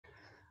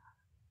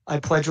I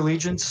pledge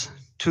allegiance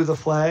to the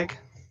flag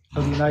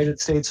of the United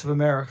States of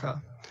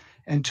America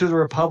and to the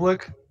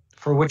republic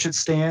for which it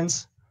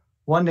stands,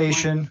 one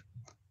nation,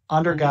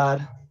 under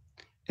God,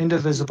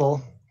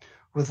 indivisible,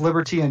 with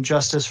liberty and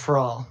justice for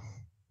all.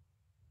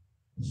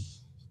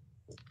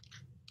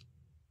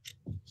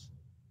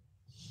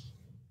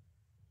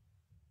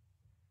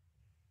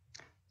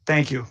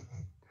 Thank you.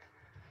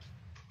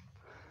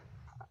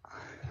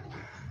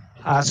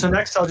 So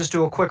next, I'll just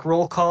do a quick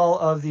roll call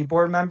of the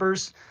board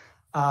members.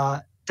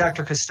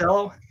 Dr.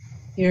 Costello.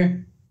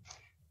 Here.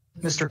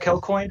 Mr.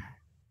 Kilcoyne.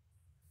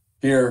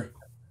 Here.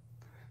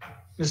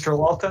 Mr.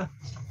 Walka.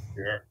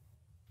 Here.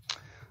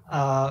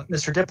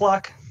 Mr.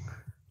 Diplock.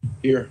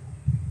 Here.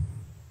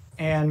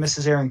 And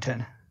Mrs.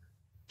 Arrington.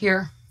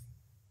 Here.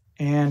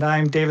 And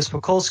I'm Davis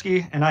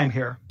Pokolsky, and I'm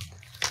here.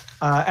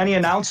 Any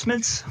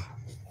announcements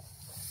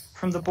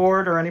from the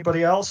board or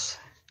anybody else?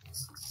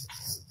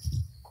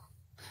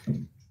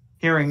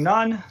 Hearing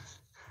none.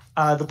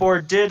 The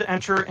board did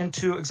enter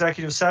into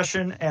executive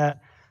session at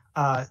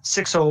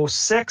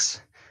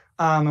 6:06,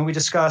 and we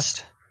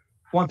discussed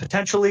one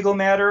potential legal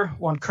matter,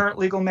 one current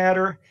legal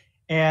matter,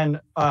 and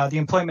the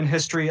employment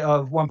history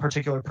of one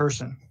particular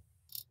person.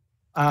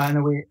 And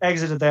then we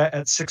exited that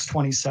at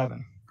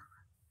 6:27.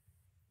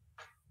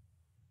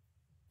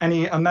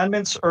 Any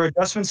amendments or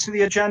adjustments to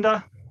the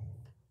agenda?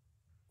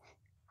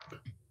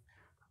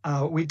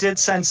 We did,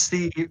 since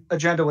the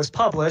agenda was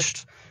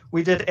published,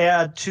 we did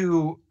add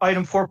to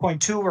item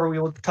 4.2, where we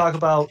will talk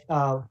about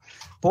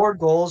board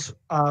goals.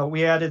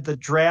 We added the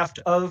draft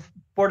of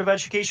Board of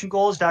Education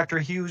goals. Dr.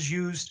 Hughes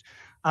used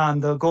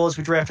the goals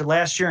we drafted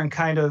last year and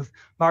kind of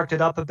marked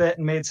it up a bit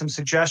and made some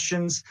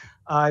suggestions.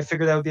 I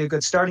figured that would be a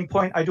good starting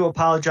point. I do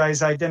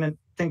apologize. I didn't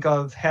think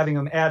of having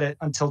them add it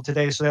until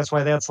today, so that's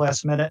why that's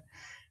last minute.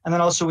 And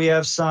then also we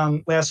have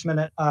some last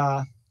minute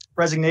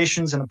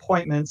resignations and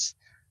appointments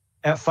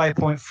at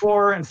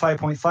 5.4 and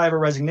 5.5 are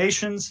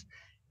resignations.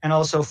 And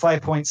also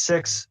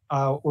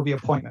 5.6 will be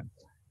appointment.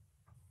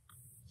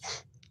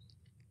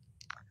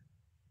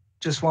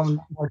 Just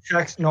one more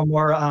check, no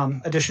more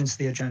additions to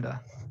the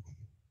agenda.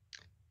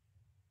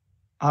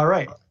 All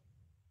right.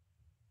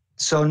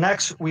 So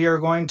next we are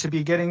going to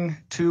be getting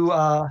to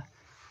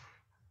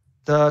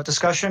the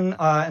discussion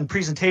and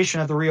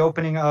presentation of the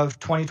reopening of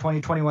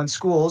 2020-21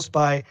 schools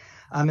by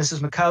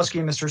Mrs. Makowski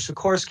and Mr.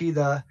 Sikorsky,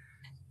 the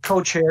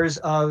co-chairs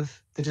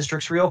of the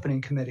district's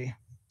reopening committee.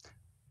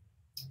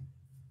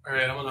 All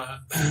right, I'm going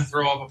to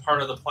throw up a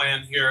part of the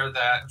plan here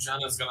that Jen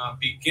is going to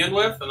begin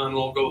with, and then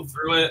we'll go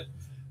through it.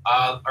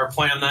 Our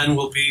plan then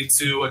will be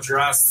to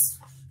address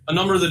a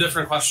number of the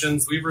different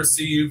questions we've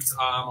received,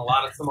 a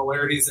lot of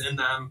similarities in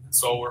them.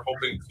 So we're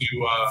hoping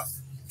to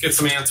get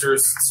some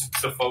answers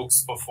to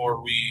folks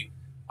before we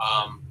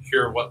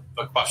hear what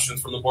the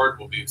questions from the board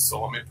will be.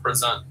 So let me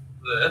present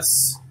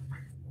this.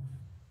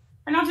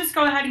 And I'll just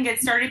go ahead and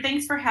get started.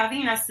 Thanks for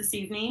having us this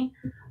evening.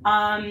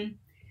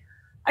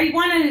 I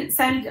want to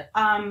send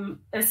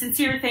a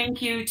sincere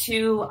thank you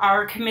to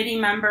our committee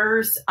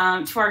members,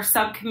 to our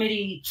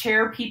subcommittee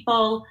chair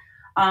people,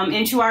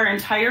 and to our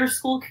entire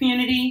school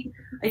community.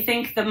 I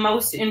think the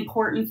most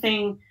important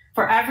thing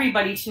for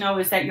everybody to know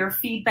is that your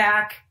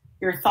feedback,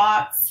 your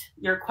thoughts,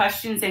 your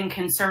questions and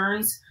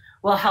concerns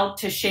will help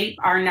to shape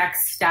our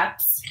next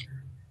steps.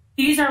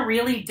 These are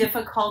really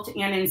difficult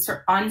and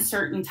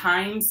uncertain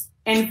times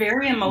and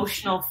very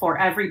emotional for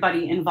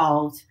everybody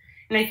involved.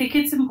 And I think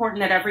it's important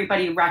that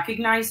everybody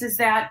recognizes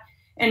that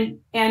and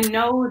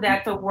know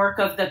that the work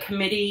of the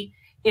committee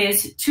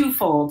is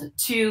twofold: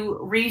 to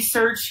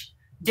research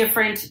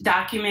different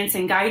documents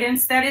and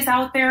guidance that is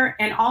out there,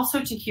 and also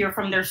to hear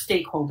from their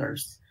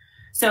stakeholders.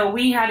 So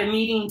we had a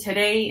meeting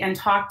today and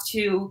talked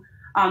to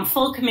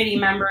full committee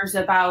members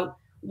about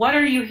what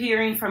are you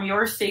hearing from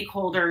your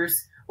stakeholders?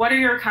 What are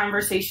your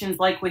conversations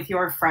like with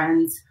your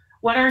friends?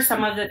 What are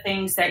some of the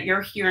things that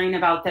you're hearing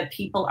about that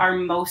people are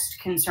most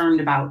concerned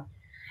about?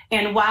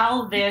 And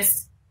while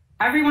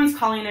everyone's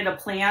calling it a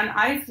plan,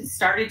 I've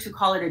started to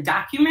call it a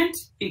document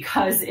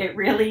because it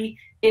really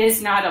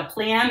is not a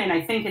plan. And I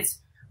think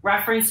it's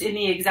referenced in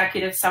the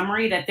executive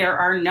summary that there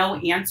are no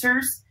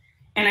answers.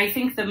 And I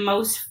think the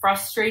most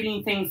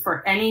frustrating thing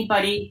for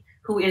anybody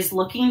who is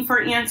looking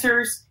for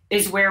answers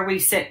is where we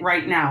sit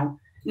right now,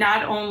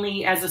 not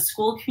only as a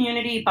school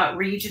community, but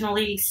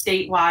regionally,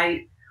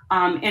 statewide,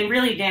 and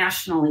really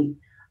nationally.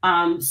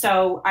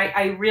 So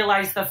I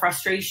realize the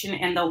frustration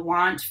and the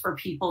want for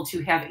people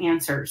to have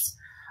answers.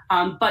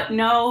 But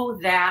know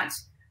that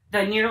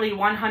the nearly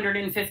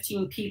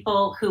 115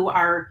 people who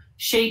are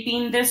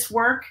shaping this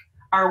work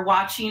are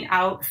watching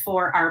out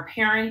for our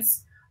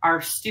parents,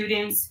 our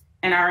students,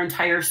 and our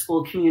entire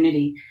school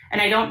community.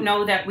 And I don't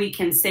know that we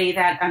can say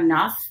that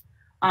enough.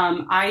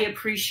 I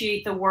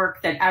appreciate the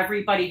work that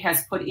everybody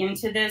has put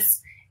into this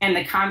and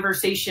the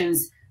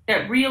conversations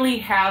that really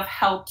have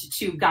helped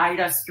to guide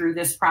us through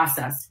this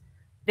process.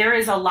 There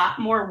is a lot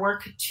more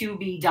work to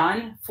be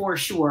done for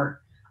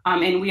sure.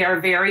 And we are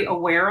very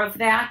aware of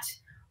that.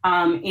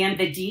 And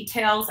the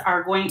details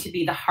are going to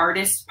be the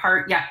hardest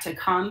part yet to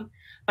come.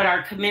 But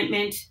our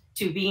commitment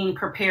to being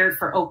prepared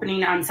for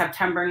opening on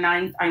September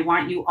 9th. I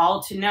want you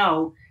all to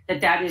know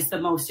that that is the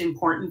most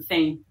important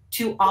thing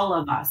to all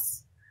of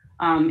us.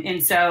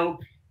 And so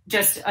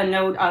just a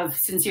note of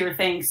sincere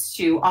thanks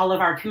to all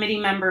of our committee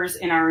members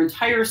and our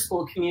entire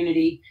school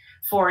community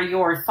for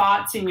your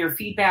thoughts and your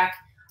feedback,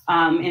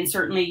 and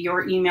certainly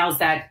your emails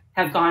that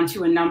have gone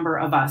to a number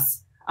of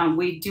us.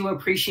 We do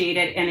appreciate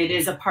it, and it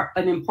is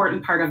an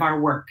important part of our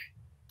work.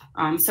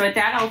 So at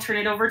that, I'll turn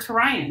it over to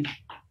Ryan.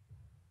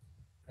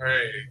 All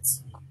right.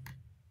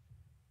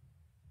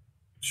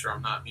 Sure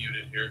I'm not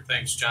muted here.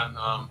 Thanks, Jen.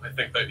 I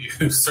think that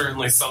you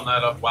certainly summed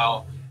that up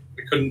well.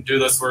 We couldn't do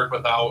this work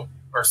without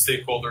our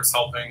stakeholders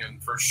helping,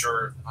 and for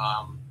sure,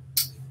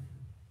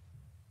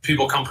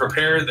 people come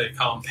prepared, they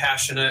come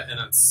passionate, and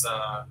it's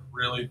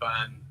really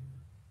been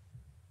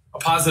a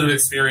positive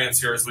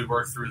experience here as we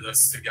work through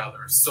this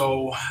together.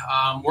 So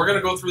we're going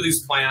to go through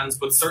these plans,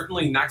 but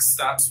certainly next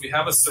steps, we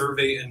have a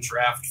survey in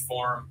draft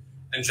form.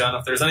 And Jen,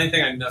 if there's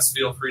anything I missed,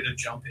 feel free to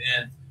jump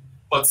in.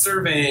 But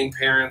surveying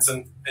parents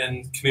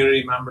and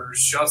community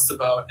members just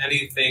about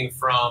anything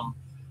from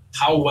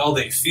how well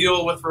they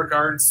feel with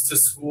regards to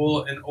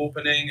school and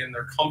opening and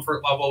their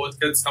comfort level with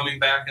kids coming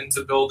back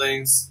into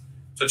buildings,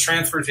 to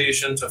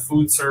transportation, to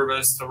food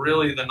service, to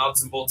really the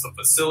nuts and bolts of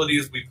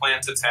facilities we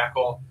plan to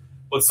tackle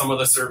with some of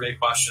the survey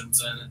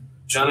questions. And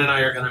Jen and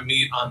I are going to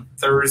meet on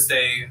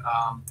Thursday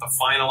to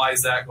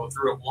finalize that, go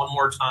through it one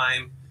more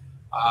time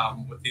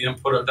with the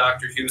input of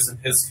Dr. Hughes and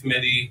his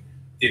committee,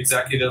 the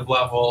executive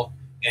level,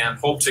 and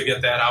hope to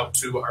get that out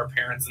to our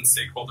parents and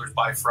stakeholders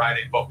by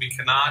Friday. But we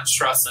cannot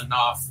stress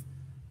enough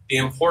the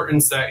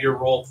importance that your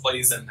role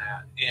plays in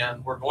that.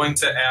 And we're going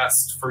to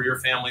ask for your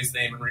family's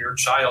name and your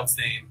child's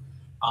name.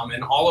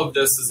 And all of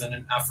this is in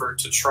an effort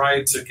to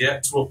try to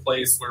get to a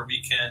place where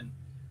we can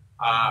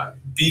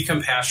be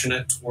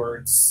compassionate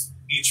towards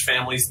each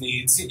family's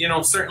needs. You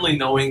know, certainly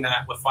knowing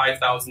that with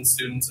 5,000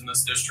 students in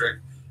this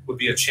district would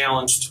be a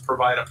challenge to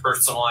provide a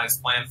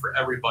personalized plan for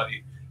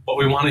everybody. But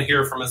we want to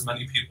hear from as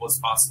many people as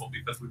possible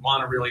because we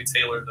want to really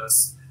tailor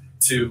this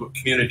to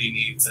community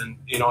needs. And,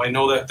 you know, I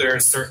know that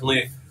there's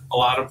certainly a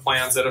lot of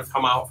plans that have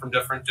come out from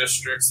different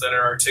districts that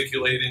are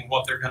articulating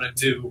what they're going to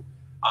do.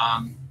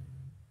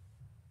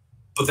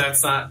 But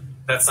that's not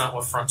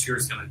what Frontier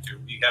is going to do.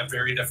 We have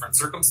very different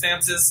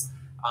circumstances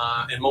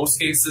in most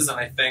cases, and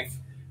I think,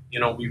 you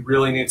know, we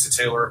really need to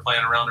tailor a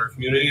plan around our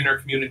community and our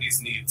community's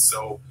needs.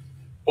 So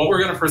what we're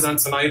going to present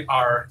tonight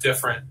are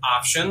different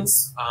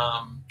options.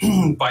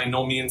 By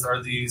no means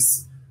are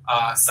these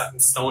set in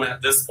stone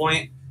at this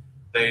point.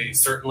 They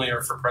certainly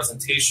are for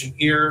presentation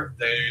here.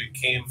 They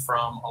came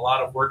from a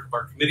lot of work of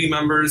our committee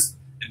members,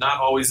 and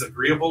not always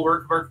agreeable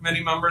work of our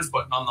committee members,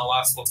 but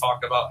nonetheless, we'll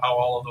talk about how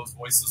all of those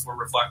voices were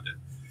reflected.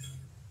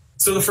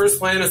 So the first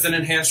plan is an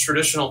enhanced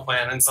traditional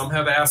plan, and some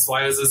have asked,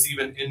 why is this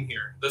even in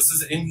here? This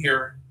is in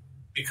here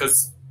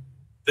because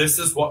this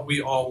is what we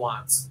all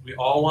want. We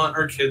all want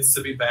our kids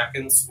to be back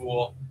in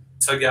school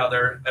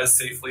together as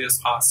safely as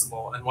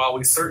possible. And while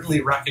we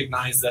certainly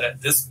recognize that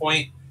at this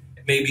point,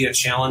 it may be a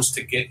challenge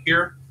to get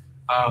here,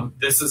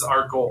 this is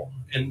our goal.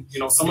 And, you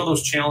know, some of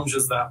those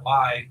challenges that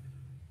lie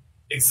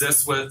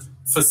exist with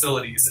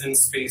facilities and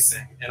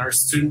spacing and our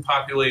student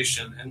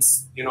population and,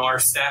 you know, our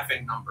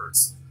staffing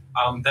numbers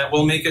that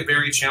will make it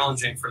very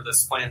challenging for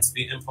this plan to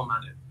be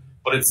implemented.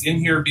 But it's in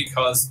here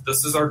because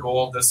this is our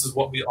goal. This is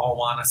what we all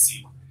want to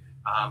see.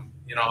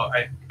 You know,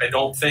 I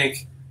don't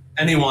think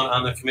anyone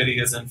on the committee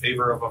is in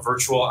favor of a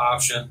virtual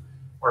option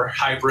or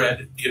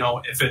hybrid, you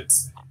know, if it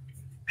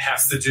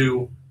has to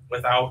do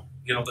without,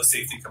 you know, the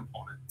safety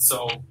component.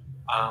 So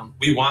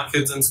we want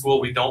kids in school.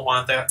 We don't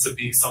want that to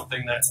be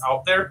something that's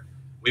out there.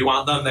 We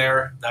want them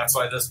there. That's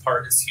why this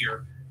part is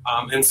here.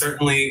 And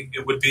certainly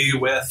it would be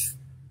with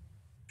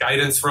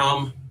guidance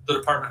from the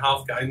Department of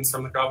Health, guidance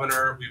from the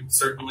governor. We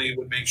certainly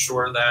would make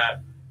sure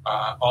that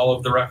all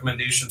of the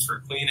recommendations for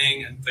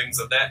cleaning and things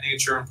of that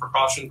nature and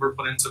precautions were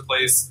put into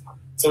place.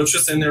 So it's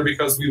just in there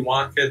because we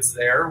want kids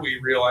there. We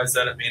realize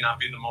that it may not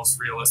be the most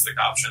realistic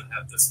option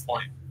at this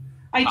point.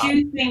 I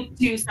do think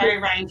too, sorry,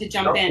 Ryan, to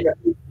jump in.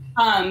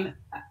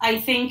 I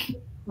think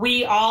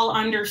we all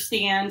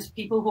understand,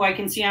 people who I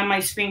can see on my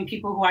screen,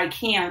 people who I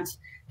can't,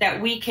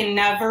 that we can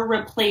never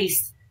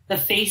replace the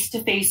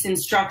face-to-face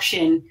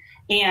instruction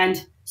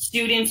and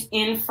students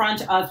in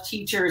front of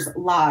teachers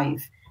live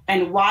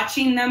and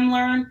watching them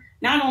learn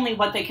not only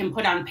what they can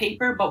put on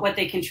paper, but what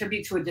they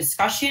contribute to a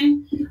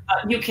discussion.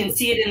 You can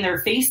see it in their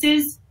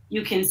faces.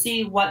 You can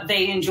see what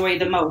they enjoy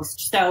the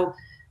most. So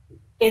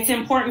it's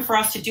important for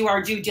us to do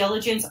our due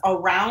diligence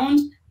around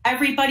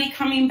everybody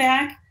coming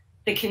back.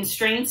 The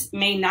constraints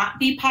may not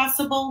be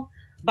possible,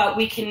 but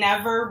we can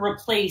never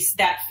replace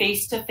that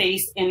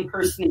face-to-face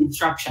in-person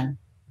instruction.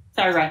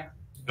 Sorry, Ray.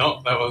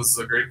 No, that was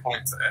a great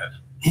point to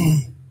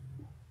add.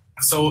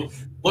 So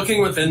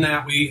looking within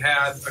that, we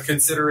had a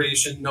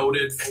consideration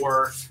noted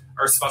for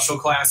our special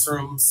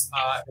classrooms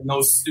and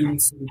those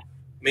students who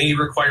may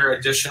require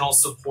additional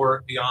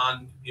support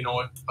beyond, you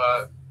know,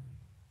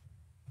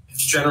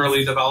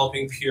 generally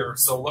developing peer.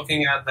 So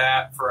looking at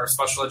that for our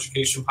special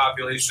education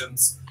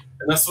populations,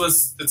 and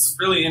it's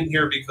really in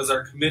here because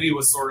our committee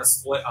was sort of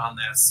split on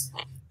this.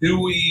 Do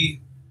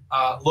we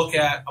look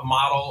at a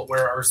model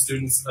where our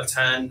students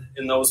attend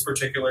in those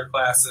particular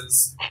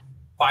classes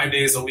 5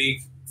 days a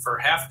week for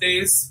half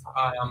days,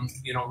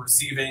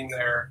 receiving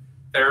their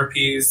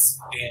therapies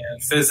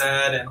and phys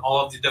ed and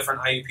all of the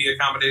different IEP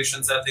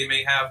accommodations that they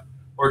may have?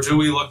 Or do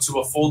we look to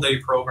a full day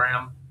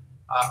program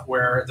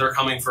where they're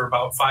coming for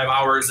about 5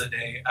 hours a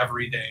day,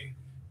 every day?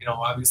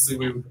 Obviously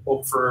we would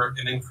hope for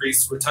an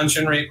increased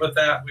retention rate with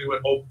that. We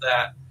would hope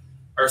that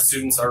our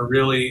students are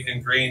really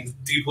ingrained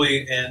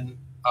deeply in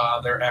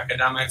their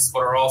academics, but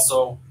are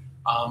also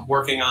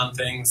working on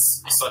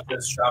things such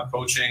as job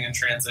coaching and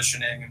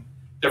transitioning and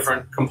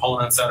different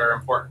components that are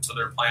important to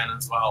their plan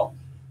as well.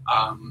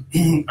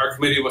 Our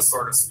committee was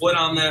sort of split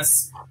on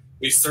this.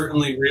 We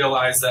certainly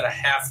realize that a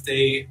half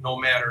day, no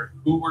matter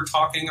who we're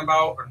talking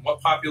about or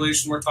what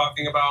population we're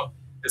talking about,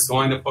 is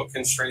going to put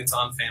constraints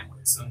on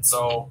families. And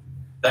so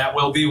that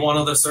will be one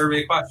of the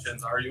survey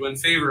questions. Are you in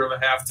favor of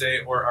a half day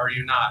or are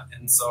you not?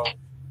 And so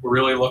we're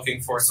really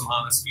looking for some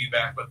honest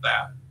feedback with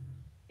that.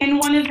 And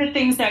one of the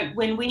things that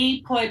when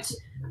we put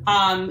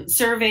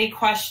survey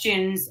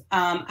questions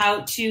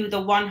out to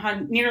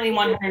the nearly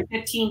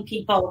 115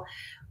 people,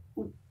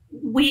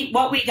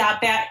 what we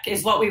got back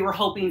is what we were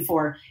hoping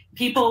for.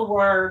 People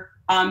were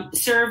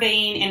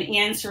surveying and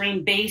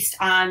answering based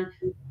on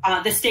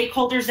the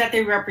stakeholders that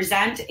they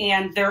represent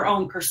and their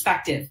own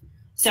perspective.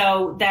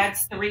 So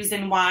that's the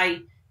reason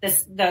why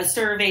the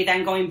survey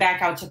then going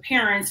back out to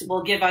parents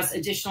will give us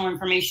additional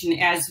information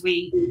as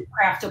we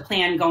craft a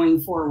plan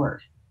going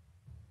forward.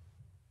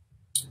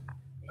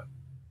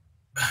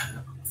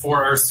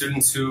 For our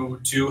students who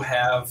do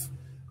have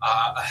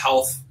a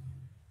health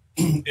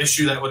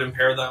issue that would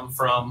impair them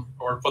from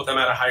or put them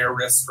at a higher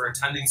risk for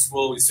attending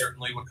school, we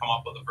certainly would come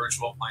up with a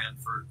virtual plan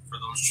for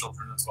those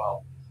children as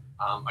well.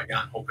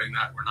 Again, hoping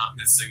that we're not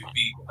missing a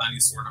beat with any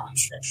sort of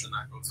instruction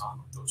that goes on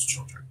with those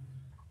children.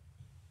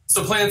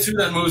 So Plan 2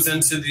 then moves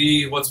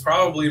into what's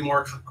probably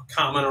more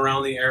common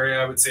around the area,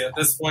 I would say at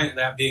this point,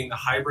 that being the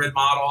hybrid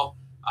model.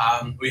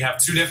 We have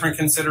two different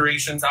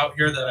considerations out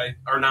here that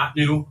are not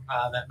new,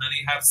 that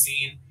many have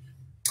seen.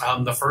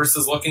 The first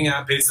is looking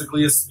at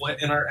basically a split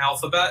in our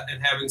alphabet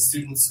and having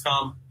students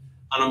come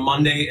on a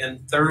Monday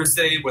and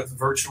Thursday, with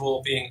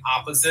virtual being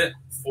opposite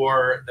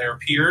for their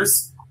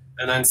peers.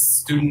 And then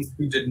students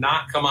who did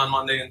not come on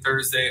Monday and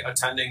Thursday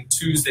attending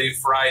Tuesday,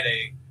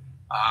 Friday,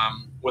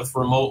 with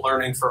remote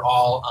learning for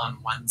all on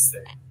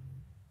Wednesday.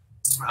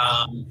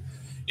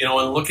 In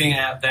looking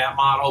at that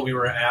model, we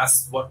were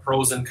asked what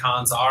pros and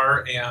cons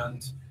are.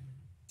 And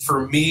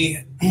for me,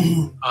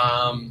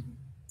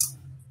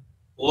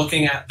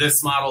 looking at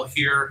this model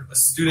here, a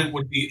student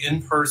would be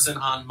in person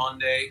on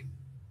Monday.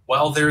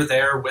 While they're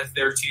there with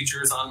their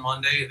teachers on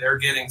Monday, they're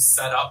getting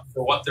set up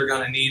for what they're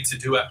going to need to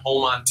do at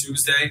home on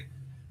Tuesday,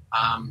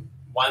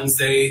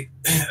 Wednesday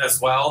as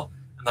well.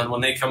 And then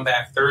when they come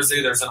back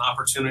Thursday, there's an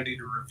opportunity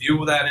to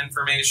review that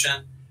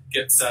information,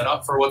 get set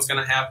up for what's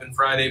going to happen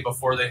Friday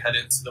before they head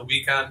into the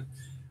weekend.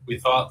 We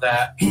thought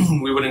that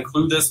we would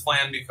include this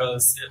plan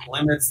because it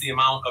limits the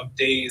amount of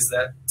days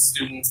that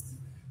students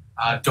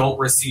don't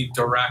receive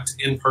direct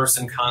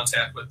in-person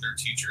contact with their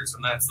teachers.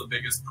 And that's the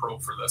biggest pro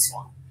for this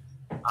one.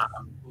 I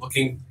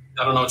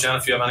don't know, Jen,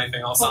 if you have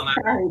anything else on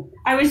that.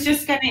 I was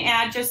just going to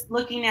add, just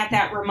looking at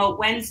that remote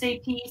Wednesday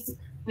piece,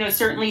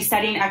 certainly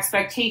setting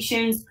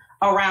expectations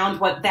around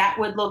what that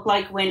would look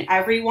like when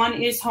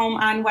everyone is home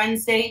on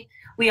Wednesday.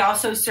 We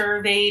also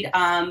surveyed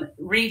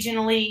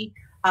regionally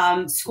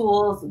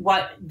schools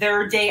what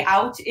their day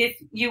out, if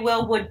you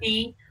will, would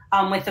be,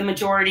 with the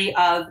majority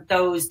of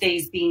those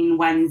days being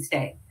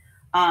Wednesday.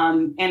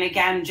 And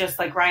again, just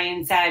like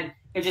Ryan said,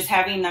 you're just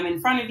having them in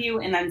front of you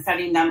and then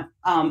setting them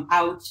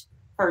out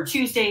for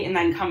Tuesday and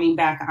then coming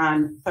back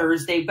on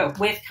Thursday, but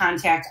with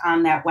contact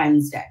on that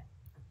Wednesday.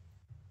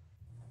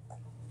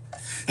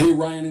 Hey,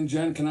 Ryan and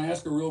Jen, can I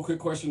ask a real quick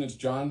question? It's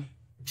John.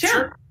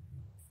 Sure.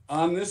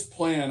 On this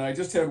plan, I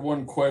just had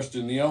one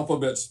question. The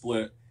alphabet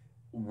split.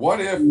 What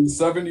if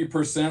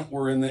 70%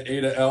 were in the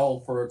A to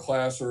L for a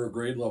class or a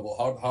grade level?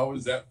 How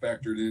is that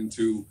factored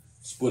into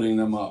splitting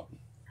them up?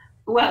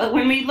 Well,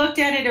 when we looked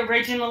at it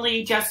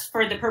originally, just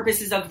for the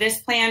purposes of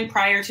this plan,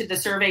 prior to the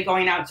survey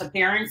going out to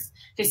parents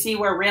to see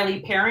where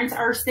really parents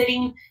are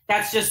sitting,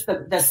 that's just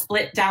the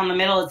split down the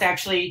middle. It's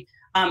actually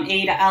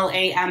A to L,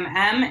 A, M,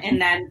 M, and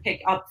then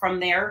pick up from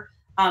there.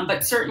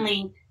 But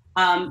certainly,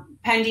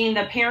 pending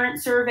the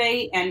parent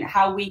survey and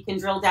how we can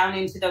drill down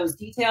into those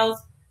details,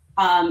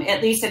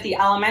 at least at the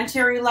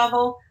elementary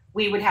level,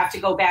 we would have to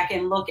go back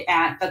and look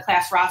at the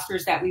class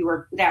rosters that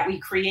we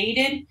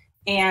created.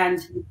 And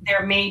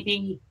there may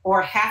be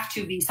or have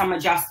to be some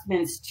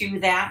adjustments to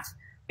that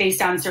based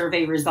on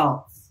survey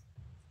results.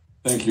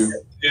 Thank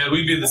you. Yeah,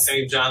 we'd be the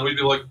same, John. We'd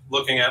be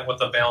looking at what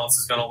the balance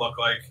is going to look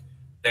like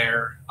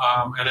there.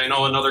 And I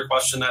know another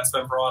question that's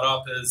been brought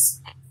up is,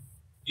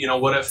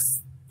 what if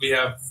we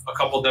have a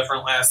couple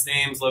different last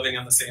names living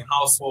in the same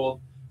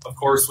household? Of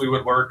course, we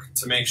would work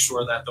to make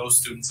sure that those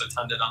students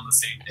attended on the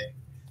same day.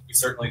 we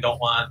certainly don't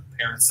want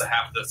parents to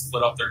have to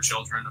split up their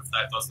children if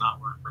that does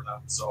not work for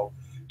them. So,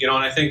 and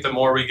I think the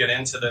more we get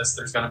into this,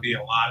 there's going to be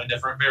a lot of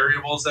different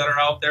variables that are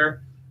out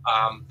there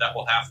that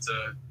we'll have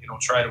to,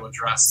 try to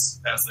address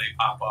as they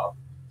pop up.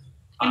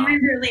 And we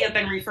really have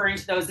been referring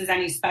to those as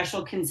any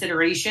special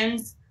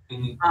considerations,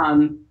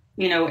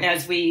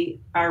 as we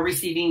are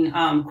receiving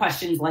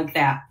questions like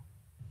that.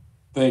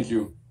 Thank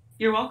you.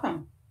 You're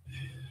welcome.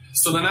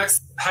 So the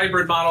next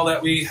hybrid model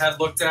that we had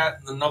looked at,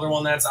 another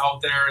one that's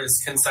out there,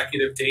 is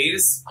consecutive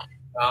days.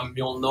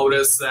 You'll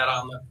notice that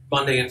on the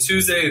Monday and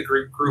Tuesday,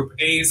 group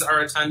A's are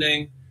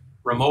attending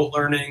remote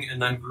learning,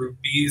 and then group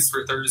B's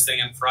for Thursday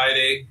and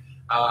Friday.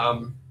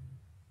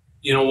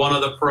 One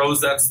of the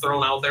pros that's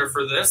thrown out there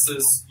for this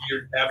is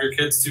you have your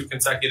kids 2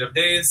 consecutive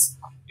days.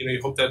 You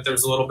hope that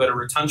there's a little bit of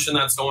retention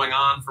that's going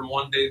on from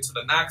one day to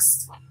the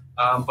next.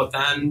 But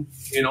then,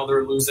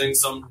 they're losing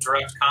some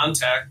direct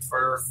contact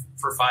for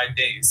 5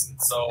 days. And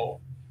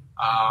so,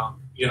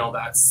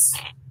 that's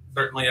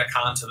certainly a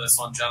con to this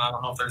one. Jen, I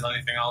don't know if there's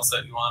anything else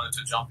that you wanted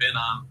to jump in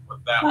on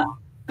with that one.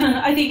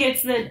 I think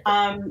it's the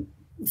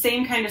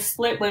same kind of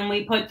split when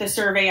we put the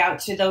survey out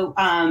to the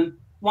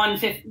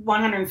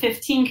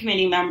 115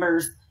 committee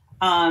members.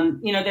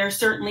 There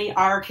certainly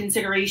are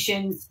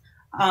considerations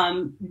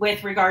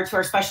with regard to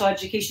our special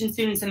education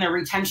students and their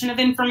retention of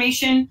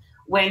information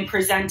when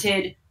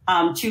presented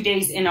 2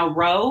 days in a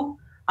row.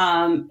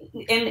 And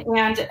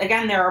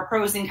again, there are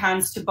pros and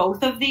cons to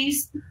both of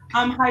these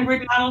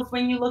hybrid models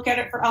when you look at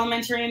it for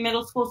elementary and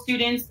middle school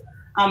students.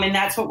 And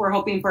that's what we're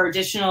hoping for,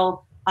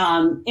 additional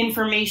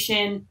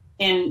information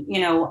and,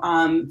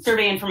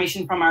 survey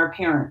information from our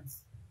parents.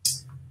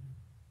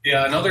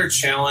 Yeah, another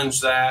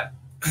challenge that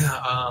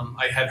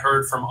I had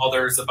heard from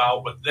others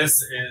about with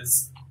this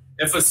is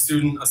if a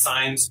student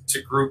assigned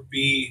to Group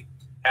B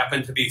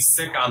happened to be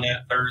sick on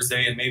that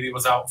Thursday and maybe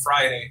was out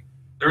Friday,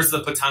 there's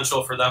the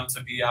potential for them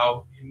to be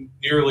out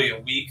nearly a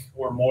week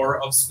or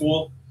more of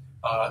school.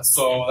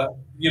 So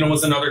that,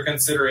 was another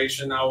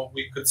consideration. Now,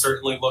 we could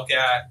certainly look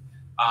at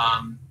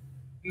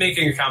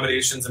making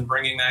accommodations and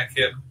bringing that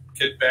kid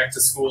back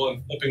to school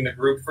and flipping the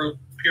group for a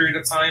period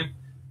of time.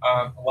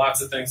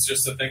 Lots of things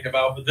just to think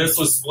about. But this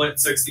was split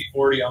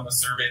 60-40 on the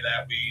survey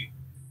that we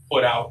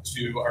put out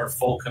to our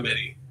full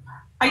committee.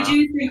 I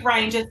do think,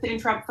 Ryan, just to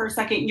interrupt for a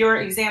second, your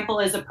example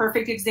is a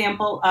perfect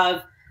example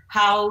of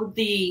how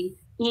the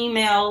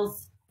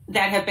emails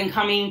that have been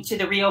coming to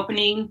the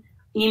reopening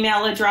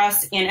email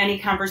address and any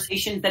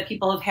conversations that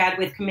people have had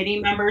with committee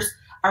members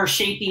are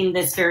shaping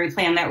this very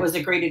plan. That was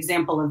a great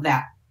example of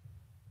that.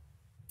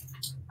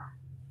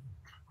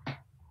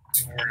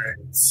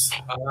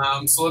 All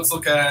right. So let's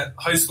look at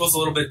high school. Is a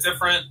little bit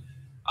different.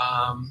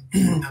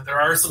 There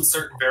are some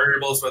certain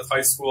variables with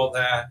high school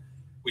that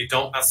we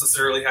don't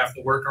necessarily have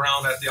to work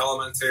around at the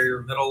elementary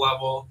or middle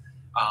level.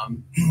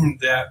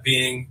 That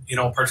being,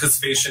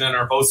 participation in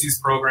our BOCES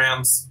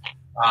programs,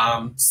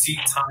 seat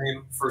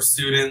time for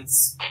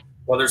students,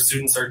 whether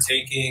students are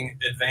taking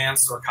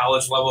advanced or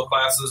college level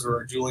classes or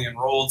are duly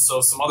enrolled.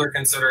 So some other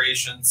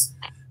considerations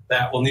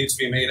that will need to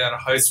be made at a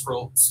high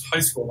school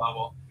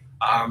level.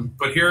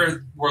 But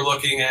here we're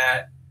looking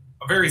at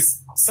a very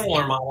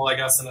similar model, I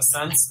guess, in a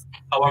sense.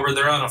 However,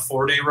 they're on a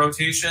 4-day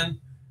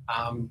rotation,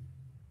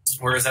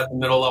 whereas at the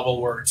middle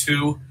level we're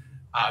 2.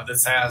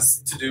 This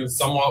has to do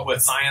somewhat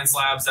with science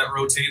labs that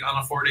rotate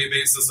on a 4-day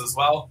basis as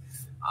well.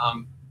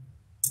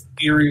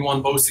 Erie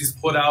One BOCES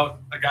put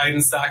out a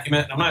guidance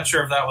document. I'm not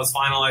sure if that was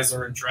finalized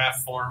or in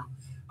draft form,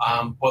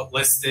 but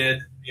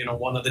listed,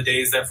 one of the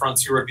days that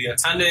Frontier would be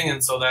attending.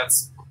 And so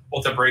that's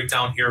what the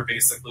breakdown here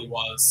basically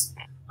was.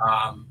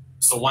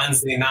 So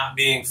Wednesday not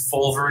being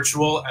full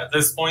virtual at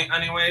this point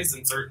anyways,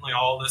 and certainly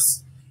all of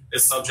this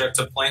is subject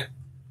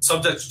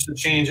to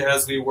change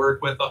as we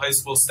work with the high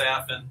school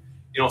staff and,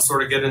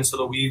 sort of get into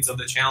the weeds of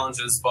the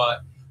challenges.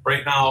 But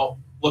right now,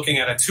 looking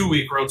at a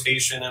 2-week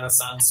rotation in a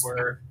sense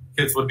where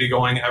kids would be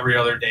going every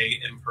other day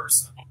in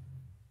person.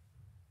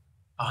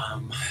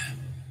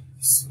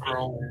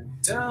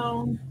 Scrolling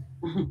down.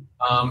 And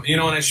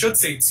I should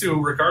say too,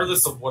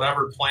 regardless of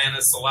whatever plan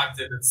is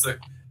selected, it's the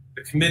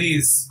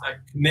committee's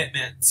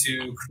commitment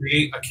to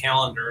create a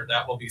calendar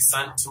that will be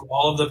sent to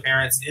all of the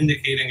parents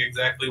indicating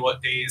exactly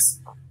what days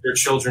their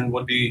children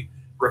would be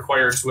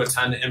required to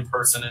attend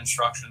in-person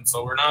instruction.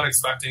 So we're not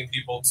expecting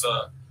people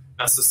to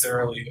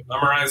necessarily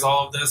memorize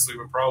all of this. We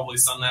would probably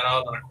send that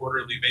out on a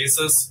quarterly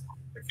basis.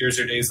 Like, here's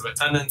your days of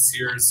attendance,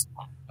 here's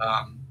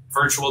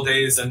virtual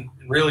days, and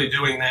really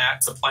doing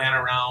that to plan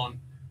around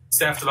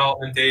staff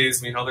development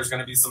days. We know there's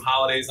going to be some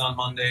holidays on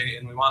Monday,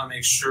 and we want to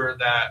make sure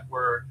that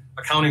we're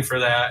accounting for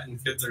that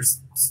and kids are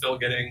still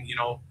getting,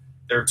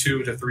 their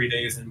 2 to 3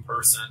 days in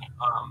person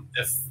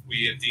if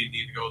we indeed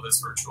need to go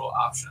this virtual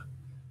option.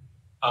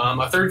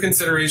 A third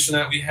consideration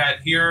that we had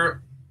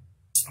here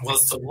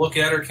was to look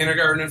at our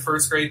kindergarten and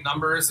first grade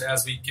numbers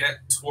as we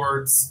get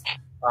towards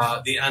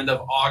the end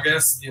of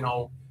August.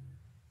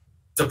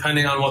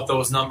 Depending on what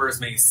those numbers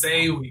may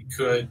say, we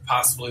could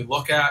possibly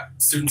look at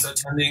students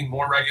attending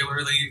more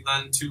regularly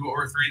than 2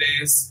 or 3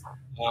 days.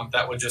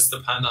 That would just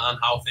depend on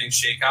how things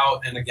shake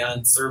out. And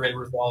again, survey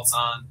results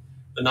on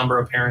the number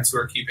of parents who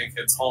are keeping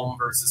kids home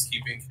versus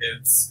keeping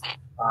kids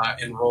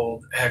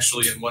enrolled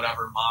actually in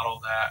whatever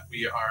model that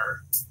we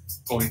are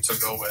going to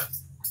go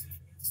with.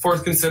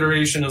 Fourth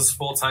consideration is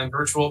full-time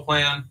virtual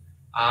plan.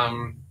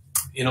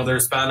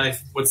 There's been, I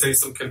would say,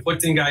 some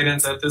conflicting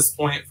guidance at this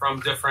point from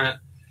different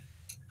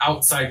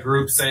outside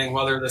groups saying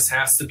whether this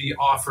has to be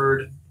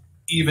offered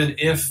even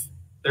if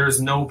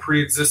there's no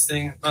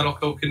pre-existing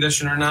medical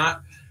condition or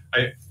not.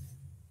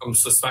 I'm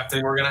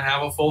suspecting we're going to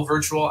have a full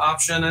virtual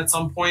option at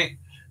some point.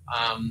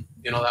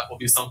 That will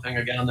be something,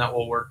 again, that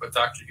we'll work with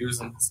Dr. Hughes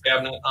and his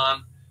cabinet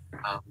on,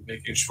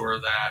 making sure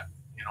that,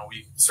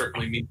 we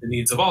certainly meet the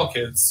needs of all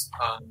kids,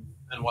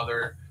 and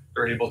whether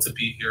they're able to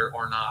be here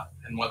or not,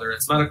 and whether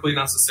it's medically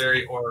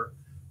necessary or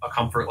a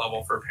comfort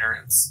level for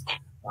parents.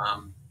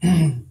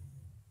 And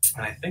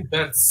I think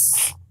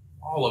that's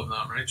all of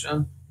them, right,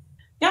 Jen?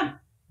 Yeah.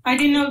 I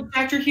didn't know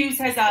Dr. Hughes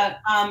has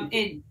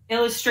an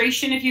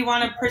illustration if you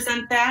want to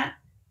present that.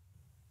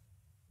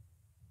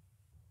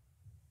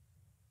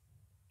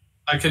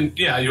 I can,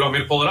 you want me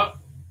to pull it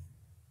up?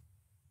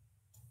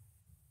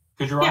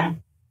 Could you, Ryan? Yeah.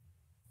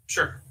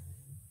 Sure.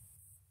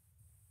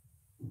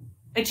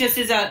 It just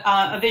is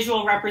a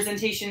visual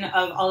representation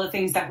of all the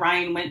things that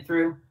Ryan went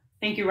through.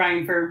 Thank you,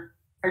 Ryan, for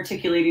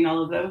articulating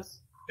all of those.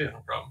 Yeah,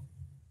 no problem.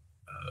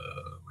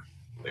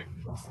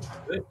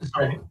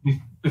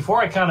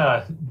 Before I kind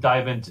of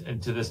dive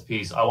into this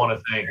piece, I want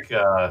to thank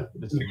Mr.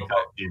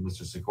 Gutowski and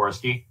Mr.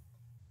 Sikorsky,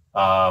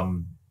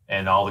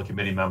 and all the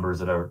committee members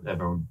that have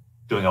been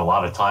doing a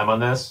lot of time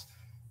on this.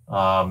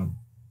 Go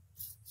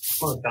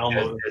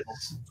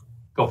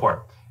for it.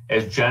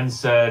 As Jen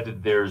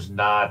said, there's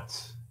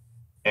not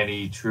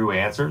any true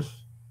answers.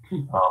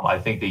 I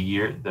think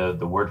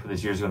the word for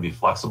this year is going to be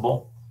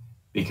flexible,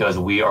 because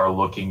we are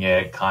looking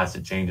at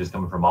constant changes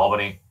coming from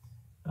Albany.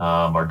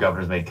 Our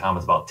governor's made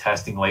comments about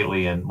testing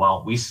lately, and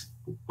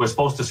we're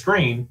supposed to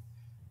screen,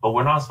 but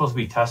we're not supposed to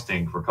be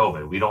testing for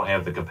COVID. We don't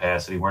have the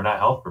capacity. We're not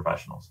health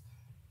professionals.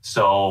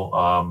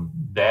 So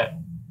that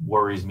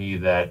worries me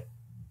that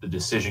the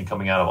decision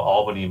coming out of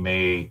Albany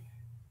may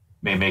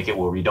make it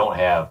where we don't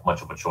have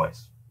much of a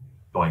choice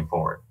going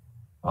forward,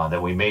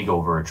 that we may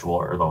go virtual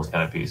or those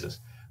kind of pieces.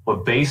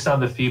 But based on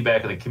the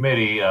feedback of the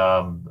committee,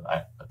 a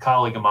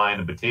colleague of mine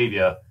in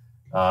Batavia,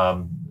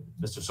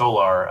 Mr.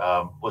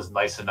 Solar, was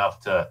nice enough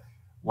to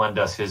lend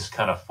us his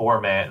kind of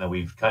format, and then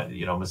we've cut,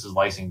 Mrs.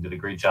 Lysing did a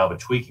great job of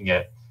tweaking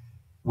it.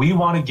 We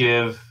want to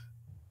give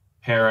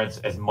parents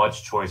as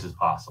much choice as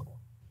possible.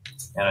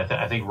 And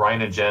I think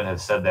Ryan and Jen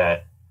have said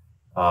that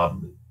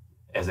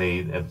as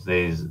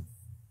they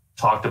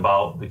talked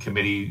about the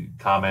committee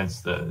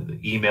comments, the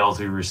emails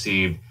we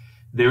received.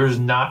 There is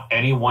not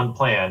any one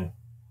plan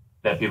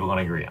that people are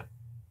going to agree on.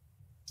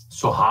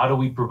 So how do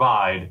we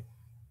provide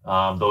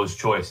those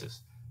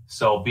choices?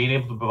 So being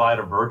able to provide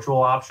a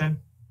virtual option,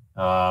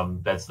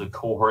 that's the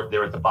cohort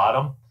there at the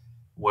bottom,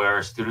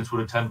 where students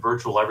would attend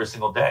virtual every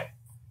single day.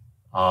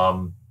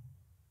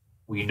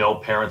 We know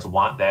parents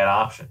want that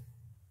option.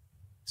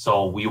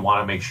 So we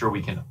want to make sure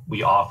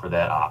we offer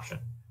that option.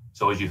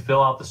 So as you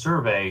fill out the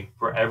survey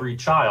for every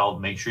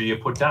child, make sure you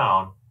put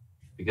down,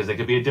 because they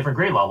could be at different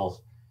grade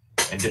levels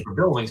and different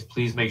buildings,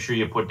 please make sure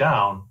you put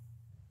down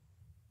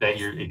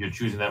that if you're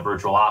choosing that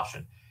virtual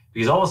option.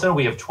 Because all of a sudden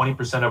we have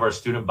 20% of our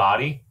student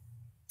body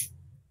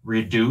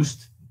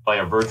reduced by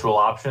a virtual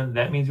option.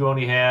 That means you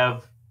only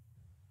have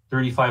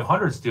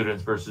 3,500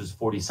 students versus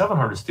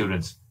 4,700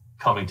 students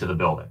coming to the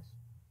buildings.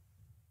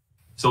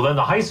 So then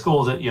the high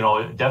school is,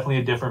 definitely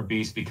a different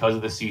beast because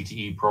of the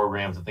CTE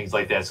programs and things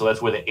like that. So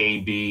that's where the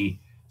AB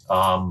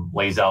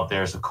lays out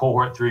there. So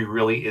cohort 3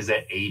 really is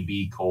that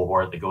AB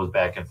cohort that goes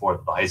back and forth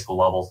at the high school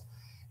levels.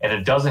 And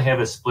it doesn't have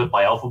it split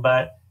by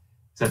alphabet.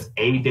 Since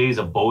A Day is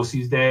a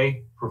BOCES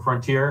day for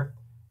Frontier,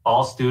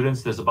 all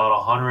students, there's about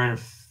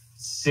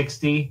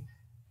 160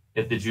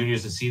 at the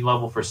juniors and senior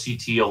level for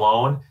CTE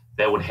alone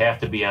that would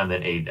have to be on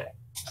that A Day.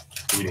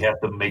 We'd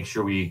have to make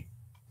sure we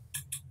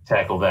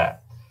tackle that.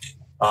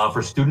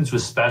 For students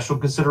with special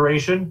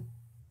consideration,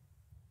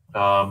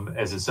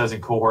 as it says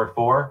in cohort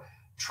 4,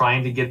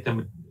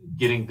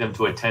 getting them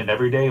to attend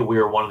every day. We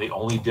are one of the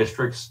only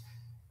districts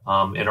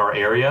in our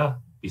area,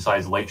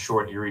 besides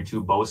Lakeshore and Erie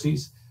 2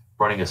 BOCES,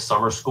 running a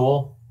summer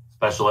school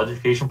special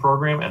education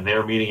program, and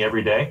they're meeting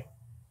every day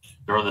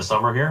during the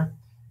summer here,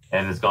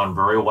 and it's gone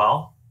very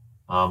well.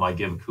 I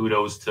give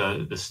kudos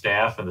to the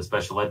staff and the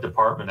special ed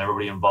department,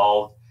 everybody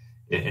involved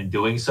in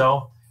doing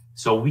so.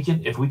 So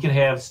if we can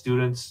have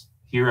students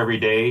here every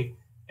day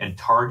and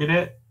target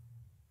it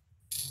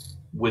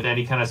with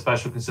any kind of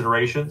special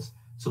considerations.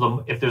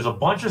 So if there's a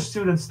bunch of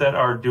students that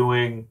are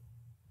doing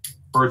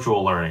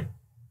virtual learning,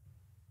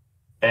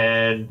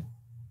 and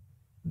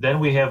then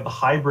we have the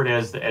hybrid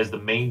as the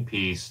main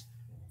piece,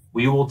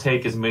 we will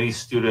take as many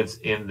students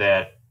in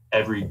that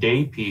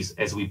everyday piece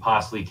as we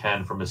possibly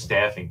can from a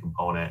staffing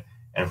component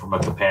and from a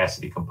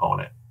capacity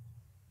component.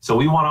 So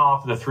we want to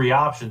offer the 3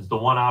 options. The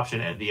one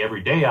option and the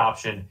everyday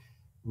option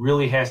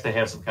really has to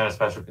have some kind of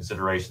special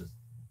considerations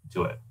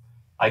to it.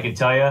 I can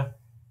tell you,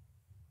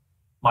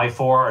 my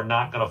 4 are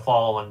not going to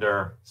fall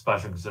under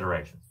special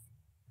considerations.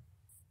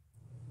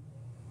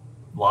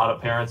 A lot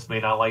of parents may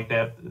not like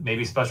that.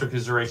 Maybe special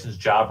considerations,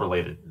 job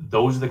related.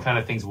 Those are the kind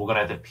of things we're going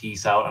to have to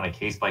piece out on a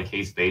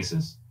case-by-case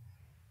basis.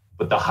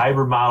 But the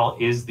hybrid model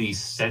is the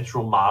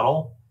central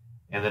model.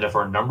 And then if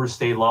our numbers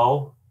stay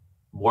low,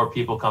 more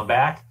people come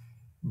back.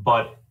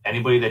 But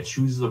anybody that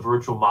chooses the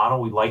virtual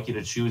model, we'd like you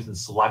to choose and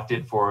select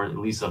it for at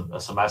least a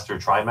semester,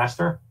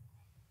 trimester,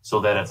 so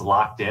that it's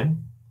locked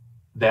in.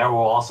 That will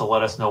also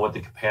let us know what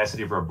the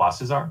capacity of our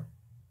buses are.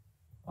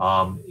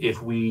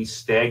 If we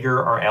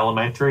stagger our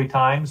elementary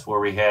times, where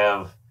we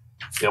have,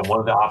 one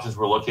of the options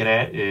we're looking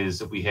at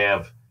is if we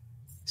have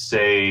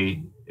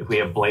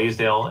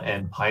Blaisdell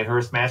and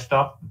Pinehurst matched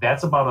up,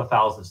 that's about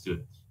 1,000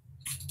 students.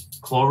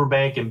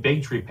 Cloverbank and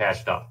Big Tree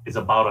patched up is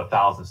about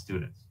 1,000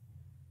 students.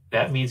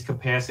 That means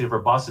capacity of our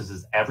buses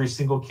is every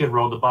single kid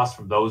rode the bus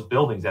from those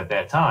buildings at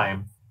that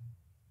time.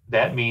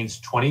 That means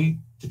 20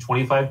 to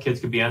 25 kids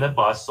could be on that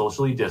bus,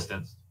 socially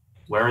distanced,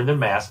 wearing their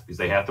masks because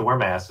they have to wear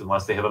masks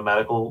unless they have a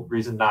medical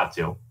reason not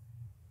to.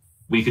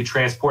 We could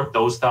transport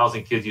those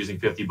 1,000 kids using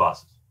 50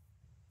 buses.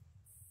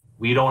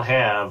 We don't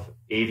have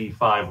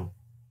 85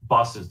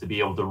 buses to be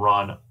able to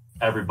run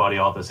everybody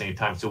all at the same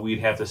time, so we'd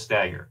have to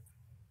stagger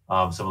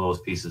some of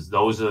those pieces.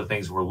 Those are the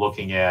things we're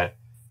looking at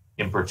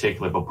in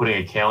particular, but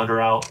putting a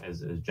calendar out, as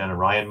Jen and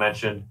Ryan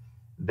mentioned,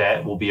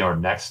 that will be our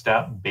next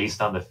step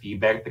based on the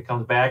feedback that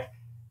comes back.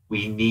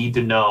 We need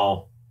to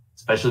know,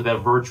 especially that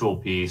virtual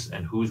piece,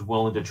 and who's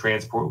willing to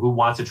transport, who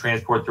wants to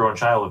transport their own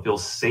child and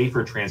feels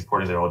safer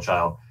transporting their own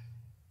child.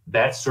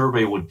 That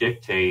survey would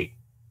dictate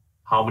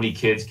how many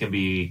kids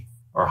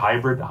are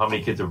hybrid, how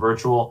many kids are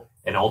virtual,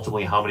 and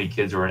ultimately how many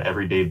kids are on an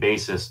everyday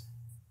basis,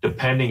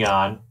 depending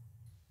on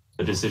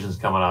the decisions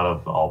coming out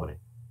of Albany.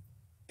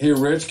 Hey,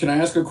 Rich, can I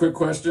ask a quick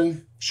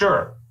question?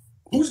 Sure.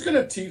 Who's going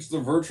to teach the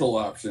virtual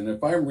option?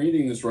 If I'm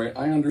reading this right,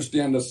 I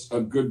understand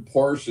a good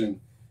portion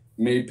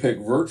may pick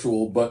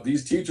virtual, but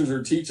these teachers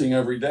are teaching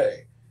every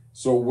day.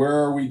 So where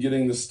are we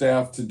getting the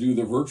staff to do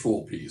the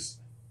virtual piece?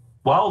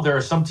 Well, there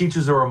are some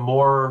teachers who are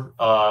more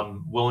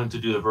willing to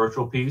do the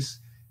virtual piece.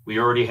 We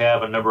already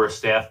have a number of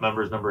staff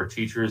members, number of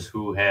teachers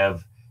who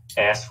have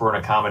asked for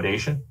an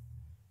accommodation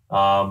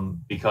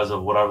because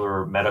of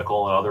whatever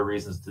medical and other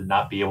reasons to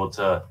not be able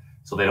to,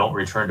 so they don't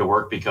return to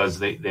work because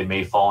they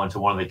may fall into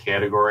one of the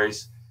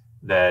categories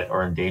that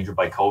are endangered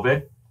by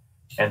COVID.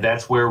 And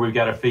that's where we've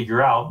got to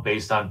figure out,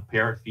 based on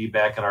parent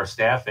feedback and our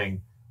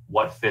staffing,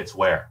 what fits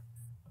where.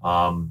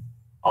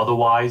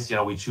 Otherwise,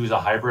 we choose a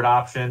hybrid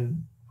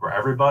option for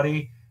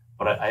everybody,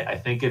 but I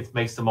think it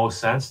makes the most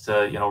sense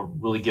to,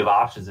 really give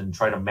options and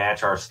try to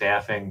match our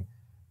staffing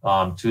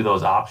to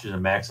those options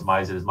and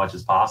maximize it as much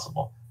as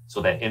possible.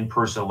 So that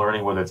in-person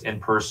learning, whether it's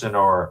in-person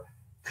or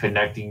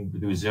connecting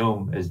through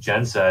Zoom, as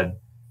Jen said,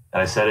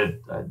 and I said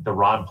it, the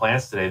Ron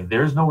plans today,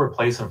 there's no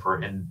replacement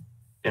for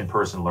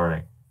in-person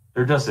learning.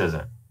 There just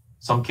isn't.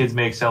 Some kids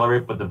may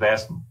accelerate, but the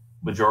vast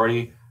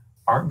majority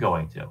aren't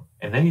going to.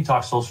 And then you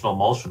talk social and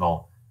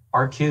emotional.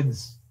 Our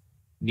kids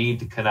need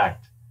to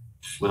connect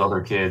with other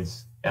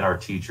kids and our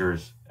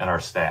teachers and our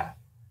staff.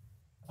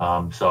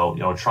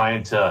 So,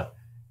 trying to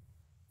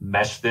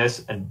mesh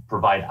this and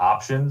provide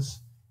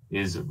options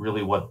is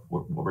really what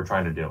we're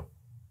trying to do.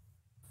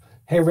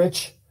 Hey,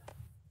 Rich,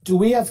 will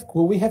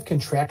we have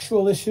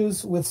contractual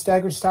issues with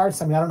staggered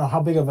starts? I mean, I don't know how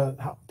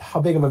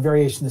big of a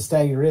variation the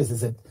stagger is.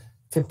 Is it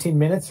 15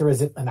 minutes or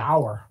is it an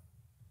hour?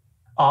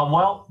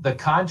 Well, the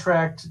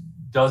contract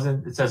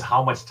it says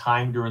how much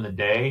time during the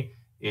day.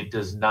 It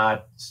does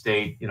not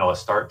state, a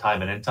start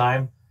time and end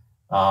time.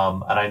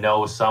 And I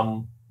know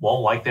some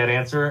won't like that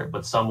answer,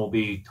 but some will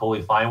be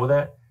totally fine with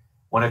it.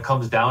 When it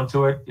comes down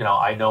to it,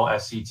 I know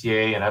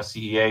FCTA and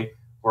FCEA,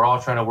 we're all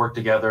trying to work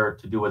together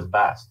to do what's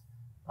best.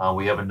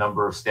 We have a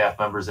number of staff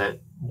members that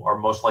are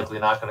most likely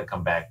not going to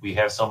come back. We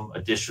have some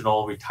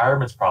additional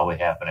retirements probably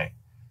happening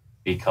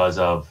because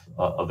of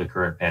the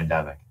current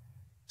pandemic.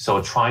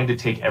 So trying to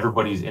take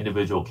everybody's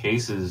individual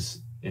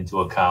cases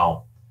into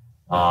account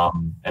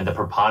and the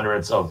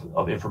preponderance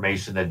of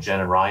information that Jen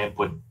and Ryan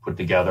put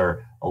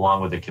together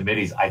along with the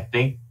committees, I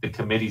think the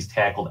committees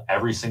tackled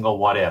every single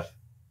what if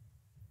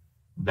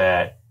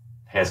that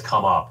has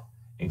come up,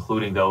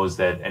 including those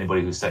that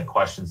anybody who sent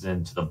questions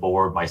into the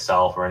board,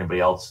 myself or anybody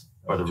else,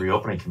 or the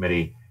reopening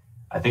committee.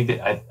 I think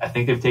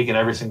they've taken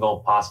every single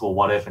possible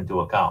what if into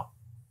account.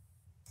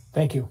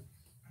 Thank you.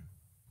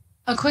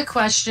 A quick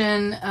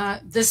question.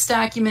 This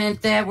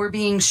document that we're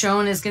being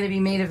shown is going to be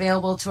made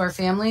available to our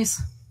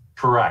families?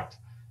 Correct.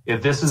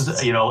 If this is,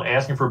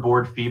 asking for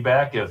board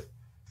feedback, if,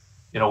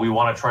 we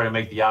want to try to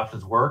make the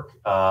options work,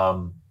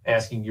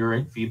 asking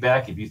your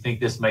feedback, if you think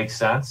this makes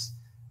sense,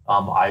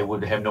 I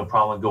would have no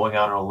problem going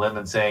out on a limb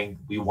and saying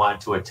we want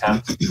to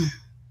attempt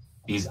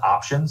these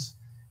options,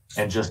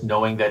 and just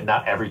knowing that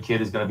not every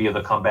kid is going to be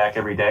able to come back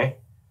every day.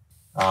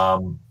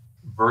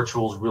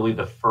 Virtual is really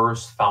the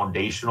first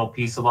foundational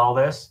piece of all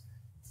this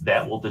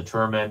that will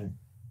determine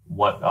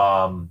what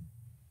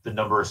the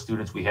number of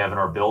students we have in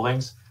our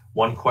buildings.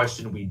 One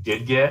question we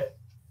did get,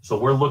 so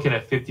we're looking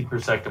at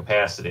 50%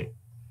 capacity,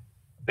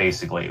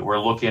 basically. We're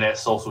looking at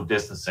social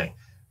distancing.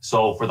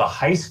 So for the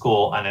high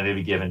school on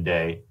any given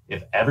day,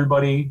 if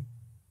everybody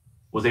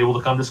was able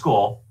to come to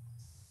school,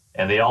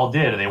 and they all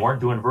did, and they weren't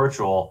doing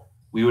virtual,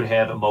 we would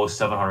have at most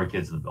 700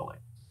 kids in the building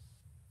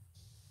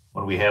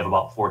when we have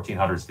about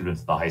 1,400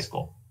 students at the high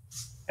school.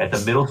 At the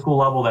middle school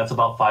level, that's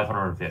about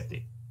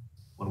 550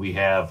 when we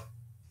have,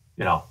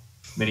 we have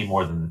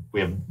more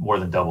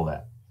than double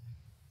that.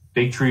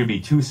 Big Tree would be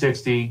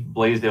 260,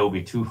 Blaisdell would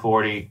be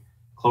 240,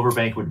 Clover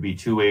Bank would be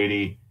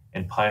 280,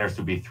 and Pinehurst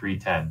would be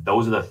 310.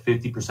 Those are the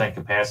 50%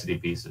 capacity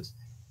pieces.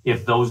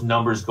 If those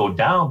numbers go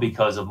down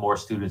because of more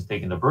students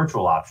taking the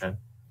virtual option,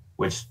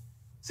 which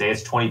say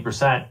it's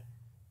 20%,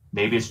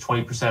 maybe it's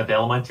 20% at the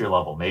elementary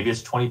level, maybe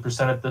it's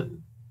 20%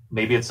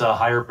 maybe it's a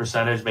higher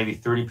percentage, maybe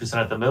 30%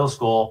 at the middle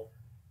school,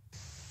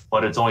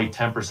 but it's only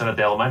 10% at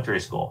the elementary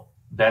school.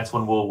 That's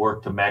when we'll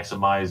work to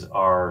maximize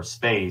our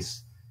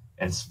space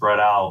and spread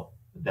out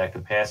that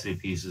capacity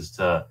pieces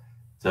to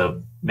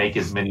make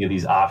as many of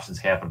these options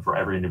happen for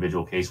every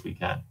individual case we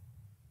can.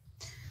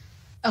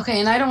 Okay,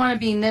 and I don't want to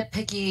be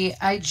nitpicky.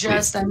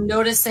 I'm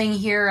noticing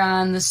here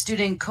on the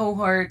student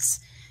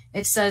cohorts,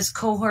 it says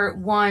cohort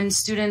 1,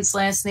 students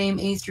last name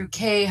A through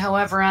K.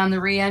 However, on the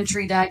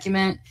reentry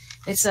document,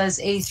 it says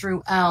A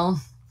through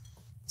L.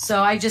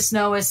 So I just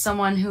know as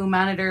someone who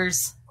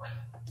monitors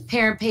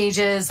parent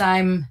pages,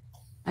 I'm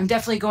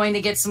definitely going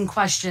to get some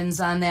questions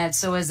on that.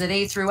 So is it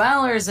A through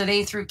L or is it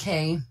A through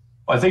K?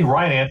 Well, I think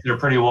Ryan answered it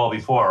pretty well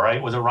before,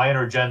 right? Was it Ryan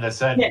or Jen that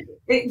said? Yeah,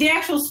 the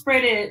actual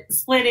split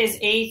is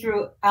A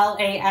through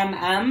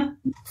LAMM,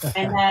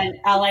 and then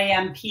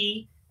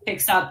LAMP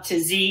picks up to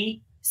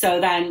Z.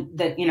 So then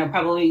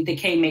probably the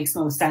K makes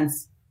most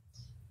sense.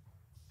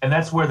 And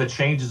that's where the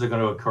changes are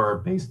going to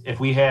occur. If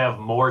we have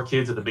more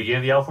kids at the beginning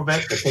of the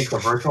alphabet that take the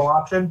virtual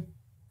option,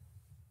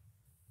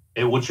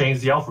 it will change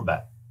the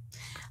alphabet.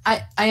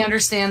 I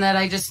understand that.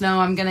 I just know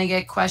I'm going to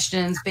get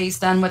questions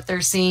based on what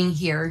they're seeing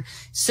here.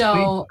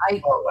 So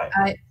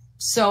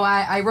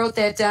I wrote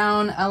that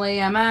down,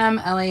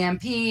 LAMM,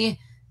 LAMP.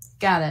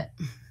 Got it.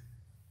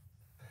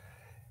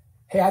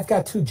 Hey, I've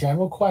got 2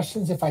 general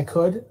questions, if I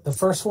could. The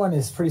first one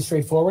is pretty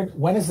straightforward.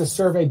 When is the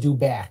survey due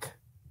back?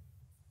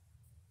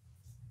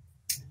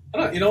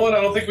 You know what?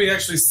 I don't think we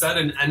actually set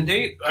an end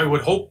date. I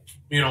would hope,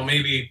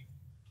 maybe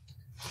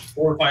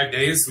 4 or 5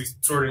 days. We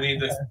sort of need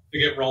to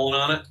get rolling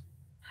on it.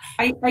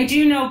 I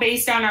do know,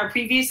 based on our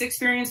previous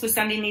experience with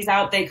sending these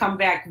out, they come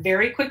back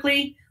very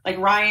quickly. Like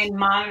Ryan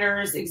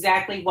monitors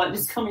exactly what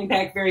is coming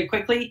back very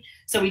quickly.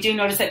 So we do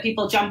notice that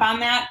people jump on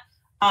that.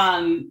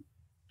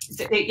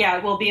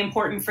 It will be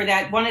important for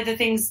that. One of the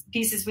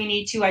pieces we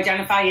need to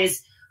identify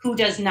is who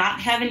does not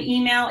have an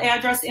email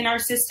address in our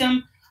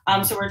system.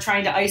 So we're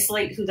trying to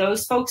isolate who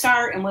those folks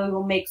are, and we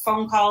will make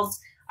phone calls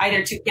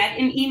either to get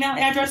an email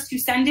address to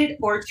send it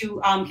or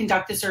to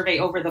conduct the survey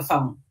over the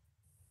phone.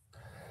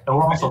 And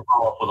we'll also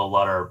follow up with a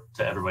letter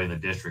to everybody in the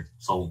district.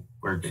 So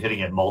we're hitting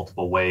it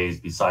multiple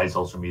ways besides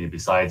social media,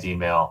 besides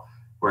email.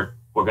 We're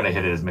going to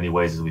hit it as many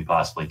ways as we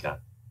possibly can.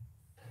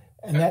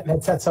 And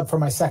that sets up for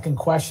my second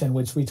question,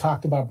 which we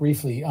talked about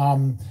briefly.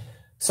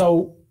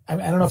 So I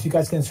don't know if you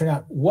guys can answer or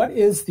not. What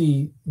is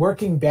the,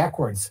 working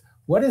backwards,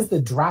 what is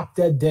the drop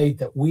dead date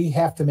that we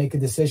have to make a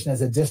decision as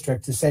a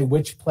district to say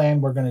which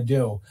plan we're going to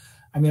do?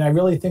 I mean, I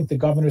really think the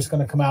governor's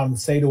going to come out and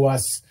say to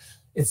us,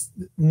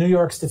 New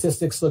York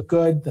statistics look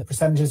good. The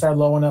percentages are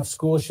low enough.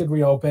 Schools should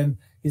reopen.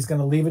 He's going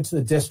to leave it to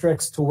the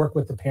districts to work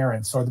with the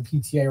parents or the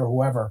PTA or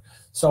whoever.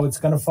 So it's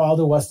going to fall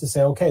to us to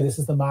say, okay, this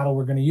is the model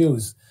we're going to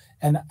use.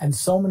 And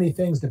so many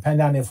things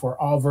depend on if we're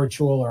all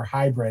virtual or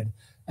hybrid.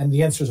 And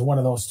the answer is one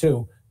of those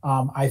two,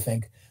 I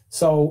think.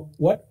 So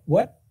what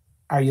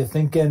are you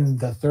thinking,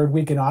 the 3rd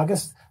week in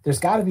August? There's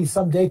got to be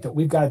some date that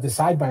we've got to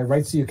decide by,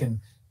 right? So you can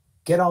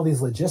get all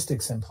these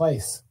logistics in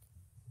place.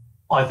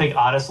 Well, I think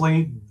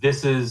honestly,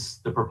 this is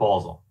the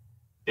proposal.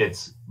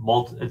 It's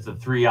the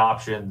 3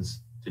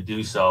 options to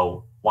do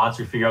so. Once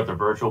we figure out the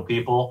virtual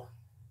people,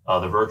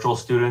 the virtual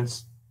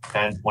students,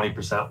 10,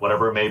 20%,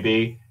 whatever it may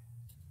be.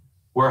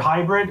 We're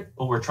hybrid,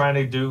 but we're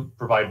trying to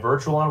provide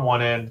virtual on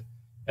one end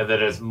and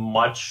then as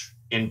much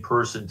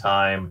in-person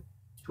time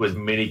to as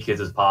many kids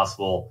as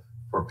possible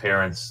for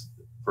parents,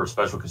 for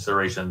special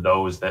consideration,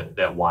 those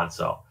that want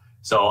so.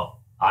 So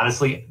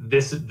honestly,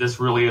 this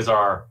really is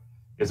our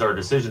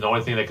decision. The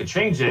only thing that could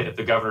change it if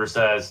the governor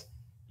says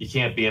you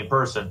can't be in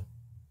person,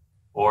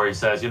 or he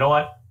says, you know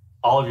what,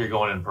 all of you are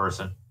going in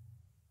person.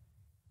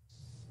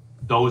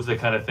 Those are the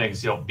kind of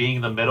things, being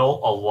in the middle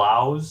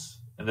allows,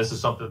 and this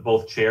is something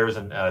both chairs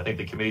and I think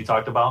the committee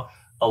talked about,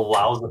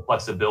 allows the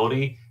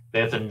flexibility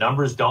that if the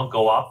numbers don't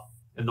go up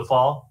in the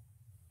fall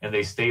and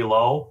they stay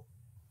low,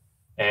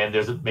 and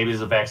maybe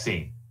there's a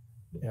vaccine.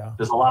 Yeah.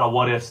 There's a lot of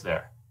what ifs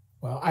there.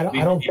 Well, I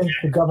don't think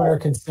the governor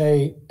can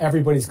say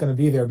everybody's going to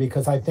be there,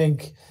 because I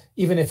think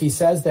even if he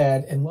says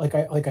that, and like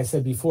I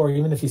said before,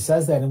 even if he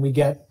says that and we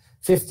get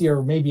 50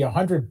 or maybe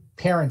 100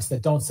 parents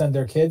that don't send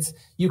their kids,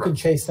 you can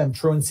chase them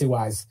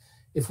truancy-wise.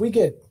 If we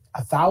get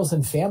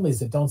 1,000 families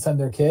that don't send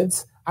their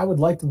kids, I would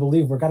like to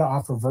believe we're going to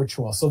offer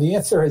virtual. So the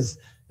answer is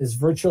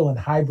virtual and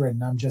hybrid,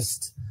 and I'm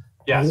just,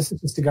 this is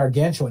just a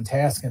gargantuan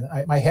task. And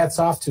my hat's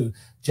off to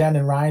Jen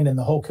and Ryan and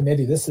the whole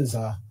committee. This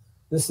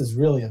is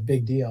really a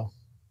big deal.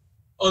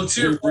 Well,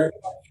 to your point,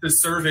 the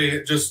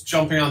survey, just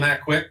jumping on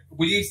that quick,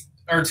 we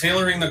are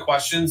tailoring the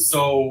questions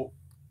so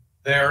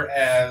they're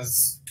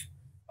as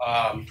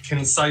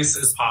concise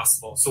as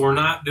possible. So we're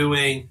not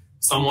doing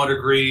somewhat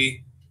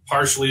agree,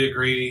 partially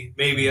agree,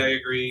 maybe I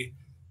agree.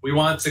 We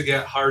want to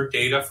get hard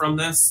data from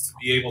this to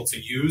be able to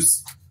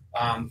use.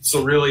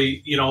 So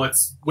really,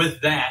 it's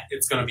with that,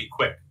 it's going to be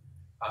quick.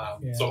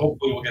 So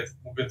hopefully we'll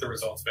get the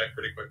results back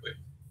pretty quickly.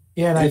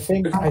 Yeah, and I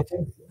think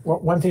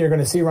one thing you're going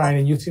to see, Ryan,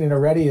 and you've seen it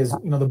already, is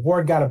the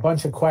board got a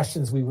bunch of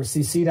questions we were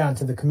CC'd on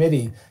to the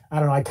committee. I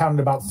don't know, I counted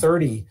about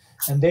 30,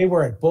 and they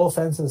were at both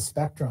ends of the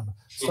spectrum.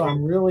 So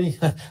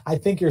I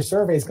think your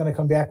survey is going to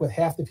come back with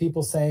half the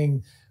people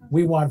saying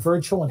we want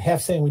virtual and half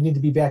saying we need to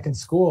be back in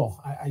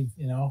school.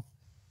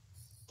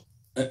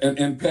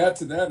 And Pat,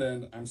 to that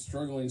end, I'm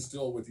struggling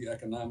still with the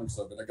economics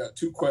of it. I got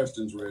 2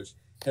 questions, Rich.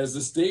 Has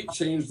the state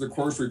changed the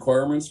course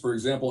requirements? For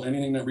example,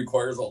 anything that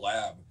requires a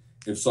lab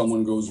if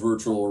someone goes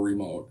virtual or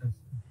remote?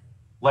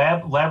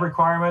 Lab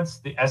requirements,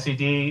 the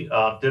SED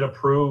did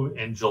approve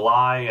in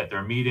July at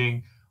their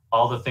meeting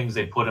all the things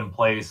they put in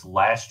place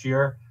last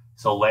year.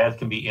 So labs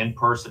can be in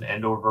person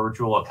and or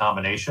virtual, a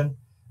combination.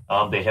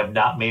 They have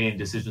not made any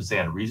decisions, say,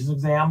 on Regents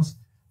exams,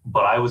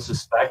 but I would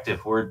suspect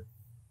if we're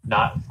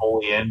not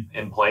fully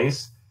in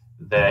place,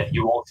 that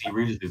you won't see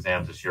Regents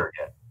exams this year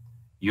again.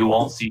 You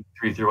won't see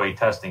 3 through 8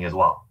 testing as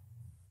well.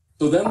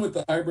 So then with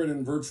the hybrid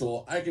and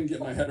virtual, I can get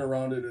my head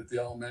around it at the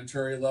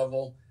elementary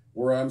level,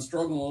 where I'm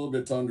struggling a little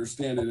bit to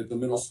understand it at the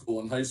middle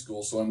school and high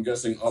school. So I'm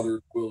guessing others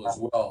will as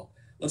well.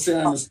 Let's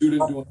say I'm a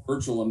student doing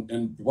virtual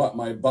and what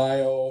my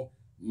bio,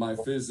 my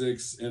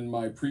physics, and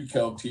my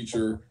pre-calc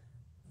teacher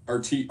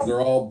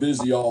they're all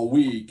busy all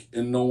week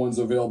and no one's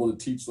available to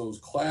teach those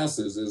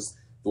classes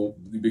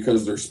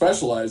because they're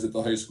specialized at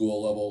the high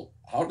school level.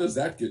 How does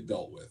that get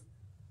dealt with?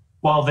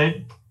 Well,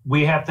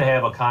 we have to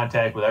have a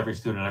contact with every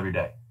student every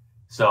day.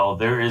 So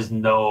they're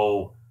going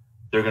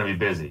to be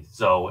busy.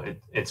 So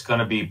it's going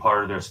to be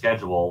part of their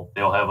schedule.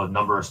 They'll have a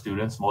number of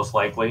students, most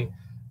likely,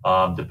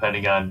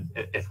 depending on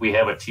if we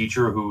have a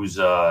teacher who's,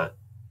 a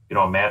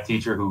math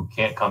teacher who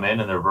can't come in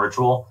and they're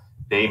virtual,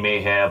 they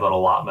may have an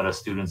allotment of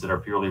students that are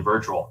purely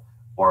virtual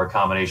or a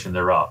combination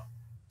thereof.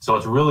 So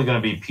it's really going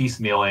to be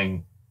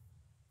piecemealing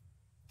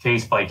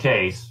case by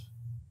case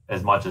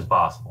as much as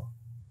possible.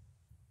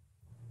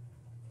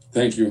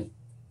 Thank you.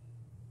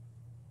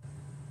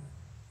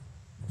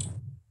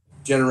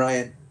 Jen and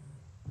Ryan,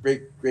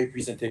 great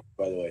presentation,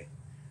 by the way.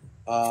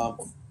 I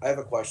have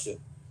a question.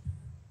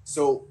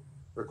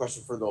 A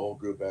question for the whole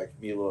group,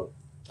 me a little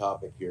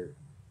topic here.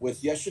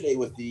 Yesterday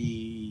with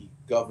the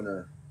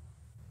governor,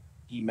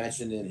 he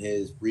mentioned in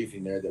his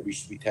briefing there that we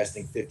should be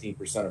testing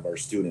 15% of our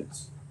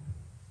students.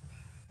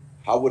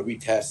 How would we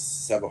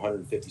test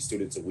 750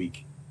 students a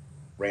week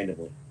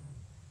randomly?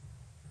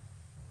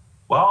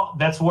 Well,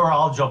 that's where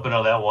I'll jump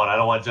into that one. I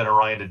don't want Jen and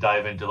Ryan to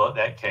dive into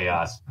that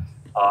chaos.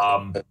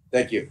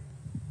 Thank you.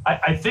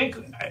 I think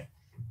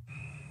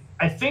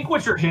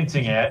what you're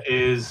hinting at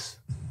is,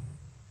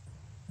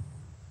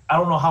 I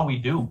don't know how we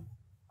do.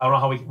 I don't know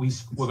how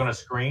we're going to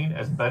screen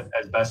as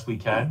best we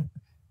can.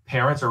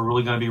 Parents are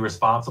really going to be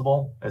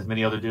responsible, as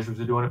many other districts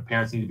are doing it.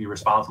 Parents need to be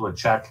responsible to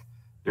check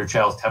their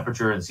child's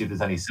temperature and see if there's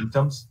any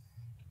symptoms.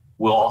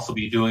 We'll also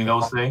be doing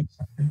those things.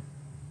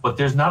 But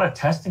there's not a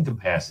testing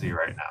capacity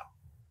right now.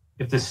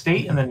 If the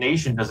state and the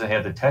nation doesn't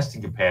have the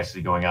testing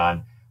capacity going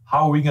on,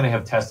 how are we going to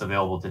have tests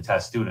available to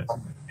test students?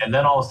 And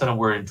then all of a sudden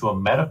we're into a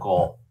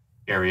medical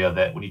area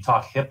that when you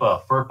talk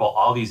HIPAA, FERPA,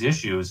 all these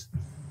issues,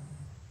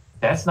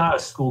 that's not a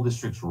school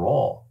district's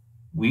role.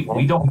 We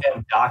don't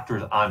have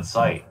doctors on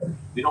site.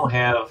 We don't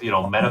have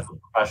medical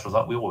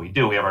professionals. We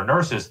do. We have our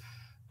nurses,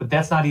 but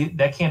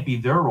that can't be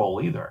their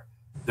role either.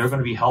 They're going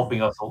to be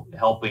helping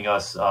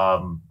us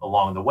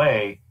along the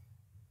way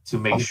to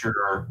make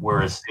sure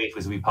we're as safe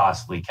as we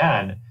possibly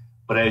can.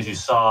 But as you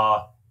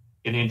saw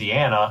in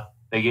Indiana,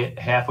 they get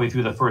halfway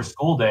through the first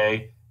school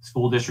day,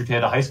 school district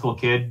had a high school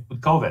kid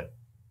with COVID.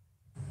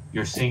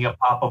 You're seeing it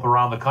pop up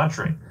around the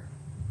country.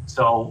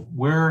 So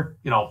we're,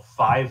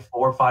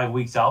 5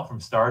 weeks out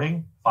from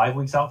starting,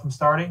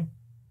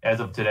 as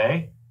of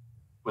today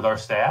with our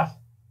staff.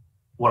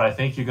 What I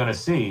think you're going to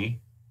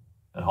see,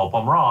 and hope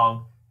I'm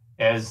wrong,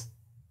 as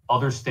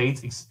other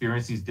states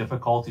experience these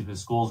difficulties with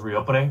schools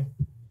reopening,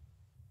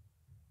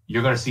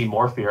 you're going to see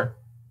more fear.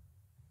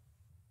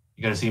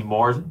 You're going to see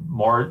more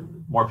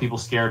people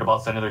scared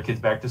about sending their kids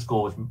back to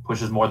school, which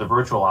pushes more the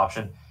virtual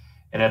option.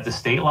 And at the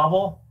state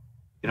level,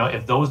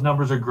 if those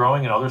numbers are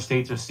growing and other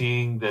states are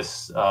seeing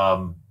this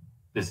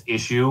this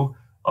issue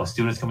of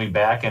students coming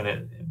back and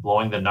it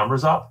blowing the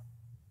numbers up,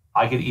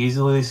 I could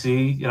easily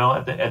see, in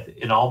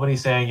Albany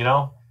saying,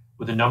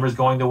 with the numbers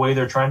going the way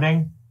they're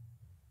trending,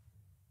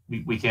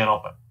 we can't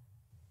open.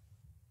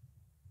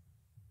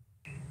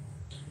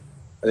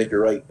 I think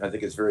you're right. I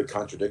think it's very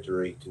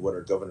contradictory to what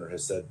our governor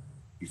has said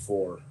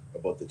before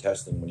about the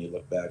testing when you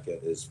look back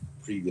at his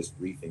previous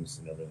briefings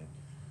and everything.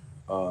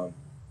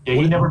 Yeah,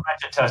 he never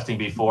mentioned testing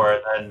before,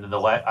 and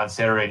on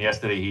Saturday and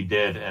yesterday he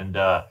did, and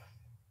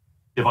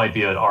there might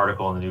be an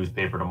article in the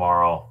newspaper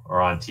tomorrow or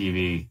on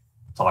TV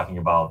talking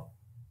about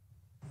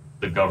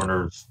the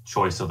governor's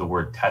choice of the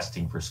word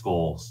testing for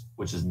schools,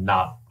 which is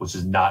not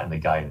in the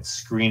guidance.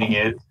 Screening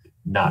is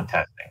not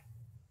testing.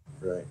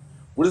 Right.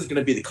 What is going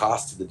to be the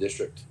cost to the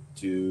district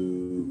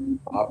to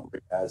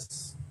operate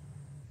as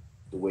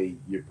the way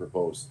you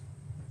proposed?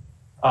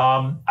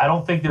 I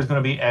don't think there's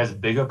going to be as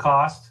big a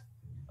cost.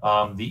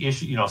 The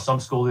issue, some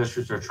school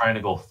districts are trying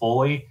to go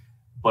fully,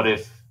 but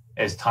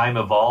as time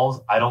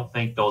evolves, I don't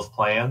think those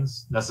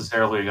plans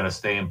necessarily are going to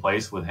stay in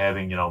place with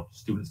having,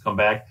 students come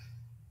back.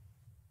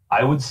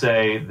 I would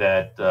say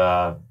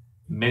that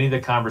many of the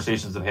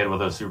conversations I've had with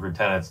those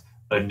superintendents,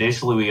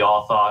 initially we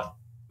all thought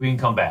we can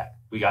come back.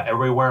 We got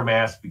everybody wearing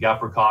masks, we got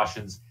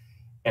precautions,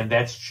 and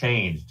that's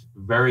changed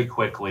very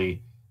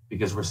quickly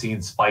because we're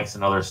seeing spikes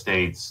in other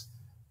states.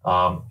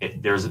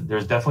 There's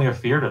definitely a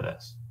fear to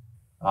this.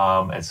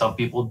 And some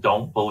people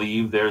don't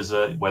believe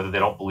whether they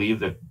don't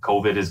believe that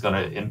COVID is going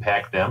to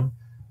impact them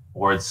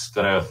or it's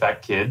going to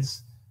affect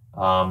kids. It's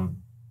going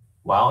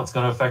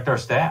to affect our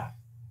staff.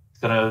 It's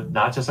going to,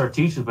 not just our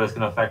teachers, but it's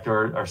going to affect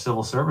our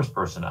civil service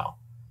personnel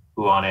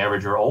who on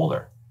average are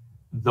older.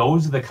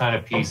 Those are the kind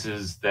of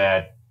pieces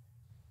that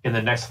in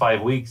the next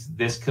 5 weeks,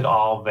 this could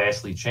all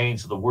vastly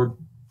change. So the word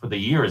for the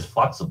year is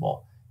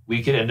flexible.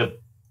 We could end up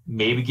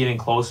maybe getting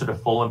closer to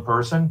full in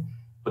person,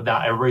 but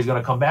not everybody's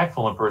going to come back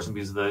full in person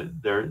because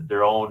of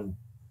their own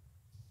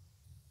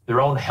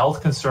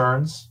health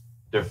concerns,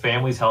 their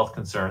family's health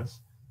concerns,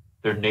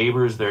 their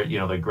neighbors, their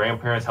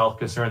grandparents' health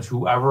concerns,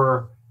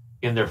 whoever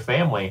in their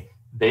family,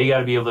 they got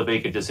to be able to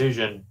make a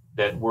decision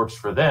that works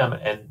for them,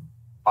 and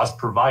us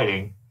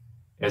providing,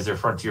 as their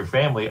frontier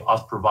family,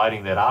 us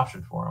providing that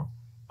option for them.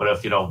 But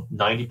if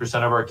 90%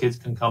 of our kids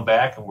can come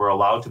back and we're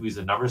allowed to, because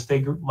the numbers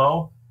stay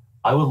low,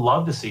 I would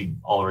love to see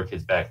all of our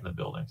kids back in the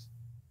buildings.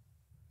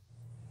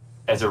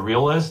 As a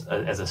realist,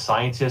 as a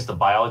scientist, a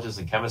biologist,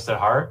 and chemist at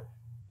heart,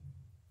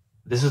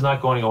 this is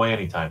not going away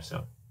anytime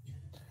soon.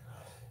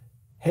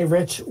 Hey,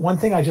 Rich, one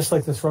thing I just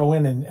like to throw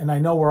in, and I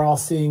know we're all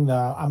seeing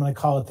I'm going to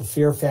call it the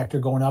fear factor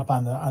going up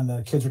on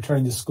the kids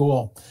returning to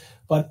school.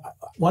 But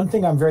one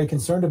thing I'm very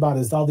concerned about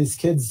is all these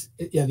kids,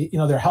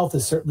 their health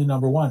is certainly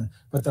number one,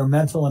 but their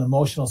mental and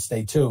emotional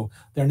state too.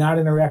 They're not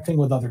interacting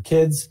with other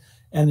kids.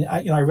 And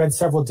I read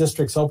several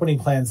districts' opening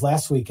plans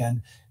last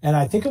weekend, and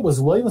I think it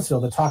was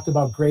Williamsville that talked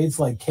about grades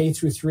like K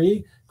through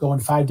 3 going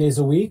 5 days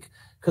a week.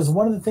 Because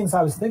one of the things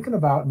I was thinking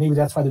about, maybe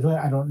that's why they're doing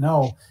it, I don't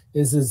know,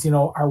 is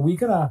are we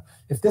gonna,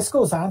 if this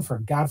goes on for,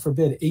 God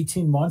forbid,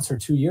 18 months or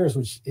 2 years,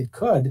 which it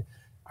could,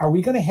 are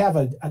we going to have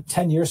a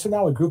 10 years from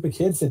now a group of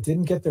kids that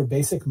didn't get their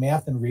basic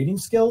math and reading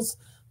skills,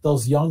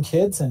 those young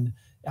kids? And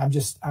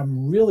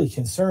I'm really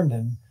concerned,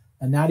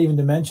 and not even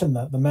to mention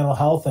the mental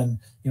health, and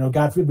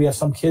God forbid we have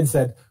some kids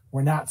that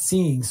we're not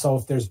seeing. So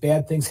if there's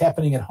bad things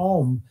happening at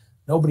home,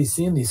 nobody's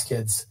seeing these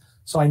kids.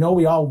 So I know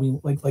we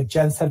like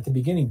Jen said at the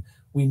beginning,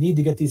 we need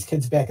to get these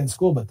kids back in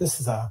school, but this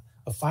is a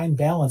fine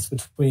balance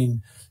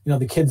between,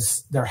 the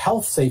kids, their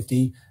health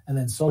safety, and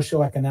then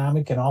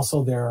socioeconomic, and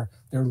also their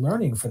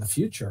learning for the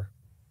future.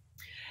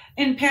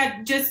 And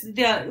Pat, just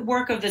the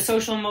work of the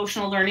Social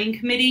Emotional Learning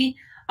Committee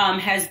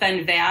has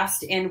been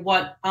vast in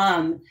what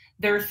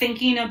they're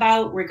thinking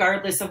about,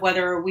 regardless of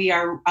whether we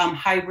are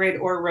hybrid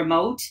or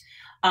remote.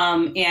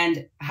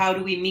 And how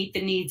do we meet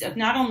the needs of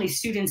not only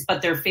students,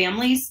 but their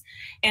families?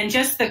 And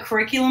just the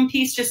curriculum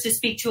piece, just to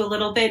speak to a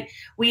little bit,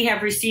 we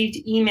have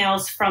received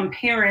emails from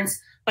parents,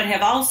 but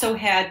have also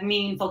had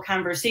meaningful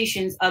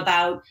conversations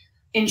about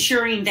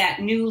ensuring that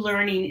new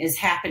learning is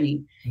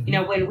happening.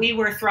 Mm-hmm. When we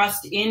were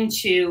thrust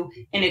into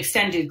an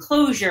extended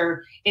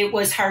closure, it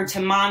was hard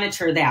to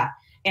monitor that.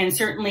 And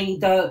certainly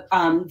the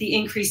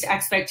increased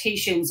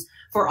expectations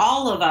for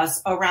all of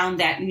us around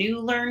that new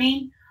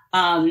learning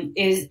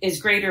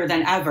is greater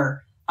than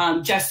ever,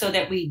 just so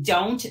that we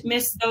don't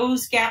miss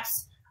those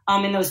gaps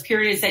in those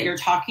periods that you're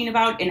talking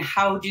about. And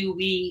how do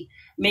we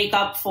make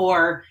up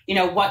for,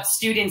 what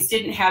students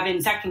didn't have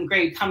in second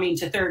grade coming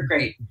to third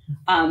grade?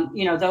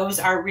 Those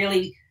are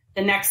really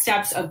the next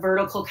steps of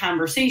vertical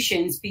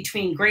conversations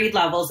between grade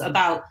levels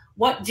about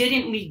what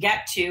didn't we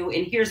get to,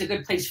 and here's a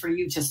good place for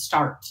you to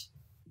start.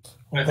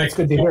 Well, that's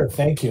good to hear.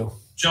 Thank you.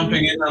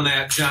 Jumping in on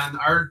that, John,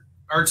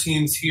 our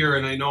teams here,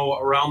 and I know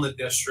around the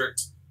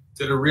district,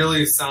 did a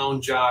really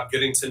sound job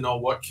getting to know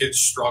what kids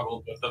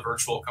struggled with the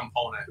virtual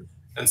component.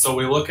 And so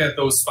we look at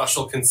those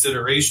special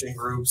consideration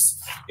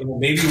groups.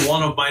 Maybe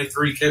one of my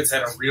 3 kids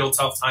had a real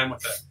tough time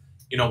with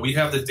it. We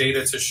have the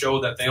data to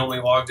show that they only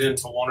logged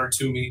into 1 or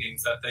 2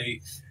 meetings, that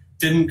they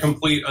didn't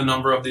complete a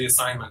number of the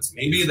assignments.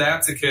 Maybe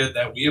that's a kid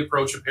that we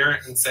approach a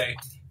parent and say,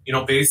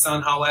 based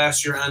on how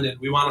last year ended,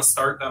 we want to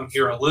start them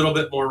here a little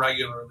bit more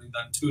regularly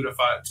than 2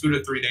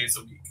 to 3 days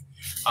a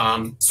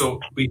week. So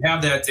we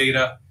have that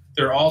data.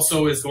 There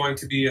also is going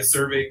to be a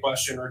survey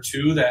question or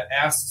 2 that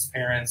asks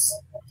parents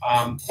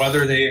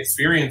whether they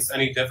experience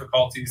any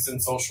difficulties in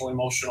social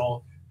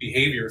emotional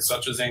behaviors,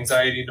 such as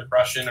anxiety,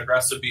 depression,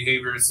 aggressive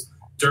behaviors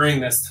during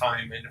this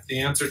time. And if the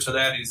answer to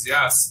that is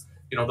yes,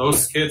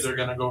 those kids are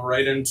going to go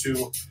right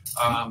into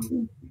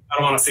I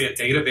don't want to say a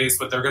database,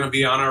 but they're going to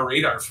be on our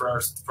radar for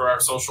our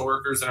social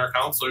workers and our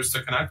counselors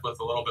to connect with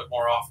a little bit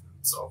more often.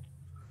 So,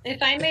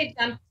 if I may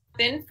jump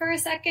in for a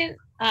second,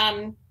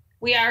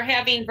 we are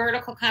having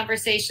vertical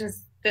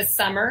conversations this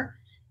summer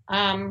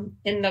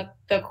in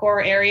the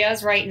core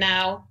areas right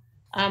now,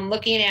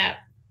 looking at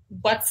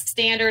what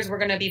standards we're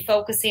going to be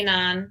focusing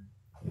on,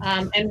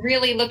 and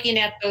really looking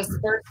at those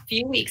first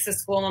few weeks of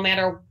school, no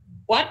matter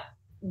what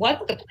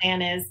the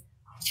plan is,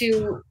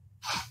 to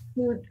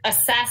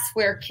assess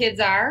where kids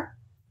are,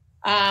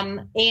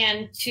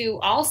 and to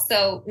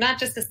also not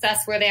just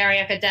assess where they are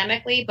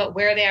academically, but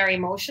where they are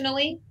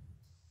emotionally.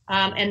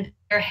 And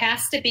there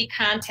has to be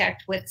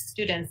contact with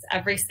students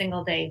every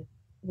single day.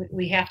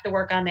 We have to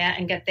work on that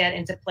and get that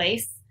into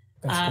place.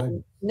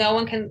 No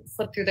one can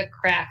slip through the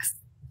cracks.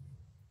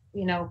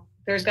 You know,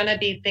 there's going to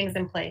be things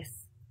in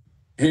place.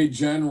 Hey,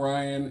 Jen,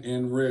 Ryan,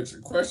 and Rich, a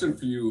question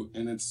for you,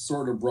 and it's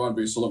sort of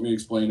broad-based, so let me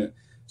explain it.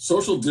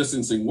 Social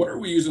distancing, what are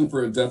we using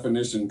for a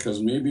definition?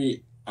 Because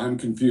maybe I'm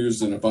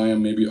confused, and if I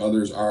am, maybe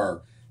others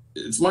are.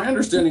 It's my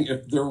understanding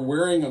if they're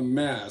wearing a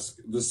mask,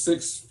 the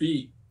 6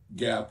 feet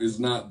gap is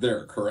not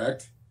there,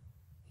 correct?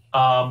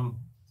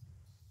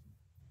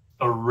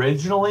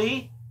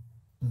 Originally,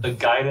 the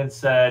guidance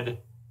said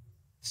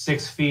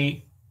 6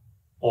 feet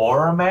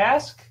or a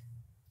mask.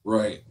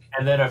 Right.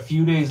 And then a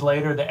few days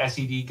later, the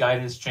SED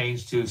guidance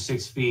changed to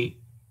 6 feet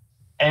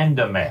and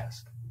a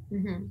mask.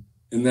 Mm-hmm.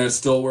 And that's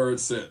still where it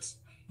sits.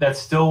 That's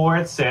still where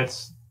it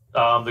sits.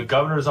 The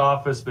governor's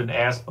office has been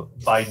asked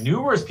by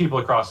numerous people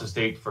across the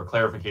state for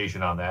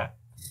clarification on that.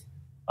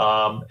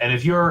 And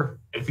if you're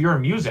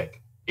in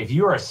music, if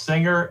you're a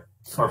singer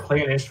or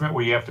play an instrument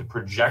where you have to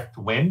project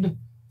wind,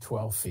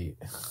 12 feet,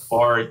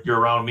 or you're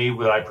around me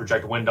where I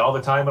project wind all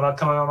the time, but not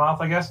coming out of my mouth,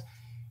 I guess,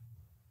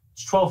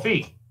 it's 12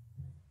 feet.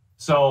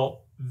 So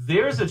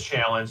there's a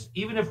challenge,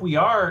 even if we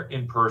are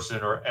in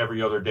person or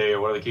every other day or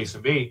whatever the case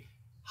may be.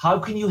 How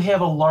can you have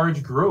a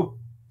large group?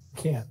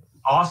 Can't.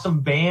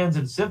 Awesome bands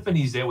and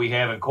symphonies that we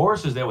have and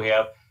choruses that we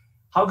have,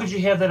 how could you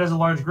have that as a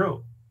large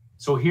group?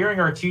 So hearing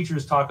our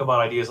teachers talk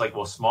about ideas like,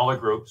 well, smaller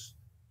groups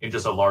in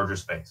just a larger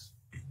space.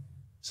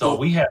 So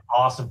we have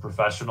awesome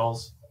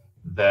professionals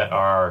that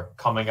are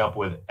coming up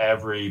with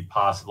every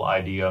possible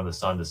idea on the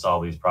sun to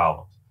solve these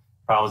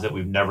problems that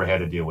we've never had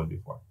to deal with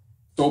before.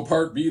 So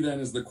part B then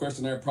is the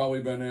question I've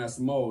probably been asked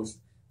most.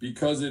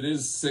 Because it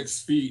is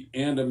 6 feet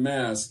and a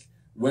mask,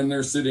 when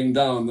they're sitting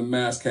down, the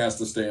mask has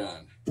to stay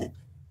on.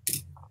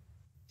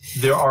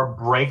 There are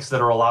breaks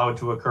that are allowed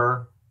to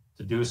occur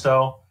to do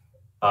so.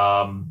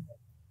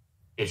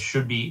 It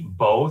should be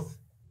both.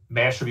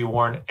 Masks should be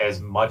worn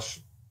as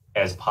much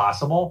as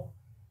possible,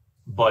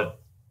 but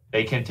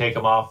they can take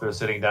them off if they're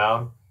sitting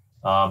down.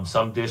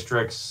 Some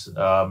districts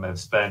have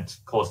spent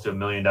close to $1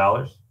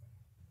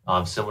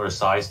 million, similar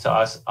size to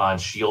us, on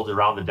shields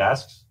around the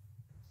desks.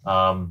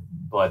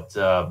 But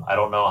I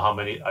don't know how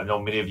many. I know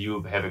many of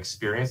you have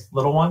experienced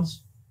little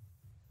ones.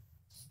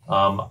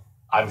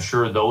 I'm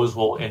sure those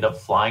will end up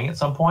flying at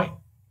some point,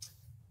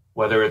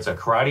 whether it's a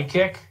karate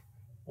kick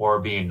or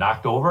being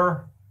knocked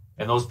over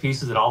and those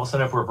pieces. And all of a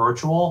sudden, if we're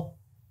virtual,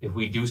 if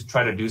we do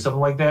try to do something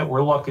like that,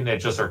 we're looking at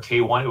just our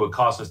K-1, it would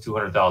cost us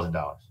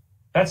 $200,000.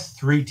 That's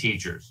 3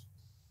 teachers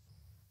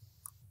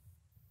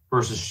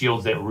versus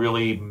shields that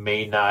really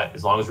may not,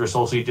 as long as we're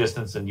socially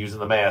distanced and using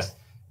the mask,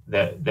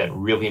 that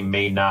really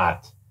may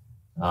not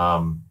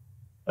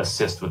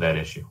assist with that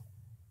issue.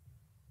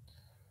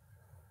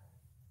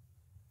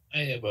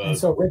 I have And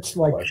so, Rich,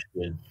 like,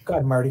 question. go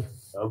ahead, Marty.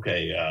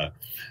 Okay,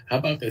 how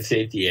about the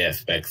safety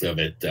aspects of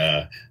it?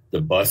 The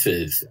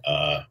buses,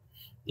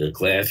 the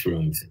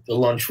classrooms, the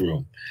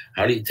lunchroom.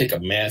 How do you take a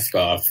mask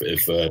off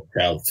if a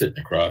child's sitting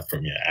across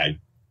from you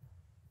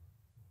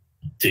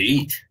to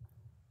eat?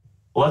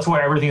 Well, that's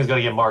where everything is going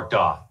to get marked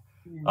off.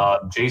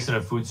 Jason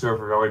and Food Serve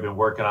have already been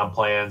working on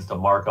plans to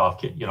mark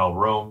off,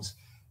 rooms.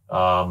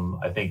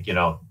 I think, Jen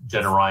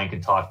and Ryan can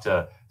talk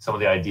to some of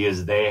the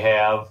ideas they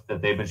have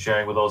that they've been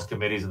sharing with those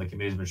committees and the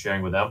committee's been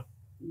sharing with them.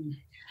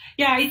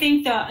 Yeah, I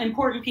think the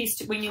important piece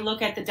when you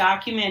look at the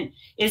document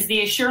is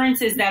the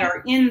assurances that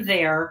are in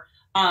there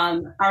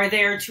are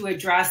there to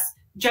address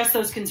just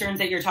those concerns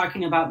that you're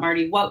talking about,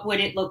 Marty. What would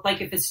it look like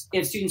if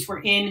students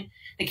were in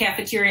the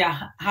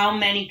cafeteria? How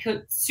many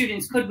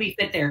students could we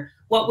fit there?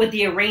 What would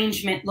the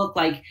arrangement look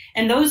like?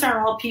 And those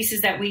are all pieces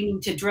that we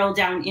need to drill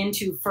down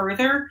into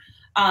further.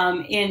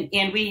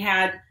 And we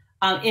had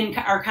in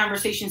our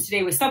conversations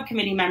today with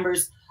subcommittee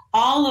members,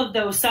 all of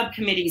those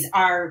subcommittees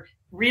are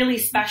really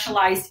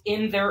specialized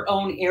in their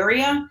own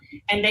area,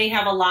 and they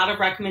have a lot of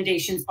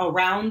recommendations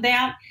around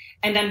that.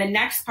 And then the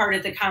next part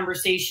of the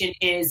conversation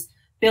is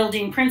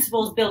building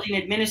principals, building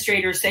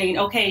administrators saying,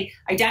 okay,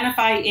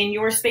 identify in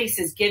your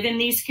spaces, given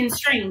these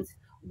constraints,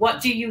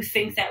 what do you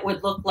think that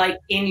would look like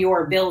in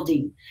your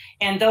building?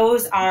 And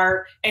those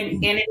are,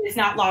 and it is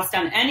not lost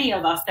on any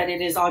of us that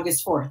it is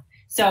August 4th.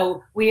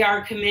 So we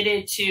are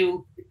committed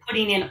to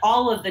putting in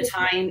all of the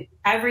time,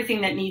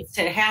 everything that needs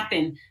to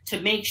happen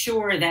to make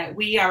sure that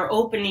we are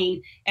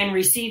opening and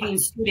receiving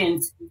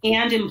students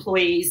and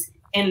employees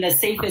in the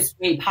safest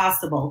way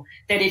possible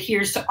that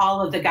adheres to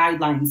all of the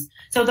guidelines.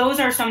 So those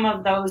are some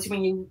of those,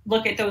 when you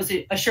look at those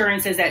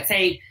assurances that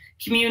say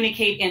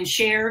communicate and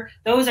share,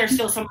 those are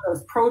still some of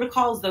those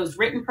protocols, those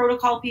written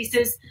protocol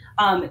pieces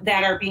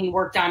that are being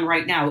worked on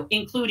right now,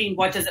 including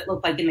what does it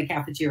look like in the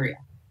cafeteria.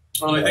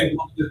 Well, I think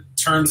one of the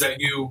terms that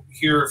you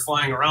hear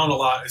flying around a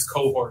lot is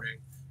cohorting.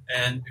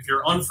 And if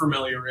you're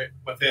unfamiliar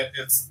with it,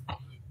 it's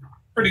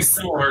pretty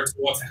similar to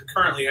what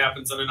currently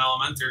happens in an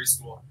elementary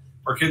school,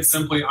 where kids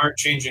simply aren't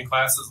changing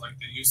classes like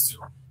they used to.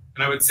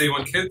 And I would say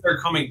when kids are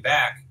coming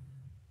back,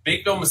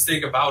 make no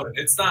mistake about it,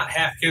 it's not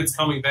half kids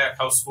coming back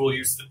how school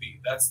used to be.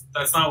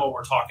 That's not what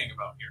we're talking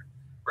about here.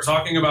 We're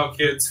talking about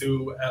kids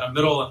who at a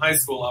middle and high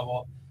school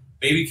level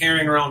may be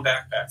carrying around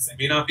backpacks. They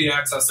may not be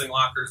accessing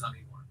lockers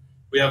anymore.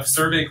 We have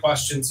survey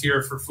questions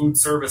here for food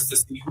service to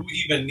see who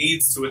even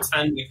needs to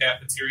attend the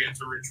cafeteria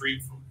to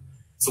retrieve food.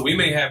 So we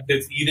may have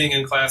kids eating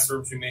in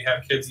classrooms. We may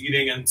have kids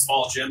eating in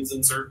small gyms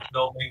in certain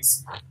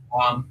buildings.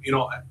 I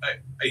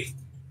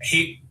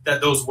hate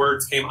that those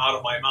words came out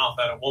of my mouth,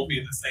 that it won't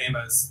be the same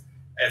as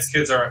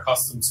kids are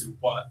accustomed to.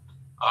 But,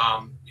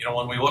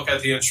 when we look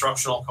at the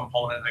instructional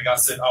component, I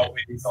guess it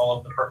outweighs all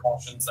of the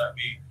precautions that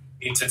we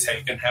need to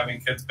take in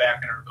having kids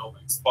back in our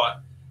buildings.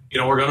 But,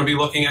 we're going to be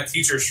looking at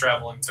teachers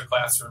traveling to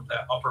classrooms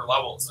at upper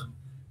levels and,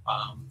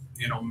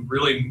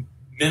 really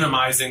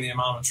minimizing the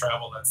amount of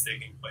travel that's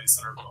taking place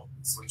in our buildings.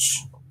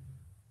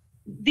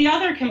 The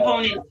other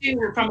component,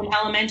 too, from an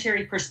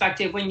elementary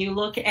perspective, when you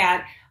look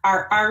at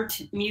our art,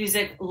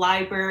 music,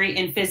 library,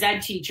 and phys ed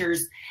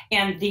teachers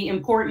and the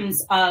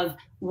importance of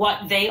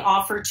what they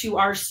offer to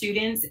our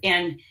students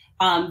and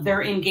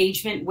their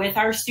engagement with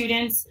our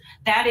students,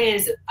 that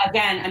is,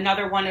 again,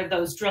 another one of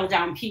those drill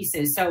down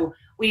pieces. So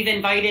we've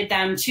invited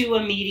them to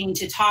a meeting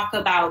to talk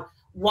about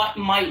what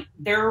might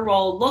their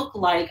role look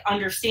like,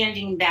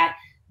 understanding that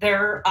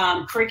their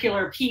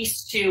curricular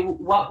piece to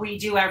what we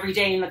do every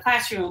day in the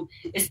classroom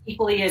is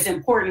equally as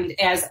important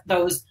as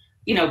those,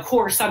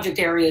 core subject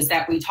areas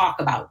that we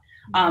talk about.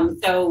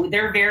 So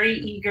they're very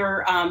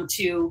eager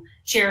to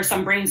share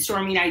some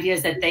brainstorming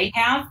ideas that they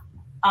have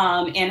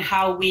and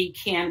how we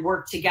can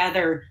work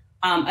together,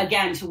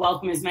 again, to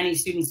welcome as many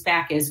students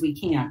back as we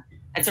can.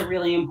 That's a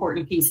really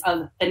important piece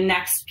of the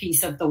next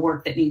piece of the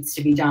work that needs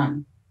to be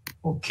done.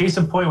 Well, case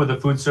in point with the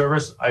food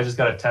service, I just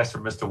got a text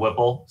from Mr.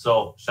 Whipple.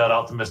 So shout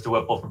out to Mr.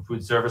 Whipple from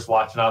food service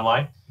watching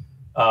online.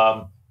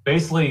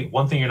 Basically,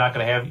 one thing you're not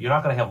going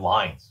to have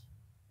lines.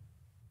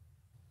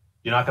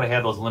 You're not going to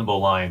have those limbo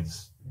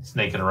lines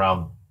snaking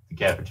around the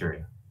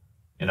cafeteria.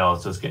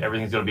 So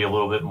everything's going to be a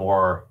little bit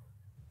more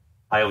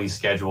highly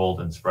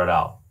scheduled and spread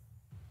out.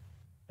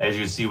 As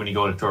you see when you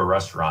go into a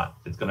restaurant,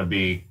 it's going to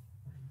be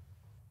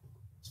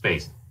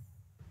spaced.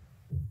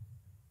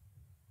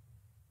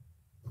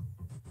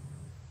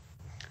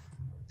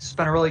 It's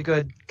been a really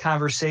good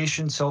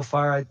conversation so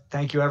far. I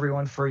thank you,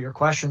 everyone, for your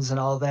questions and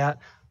all of that.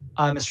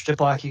 Mr.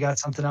 Diplock, you got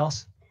something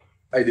else?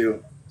 I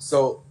do.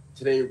 So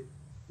today,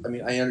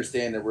 I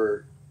understand that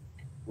we're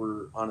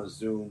on a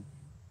Zoom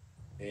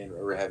and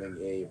we're having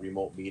a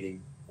remote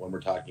meeting when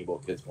we're talking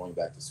about kids going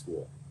back to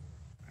school.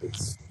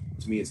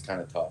 To me, it's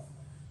kind of tough.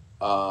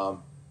 I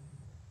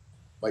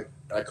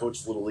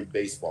coach Little League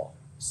baseball,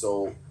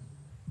 so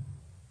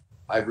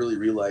I really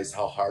realized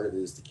how hard it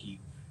is to keep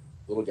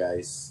little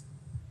guys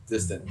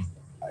distant.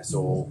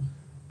 So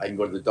I can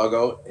go to the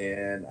dugout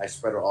and I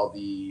spread out all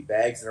the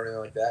bags and everything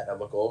like that. And I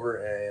look over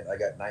and I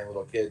got 9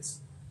 little kids,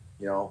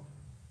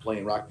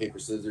 playing rock, paper,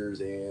 scissors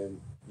and,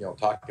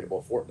 talking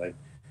about Fortnite.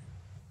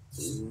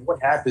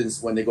 What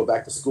happens when they go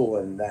back to school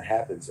and that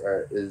happens?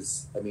 Are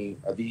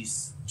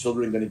these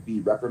children going to be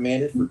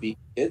reprimanded for being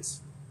kids?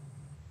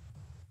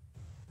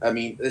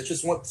 It's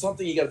just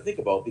something you got to think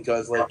about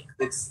because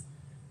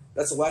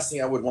that's the last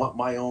thing I would want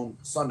my own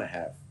son to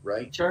have,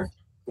 right? Sure.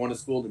 Going to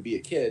school to be a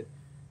kid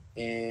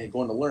and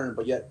going to learn,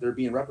 but yet they're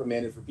being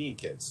reprimanded for being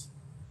kids.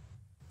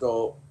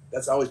 So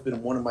that's always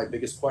been one of my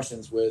biggest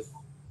questions with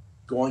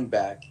going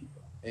back.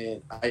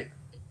 And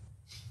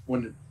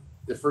when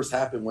it first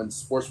happened, when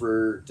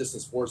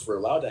distance sports were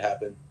allowed to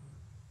happen,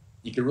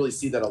 you could really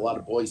see that a lot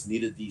of boys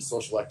needed the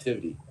social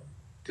activity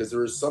because there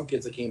were some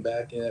kids that came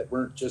back and that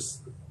weren't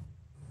just,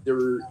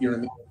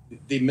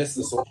 they missed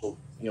the social,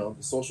 the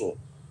social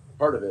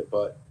part of it.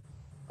 But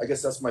I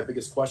guess that's my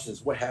biggest question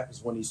is what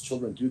happens when these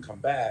children do come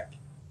back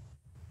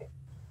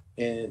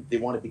and they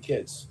want to be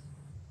kids?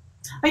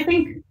 I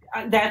think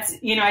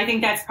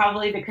that's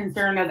probably the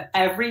concern of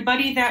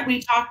everybody that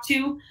we talk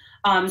to.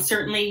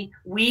 Certainly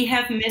we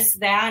have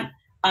missed that,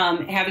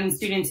 having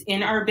students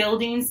in our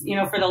buildings,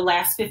 for the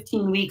last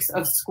 15 weeks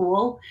of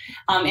school.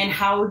 And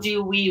how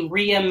do we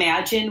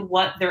reimagine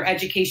what their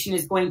education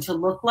is going to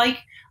look like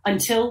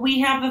until we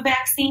have a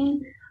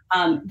vaccine?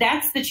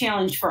 That's the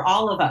challenge for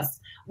all of us.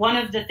 One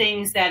of the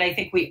things that I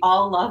think we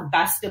all love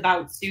best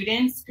about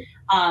students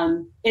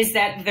is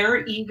that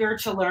they're eager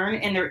to learn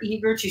and they're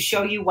eager to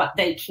show you what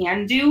they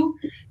can do.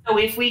 So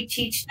if we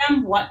teach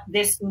them what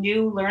this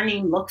new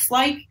learning looks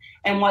like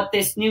and what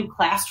this new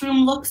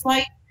classroom looks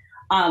like,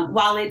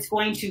 while it's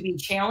going to be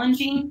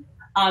challenging,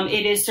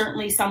 it is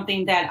certainly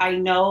something that I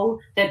know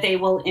that they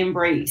will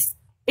embrace.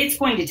 It's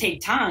going to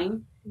take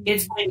time.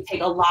 It's going to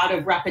take a lot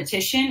of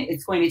repetition.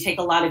 It's going to take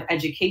a lot of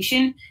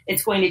education.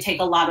 It's going to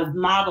take a lot of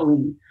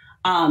modeling.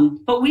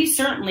 But we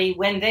certainly,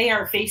 when they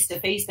are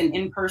face-to-face and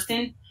in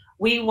person,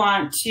 we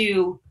want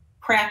to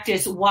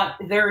practice what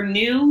their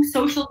new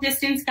social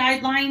distance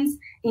guidelines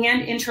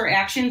and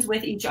interactions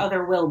with each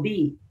other will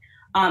be.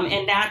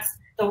 And that's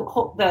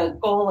the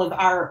goal of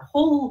our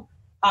whole,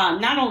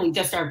 not only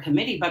just our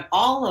committee, but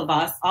all of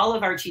us, all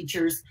of our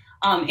teachers,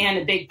 and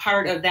a big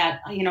part of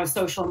that,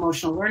 social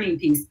emotional learning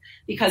piece.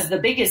 Because the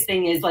biggest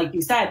thing is, like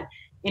you said,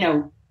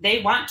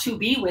 they want to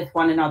be with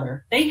one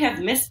another. They have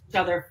missed each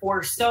other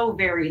for so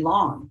very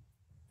long.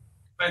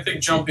 I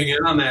think jumping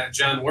in on that,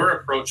 Jen, we're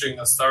approaching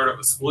the start of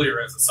a school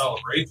year as a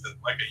celebration,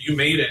 like a you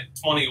made it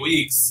 20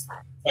 weeks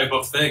type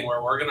of thing,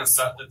 where we're going to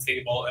set the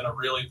table in a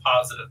really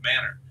positive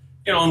manner.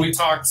 And we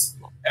talked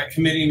at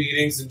committee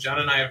meetings, and Jen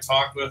and I have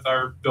talked with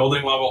our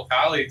building level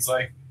colleagues,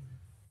 like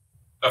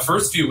the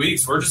first few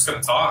weeks, we're just going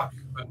to talk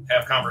and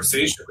have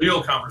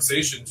real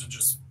conversations, and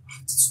just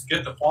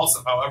get the pulse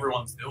of how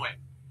everyone's doing.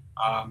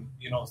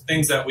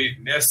 Things that we've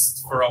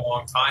missed for a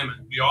long time,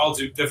 and we all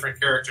do different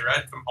character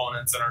ed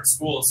components in our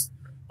schools,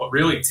 but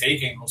really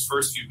taking those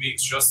first few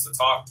weeks just to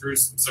talk through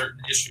some certain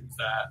issues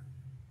that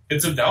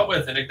kids have dealt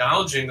with and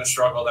acknowledging the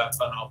struggle that's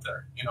been out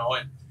there,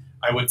 and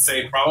I would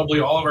say probably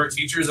all of our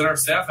teachers and our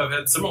staff have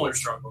had similar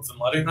struggles, and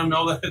letting them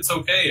know that it's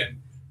okay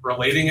and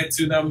relating it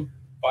to them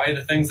by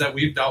the things that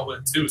we've dealt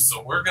with too.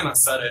 So we're going to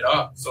set it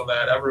up so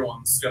that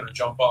everyone's going to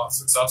jump off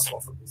successful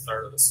from the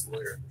start of the school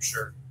year, for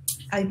sure.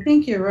 I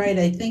think you're right.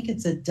 I think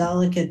it's a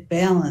delicate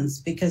balance,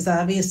 because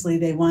obviously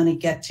they want to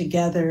get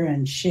together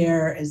and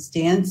share, as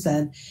Dan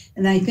said.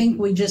 And I think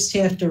we just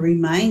have to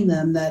remind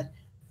them that,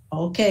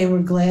 okay, we're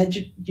glad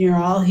you're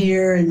all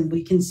here and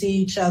we can see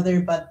each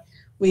other, but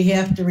we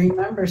have to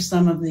remember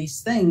some of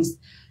these things.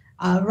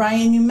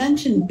 Ryan, you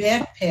mentioned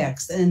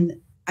backpacks, and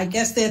I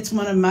guess that's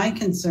one of my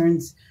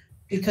concerns,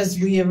 because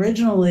we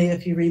originally,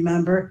 if you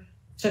remember,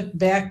 took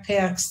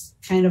backpacks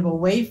kind of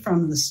away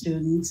from the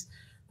students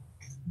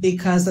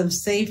because of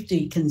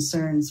safety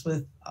concerns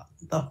with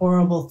the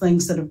horrible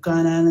things that have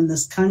gone on in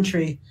this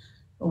country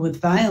with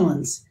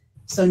violence.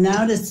 So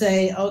now to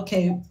say,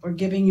 okay, we're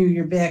giving you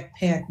your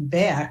backpack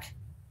back,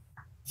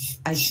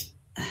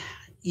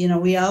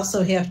 we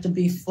also have to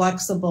be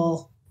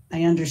flexible.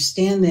 I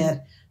understand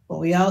that, but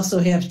we also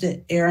have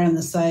to err on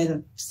the side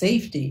of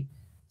safety.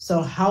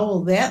 So how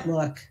will that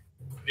look?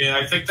 Yeah,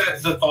 I think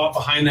that the thought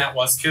behind that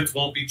was kids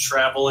won't be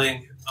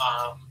traveling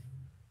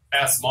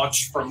as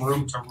much from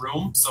room to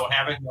room. So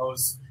having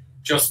those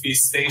just be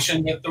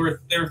stationed with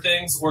their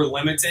things, or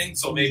limiting.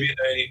 So maybe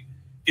they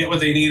get what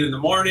they need in the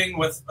morning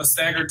with a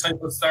staggered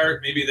type of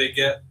start. Maybe they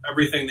get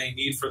everything they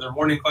need for their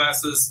morning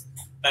classes.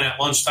 Then at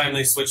lunchtime,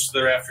 they switch to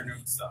their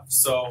afternoon stuff.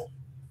 So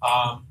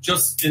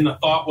just in the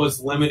thought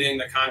was limiting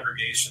the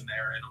congregation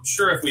there. And I'm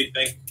sure if we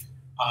think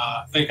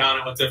on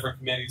it with different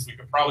committees, we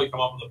could probably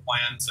come up with a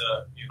plan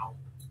to,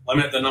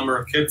 limit the number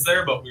of kids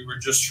there. But we were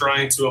just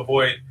trying to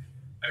avoid,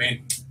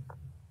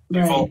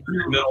 you fall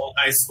through middle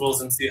high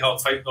schools and see how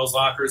tight those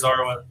lockers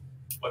are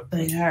with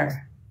they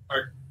are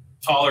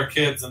taller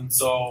kids. And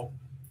so,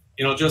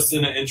 just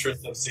in the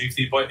interest of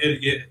safety, but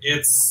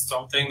it's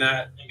something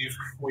that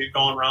we've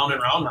gone round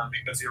and round on,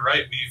 because you're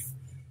right.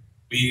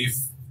 We've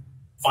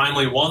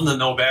finally won the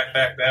no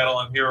backpack battle,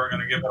 and here we're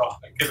going to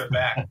give it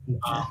back.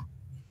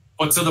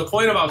 But to the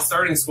point about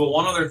starting school,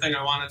 one other thing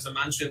I wanted to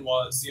mention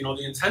was,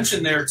 the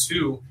intention there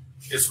too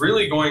is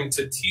really going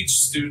to teach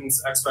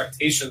students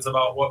expectations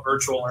about what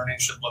virtual learning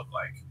should look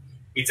like.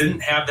 We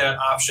didn't have that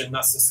option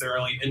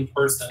necessarily in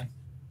person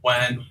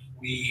when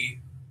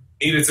we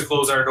needed to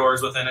close our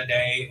doors within a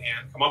day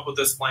and come up with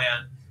this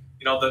plan.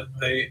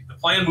 The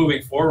plan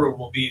moving forward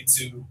will be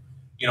to,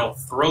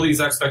 throw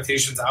these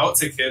expectations out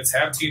to kids,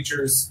 have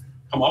teachers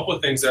come up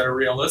with things that are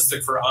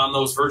realistic for on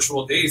those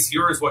virtual days.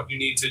 Here is what you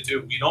need to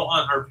do. We don't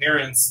want our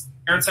parents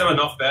have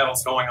enough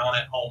battles going on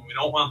at home. We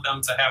don't want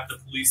them to have to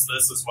police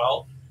this as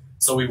well.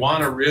 So we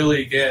want to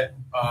really get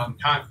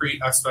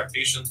concrete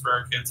expectations for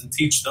our kids and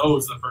teach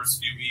those the first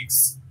few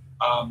weeks,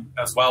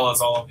 as well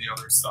as all of the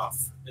other stuff,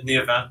 in the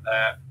event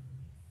that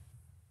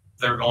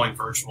they're going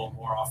virtual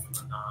more often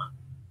than not.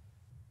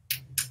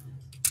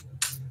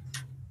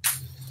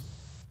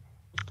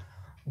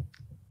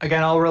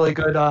 Again, all really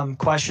good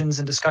questions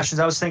and discussions.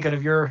 I was thinking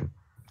of your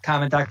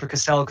comment, Dr.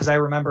 Costello, because I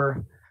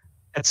remember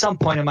at some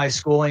point in my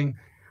schooling,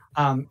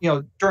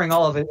 during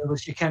all of it,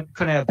 you couldn't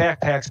have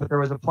backpacks, but there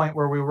was a point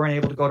where we weren't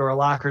able to go to our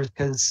lockers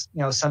because,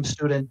 some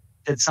student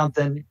did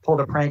something, pulled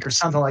a prank or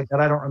something like that.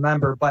 I don't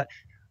remember, but,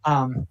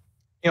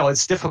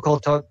 it's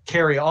difficult to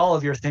carry all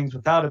of your things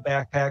without a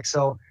backpack.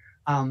 So,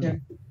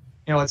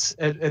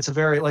 it's a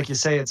very, like you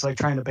say, it's like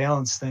trying to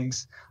balance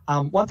things.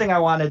 One thing I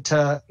wanted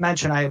to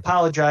mention, I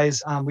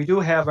apologize. We do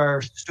have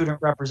our student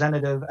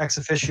representative ex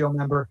officio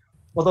member.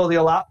 Although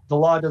the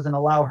law doesn't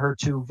allow her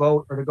to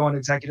vote or to go into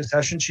executive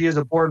session, she is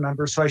a board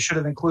member, so I should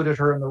have included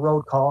her in the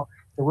roll call.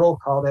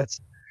 That's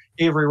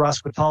Avery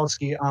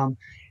Roskwitalski.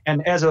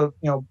 And as a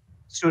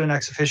student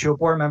ex officio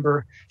board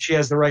member, she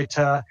has the right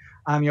to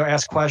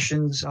ask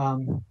questions,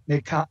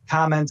 make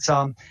comments,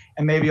 and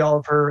maybe all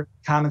of her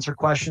comments or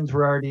questions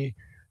were already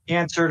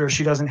answered, or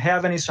she doesn't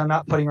have any, so I'm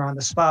not putting her on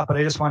the spot, but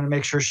I just wanted to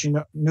make sure she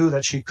knew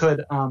that she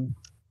could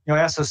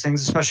ask those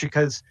things, especially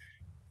because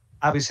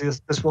obviously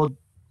this will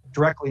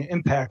directly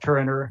impact her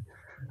and her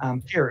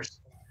peers.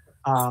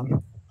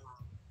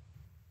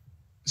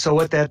 So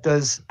with that,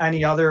 does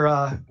any other,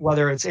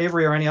 whether it's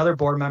Avery or any other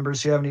board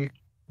members, do you have any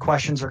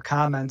questions or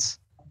comments?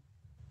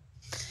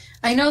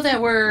 I know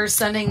that we're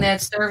sending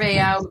that survey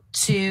out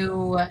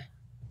to,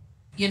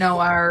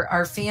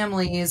 our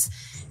families.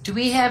 Do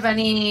we have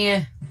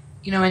any,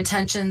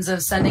 intentions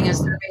of sending a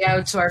survey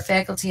out to our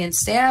faculty and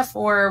staff,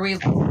 or are we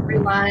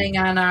relying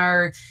on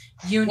our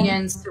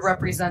unions to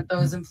represent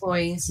those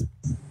employees?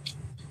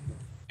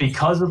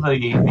 Because of the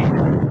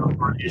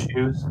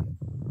issues,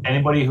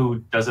 anybody who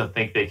doesn't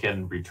think they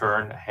can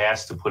return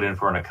has to put in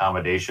for an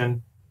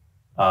accommodation.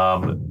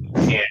 You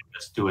can't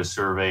just do a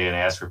survey and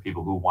ask for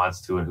people who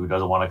wants to and who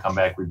doesn't want to come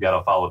back. We've got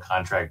to follow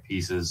contract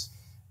pieces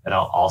and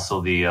also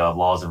the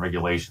laws and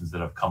regulations that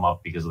have come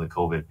up because of the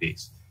COVID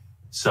piece.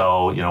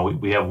 So,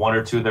 we have one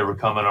or two that were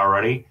coming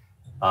already.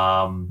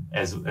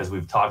 As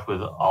we've talked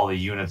with all the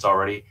units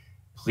already,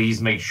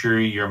 please make sure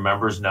your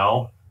members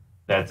know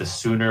that the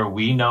sooner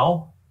we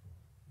know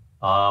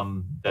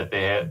that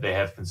they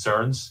have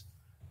concerns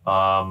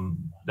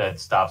that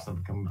stops them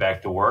from coming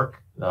back to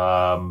work,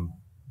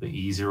 the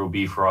easier it will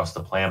be for us to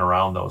plan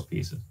around those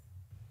pieces.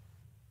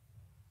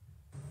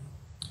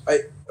 I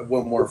have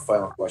one more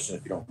final question,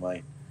 if you don't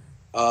mind.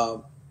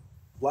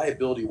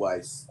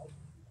 Liability-wise,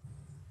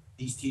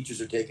 these teachers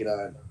are taking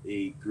on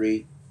a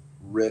great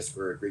risk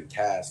or a great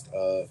task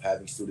of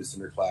having students in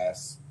their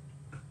class,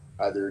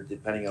 either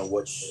depending on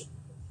which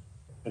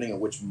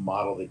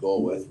model they go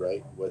with,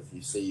 right?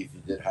 If you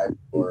did hybrid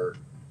or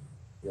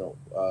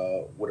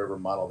whatever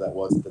model that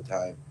was at the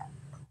time.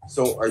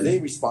 So are they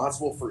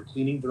responsible for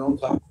cleaning their own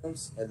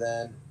classrooms? And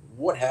then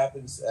what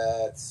happens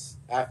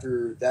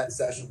after that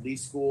session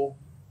leaves school?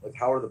 Like,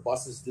 how are the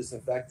buses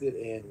disinfected,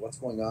 and what's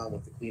going on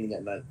with the cleaning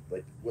at night?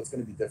 Like, what's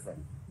going to be different?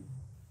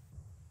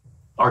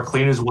 Our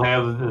cleaners will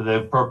have the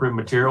appropriate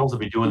materials. They'll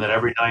be doing that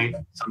every night.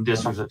 Some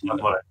districts are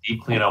talking about a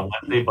deep clean on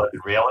Wednesday, but in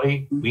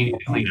reality, we need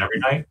to clean every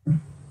night.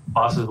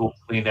 Buses will be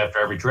cleaned after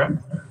every trip.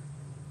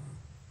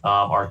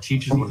 Our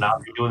teachers will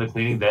not be doing the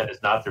cleaning. That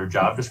is not their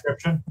job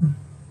description.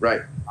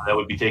 Right. That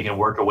would be taking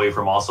work away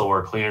from also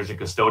our cleaners and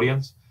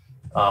custodians.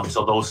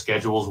 So those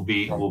schedules will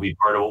be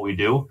part of what we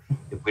do.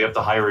 If we have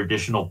to hire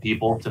additional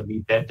people to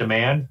meet that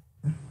demand,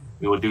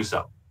 we would do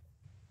so.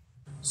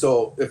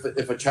 So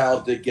if a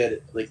child did get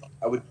it, like,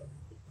 I would,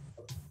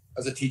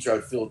 as a teacher, I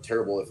would feel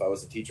terrible if I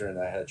was a teacher and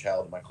I had a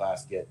child in my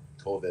class get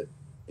COVID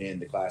in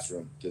the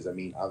classroom, because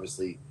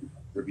obviously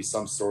there'd be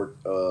some sort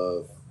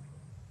of,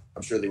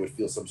 I'm sure they would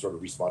feel some sort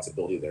of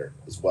responsibility there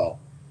as well.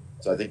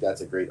 So I think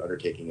that's a great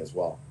undertaking as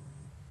well.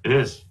 It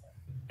is.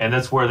 And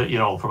that's where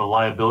from a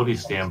liability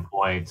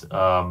standpoint,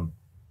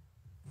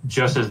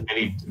 just as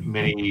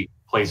many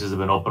places have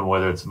been open,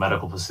 whether it's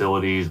medical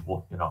facilities,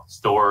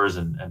 stores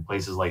and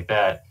places like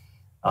that,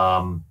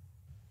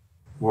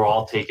 we're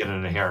all taking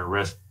an inherent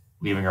risk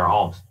leaving our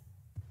homes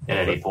at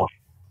any point.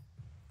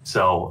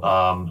 So,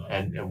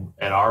 and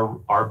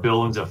our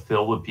buildings are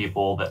filled with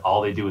people that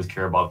all they do is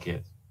care about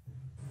kids.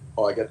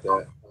 Oh, I get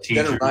that.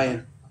 Teachers,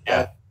 Ryan,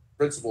 yeah.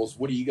 Principals,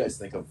 what do you guys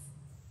think of,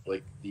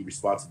 like, the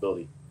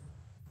responsibility?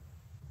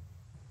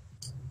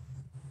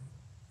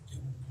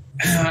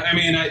 I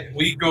mean,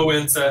 we go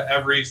into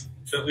at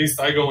least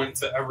I go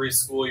into every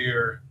school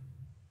year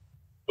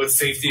with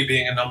safety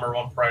being a number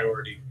one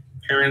priority.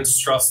 Parents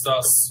trust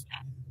us,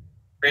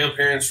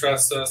 grandparents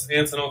trust us,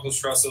 aunts and uncles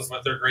trust us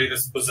with their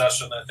greatest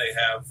possession that they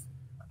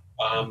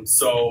have.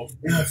 So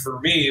for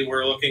me,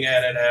 we're looking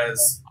at it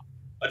as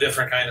a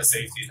different kind of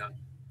safety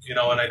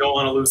now, and I don't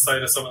want to lose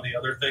sight of some of the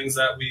other things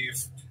that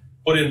we've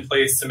put in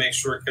place to make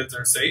sure kids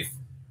are safe.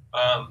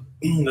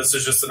 This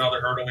is just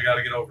another hurdle we got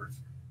to get over.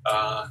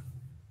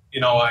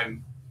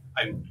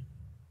 I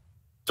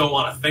don't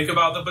want to think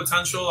about the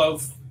potential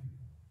of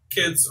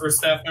kids or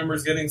staff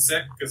members getting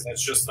sick, because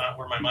that's just not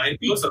where my mind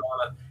goes. I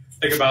want to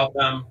think about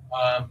them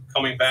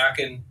coming back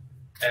and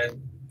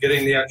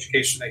getting the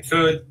education they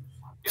could,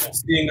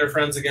 seeing their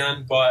friends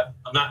again. But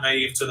I'm not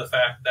naive to the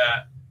fact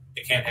that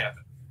it can't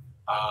happen.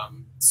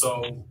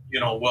 So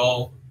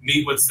we'll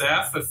meet with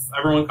staff. If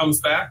everyone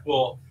comes back,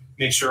 we'll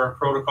make sure our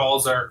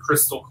protocols are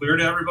crystal clear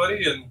to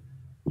everybody, and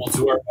we'll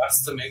do our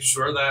best to make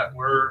sure that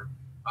we're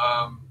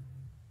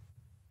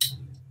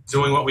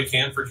doing what we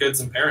can for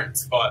kids and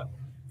parents. But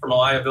from a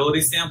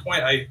liability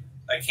standpoint, I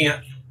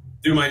can't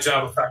do my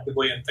job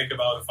effectively and think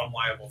about if I'm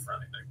liable for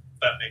anything. If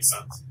that makes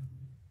sense.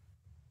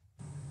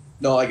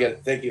 No, I get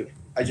it. Thank you.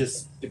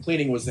 The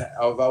cleaning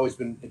I've always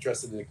been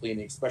interested in the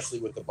cleaning, especially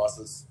with the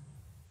buses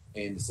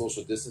and the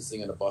social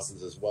distancing in the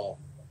buses as well.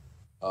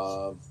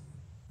 But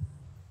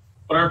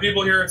our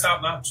people here, it's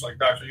top notch. Like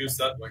Dr. Hughes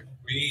said,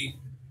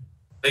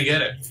 they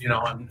get it,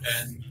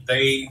 and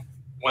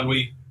when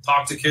we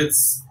talk to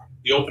kids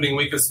the opening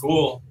week of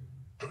school,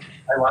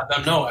 I let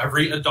them know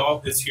every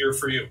adult is here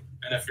for you.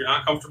 And if you're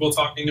not comfortable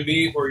talking to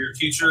me or your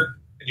teacher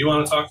and you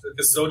want to talk to the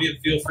custodian,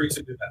 feel free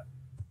to do that.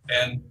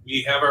 And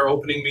we have our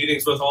opening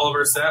meetings with all of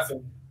our staff,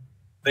 and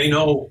they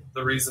know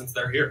the reasons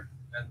they're here.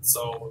 And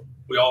so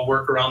we all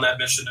work around that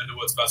mission to do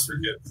what's best for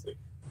kids.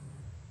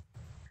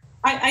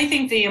 I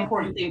think the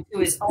important thing,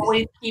 too, is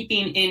always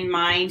keeping in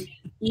mind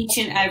each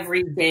and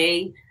every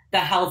day the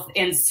health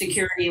and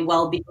security and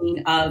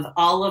well-being of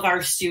all of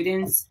our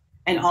students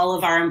and all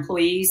of our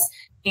employees,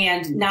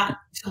 and not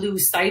to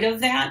lose sight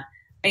of that.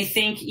 I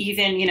think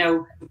even,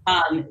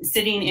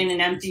 sitting in an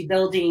empty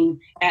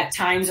building at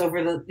times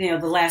over the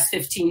last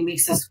 15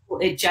 weeks of school,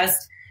 it just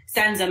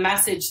sends a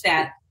message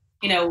that,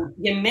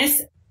 you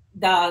miss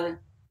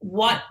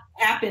what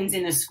happens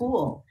in a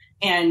school,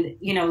 and,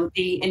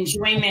 the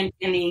enjoyment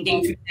and the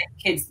engagement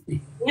that kids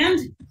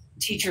and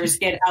teachers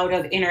get out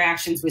of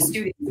interactions with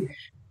students.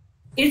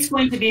 It's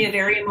going to be a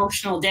very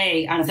emotional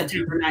day on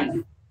September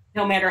 9th,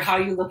 no matter how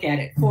you look at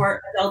it,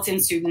 for adults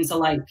and students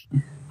alike.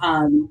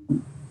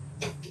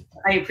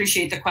 I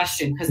appreciate the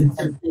question because it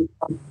certainly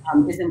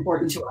is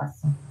important to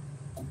us.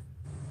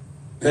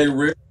 Hey,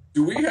 Rick,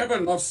 do we have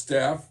enough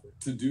staff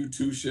to do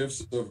 2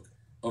 shifts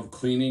of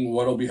cleaning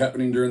what'll be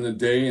happening during the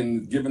day?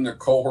 And given the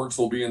cohorts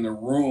will be in the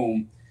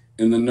room,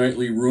 in the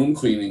nightly room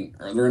cleaning,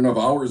 are there enough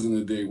hours in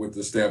the day with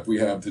the staff we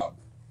have to?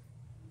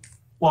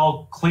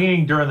 Well,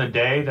 cleaning during the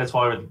day, that's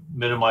why we're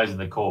minimizing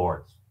the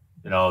cohorts.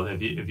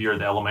 If you're at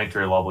the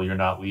elementary level, you're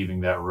not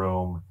leaving that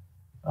room,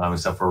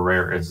 except for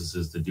rare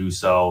instances to do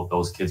so.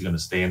 Those kids are going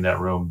to stay in that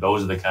room.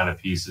 Those are the kind of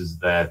pieces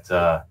that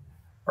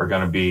are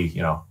going to be,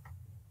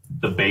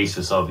 the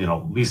basis of,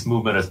 least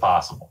movement as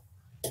possible.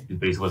 Is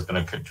basically what's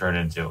going to turn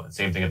into.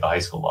 Same thing at the high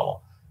school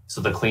level. So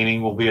the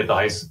cleaning will be at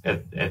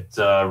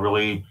the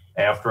really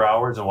after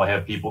hours, and we'll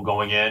have people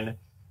going in,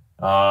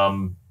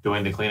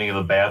 doing the cleaning of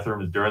the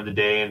bathrooms during the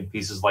day and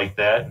pieces like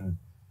that. And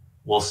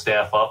we'll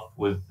staff up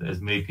with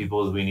as many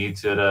people as we need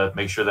to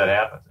make sure that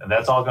happens. And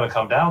that's all going to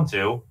come down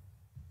to,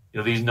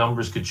 these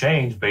numbers could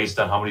change based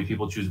on how many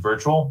people choose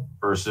virtual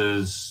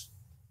versus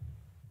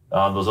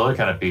those other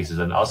kind of pieces.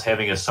 And us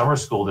having a summer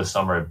school this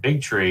summer at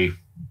Big Tree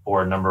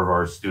for a number of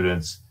our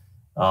students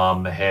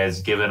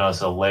has given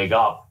us a leg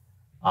up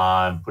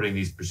on putting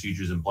these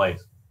procedures in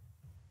place.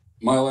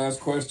 My last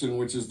question,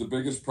 which is the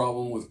biggest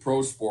problem with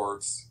pro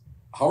sports,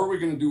 how are we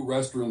going to do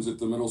restrooms at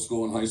the middle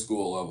school and high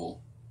school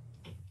level?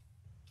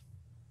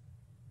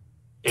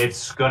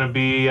 It's going to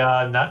be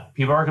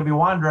people aren't going to be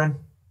wandering.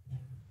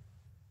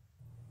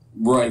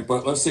 Right,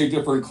 but let's say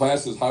different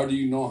classes. How do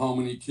you know how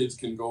many kids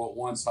can go at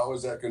once? How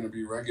is that going to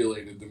be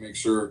regulated to make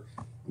sure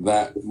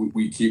that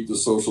we keep the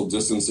social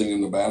distancing in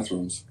the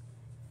bathrooms?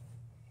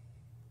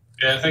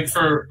 Yeah, I think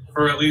for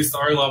at least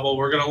our level,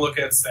 we're going to look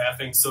at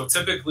staffing. So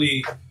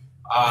typically,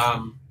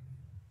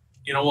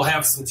 we'll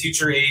have some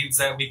teacher aides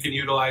that we can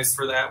utilize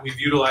for that. We've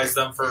utilized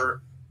them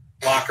for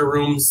locker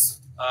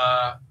rooms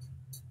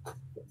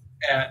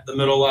at the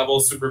middle level,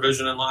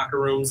 supervision in locker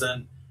rooms.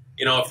 And,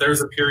 if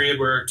there's a period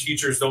where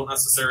teachers don't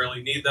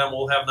necessarily need them,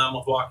 we'll have them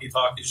with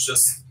walkie-talkies,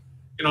 just,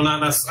 I don't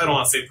want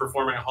to say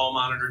performing a hall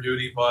monitor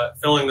duty, but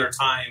filling their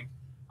time,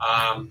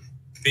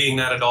 being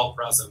that adult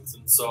presence.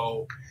 And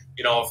so,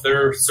 if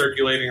they're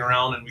circulating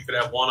around and we could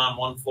have one on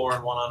one floor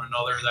and one on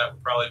another, that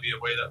would probably be a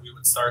way that we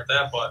would start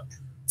that. But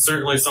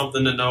certainly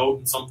something to note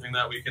and something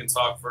that we can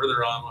talk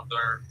further on with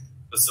our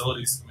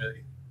facilities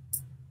committee.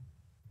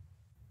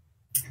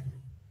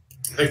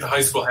 I think the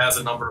high school has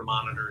a number of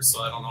monitors,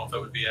 so I don't know if it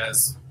would be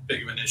as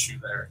big of an issue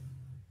there.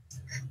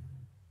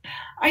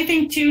 I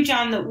think too,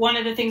 John, that one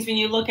of the things when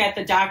you look at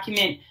the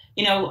document,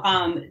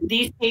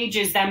 these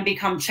pages then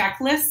become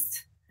checklists.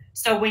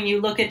 So when you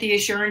look at the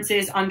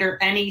assurances under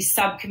any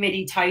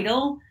subcommittee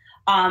title,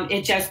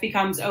 it just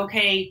becomes,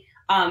 okay,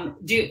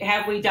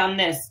 have we done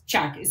this?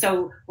 Check.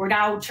 So we're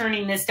now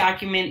turning this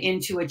document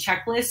into a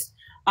checklist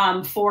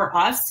for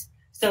us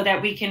so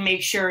that we can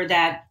make sure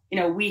that,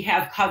 we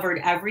have covered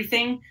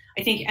everything.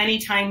 I think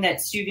anytime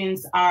that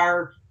students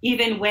are,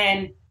 even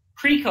when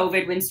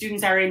pre-COVID, when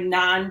students are in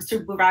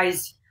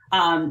non-supervised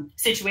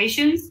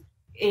situations,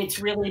 it's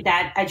really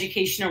that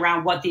education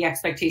around what the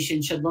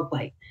expectation should look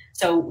like.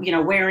 So,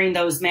 wearing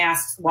those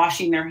masks,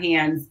 washing their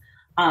hands,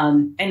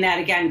 and that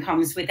again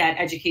comes with that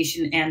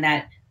education and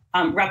that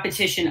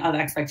repetition of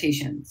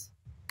expectations.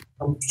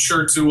 I'm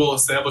sure too we'll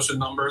establish a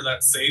number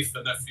that's safe,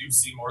 and if you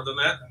see more than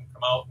that, then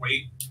come out,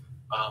 wait,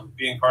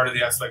 being part of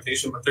the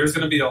expectation. But there's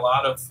going to be a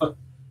lot of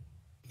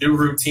new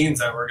routines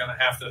that we're going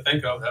to have to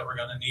think of that we're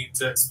going to need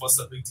to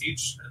explicitly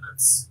teach, and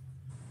it's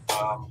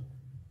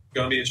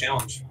going to be a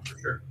challenge for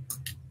sure.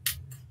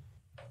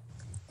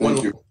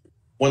 Thank you.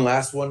 One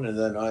last one, and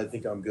then I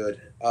think I'm good.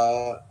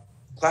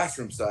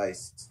 Classroom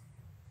size.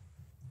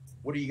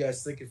 What are you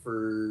guys thinking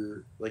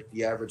for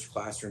the average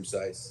classroom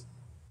size?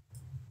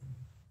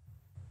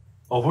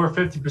 Well, if we're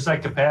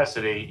 50%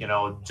 capacity,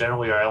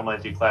 generally our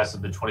elementary class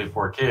has been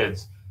 24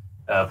 kids.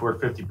 If we're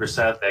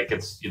 50%, that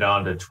gets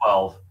down to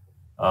 12,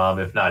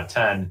 if not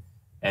 10.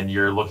 And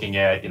you're looking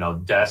at,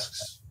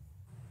 desks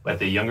at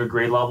the younger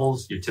grade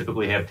levels. You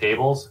typically have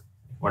tables.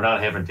 we're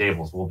not having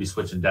tables. We'll be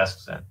switching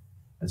desks in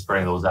and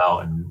spreading those out,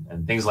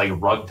 and things like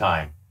rug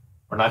time.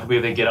 We're not going to be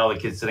able to get all the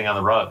kids sitting on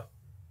the rug.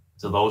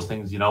 So those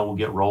things, will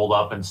get rolled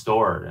up and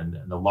stored, and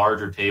the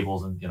larger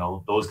tables and,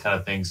 those kind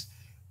of things.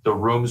 The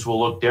rooms will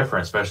look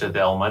different, especially at the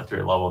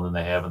elementary level, than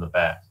they have in the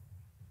past.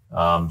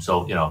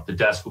 So, the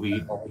desk will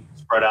be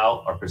spread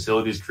out. Our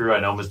facilities crew, I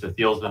know Mr.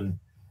 Thiel's been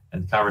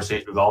in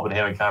conversation. We've all been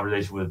having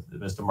conversation with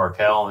Mr.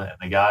 Markel and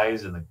the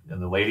guys and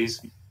the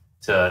ladies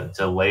to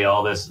lay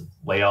all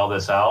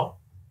this out.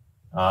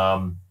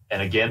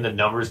 And again, the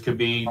numbers could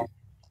be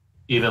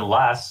even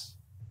less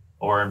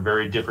or in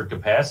very different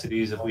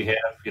capacities if we have,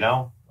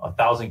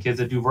 1,000 kids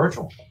that do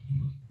virtual.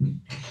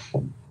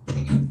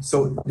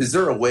 So is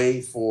there a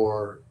way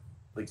for,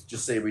 like,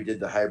 just say we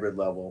did the hybrid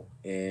level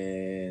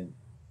and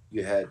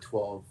you had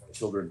 12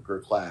 children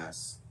per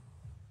class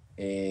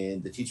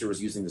and the teacher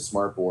was using the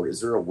smart board,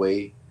 is there a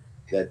way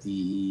that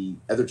the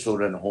other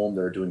children at home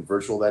that are doing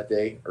virtual that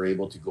day are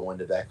able to go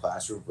into that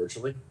classroom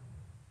virtually?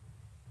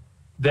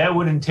 That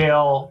would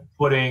entail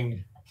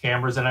putting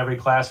cameras in every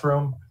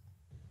classroom,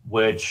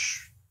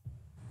 which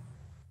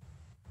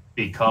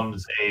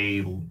becomes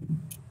a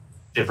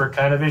different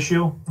kind of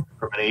issue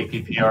from an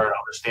APPR and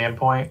other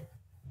standpoint.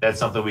 That's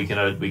something we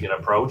can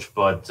approach,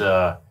 but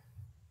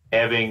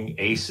having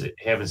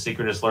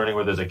synchronous learning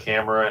where there's a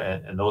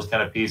camera and those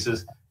kind of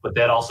pieces, but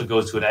that also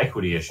goes to an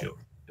equity issue.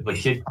 If a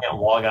kid can't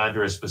log on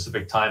to a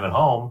specific time at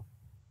home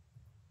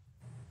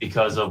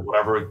because of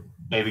whatever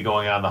may be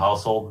going on in the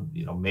household,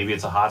 maybe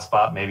it's a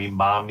hotspot, maybe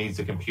mom needs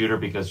a computer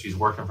because she's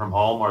working from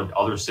home or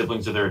other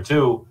siblings are there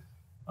too.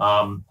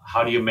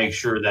 How do you make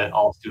sure that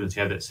all students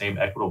have that same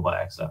equitable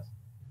access?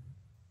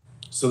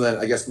 So then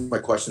I guess my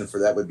question for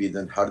that would be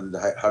then how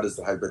does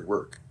the hybrid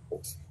work?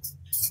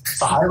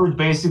 The hybrid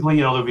basically,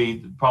 there'll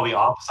be probably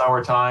office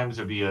hour times,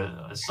 there'll be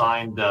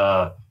assigned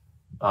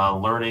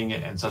learning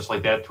and such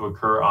like that to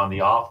occur on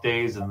the off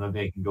days, and then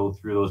they can go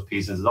through those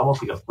pieces. It's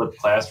almost like a flipped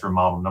classroom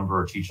model a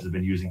number of teachers have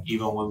been using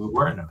even when we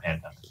weren't in a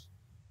pandemic.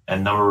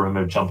 And a number of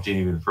them have jumped in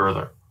even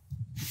further.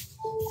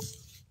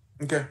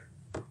 Okay.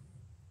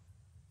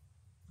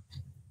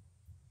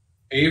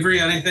 Avery,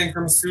 anything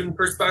from a student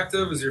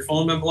perspective? Has your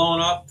phone been blowing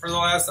up for the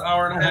last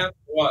hour and a half?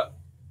 What?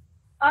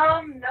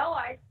 No,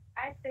 I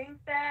think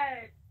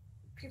that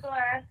people are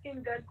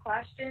asking good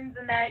questions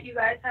and that you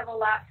guys have a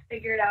lot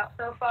figured out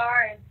so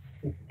far.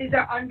 And these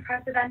are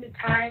unprecedented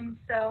times,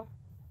 so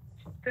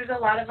there's a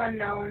lot of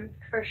unknowns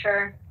for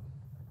sure.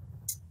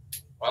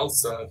 Well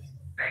said.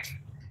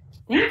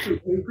 Thank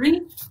you,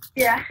 Avery.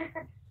 Yeah.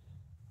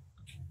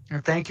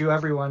 And thank you,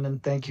 everyone,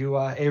 and thank you,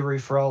 Avery,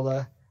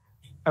 for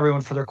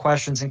everyone for their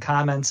questions and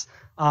comments.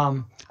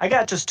 I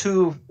got just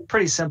two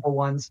pretty simple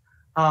ones.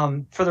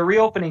 For the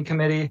reopening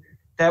committee,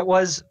 that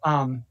was,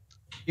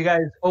 you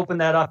guys opened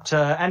that up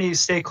to any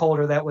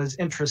stakeholder that was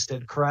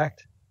interested,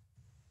 correct?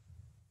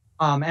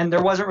 And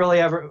there wasn't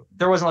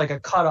like a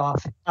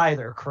cutoff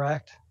either,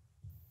 correct?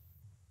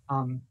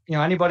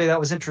 Anybody that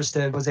was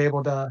interested was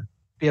able to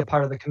be a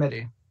part of the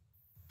committee.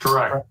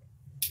 Correct.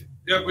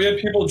 Yeah, we had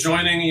people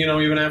joining,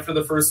 even after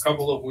the first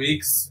couple of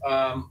weeks.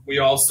 We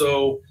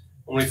also,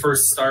 when we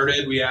first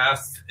started, we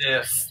asked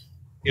if,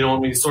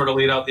 when we sort of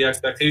laid out the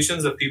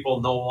expectations, if people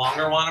no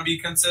longer want to be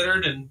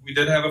considered, and we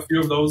did have a few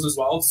of those as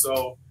well.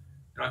 So,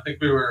 I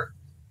think we were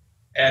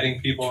adding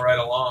people right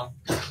along.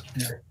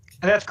 Yeah.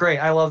 And that's great.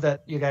 I love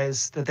that you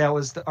guys, that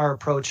was our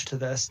approach to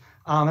this.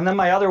 And then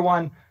my other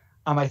one,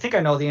 I think I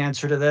know the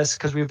answer to this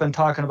because we've been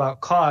talking about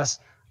costs.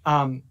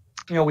 The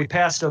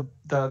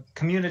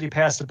community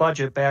passed a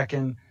budget back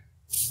in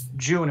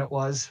June, it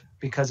was,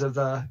 because of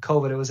the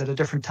COVID. It was at a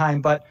different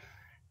time. But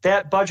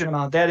that budget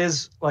amount, that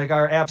is like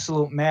our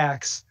absolute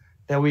max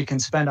that we can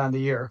spend on the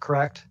year,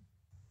 correct?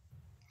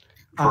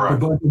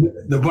 Correct.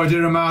 The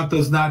budget amount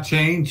does not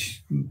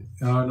change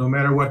no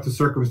matter what the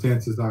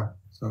circumstances are.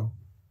 So,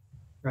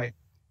 right.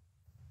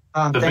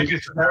 The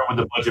biggest concern with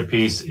the budget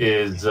piece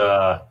is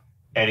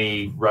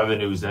any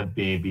revenues that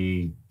may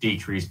be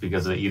decreased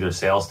because of either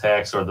sales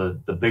tax, or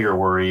the bigger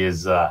worry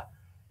is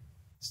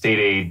state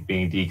aid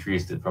being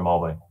decreased from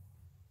Albany.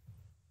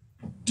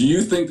 Do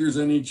you think there's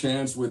any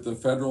chance with the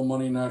federal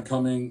money not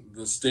coming,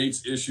 the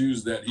state's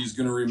issues, that he's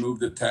going to remove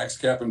the tax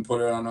cap and put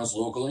it on us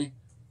locally?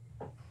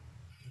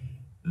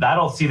 I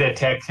don't see that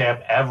tax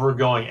cap ever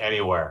going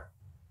anywhere.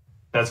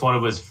 That's one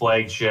of his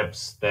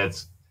flagships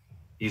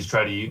he's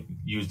tried to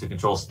use to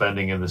control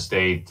spending in the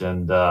state,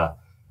 and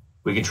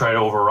we can try to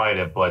override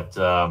it, but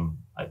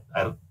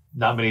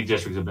not many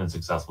districts have been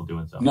successful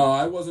doing so. No,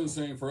 I wasn't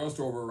saying for us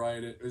to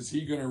override it. Is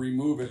he going to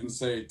remove it and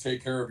say,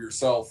 take care of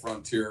yourself,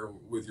 Frontier,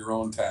 with your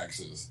own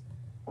taxes?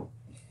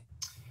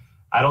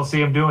 I don't see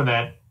him doing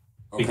that,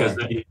 because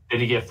then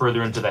you get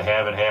further into the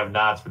have and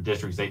have-nots for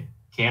districts that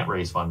can't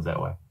raise funds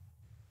that way.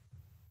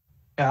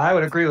 Yeah, I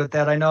would agree with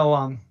that. I know,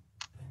 I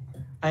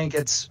think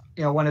it's,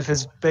 one of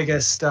his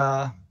biggest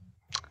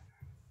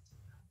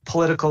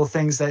political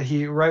things that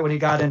right when he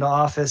got into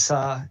office,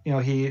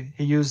 he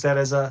used that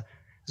as a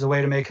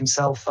way to make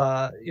himself,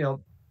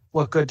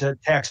 look good to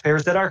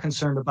taxpayers that are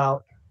concerned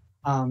about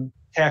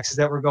taxes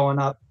that were going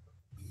up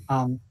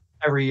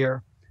every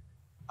year.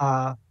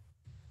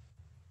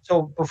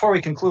 So before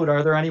we conclude,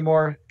 are there any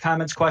more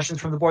comments, questions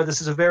from the board?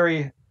 This is a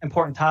very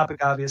important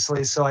topic,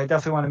 obviously, so I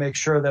definitely want to make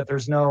sure that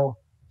there's no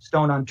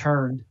stone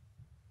unturned.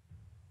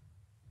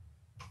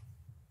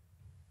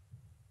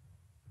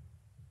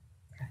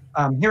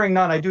 Hearing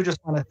none, I do just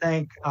want to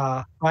thank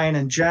Ryan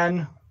and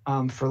Jen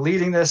for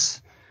leading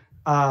this.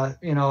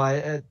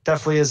 It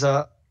definitely is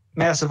a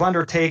massive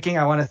undertaking.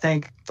 I want to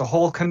thank the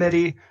whole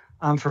committee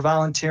for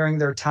volunteering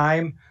their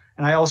time.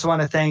 And I also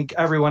want to thank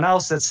everyone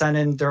else that sent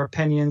in their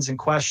opinions and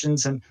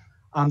questions. And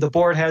the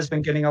board has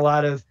been getting a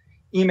lot of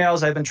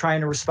emails. I've been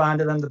trying to respond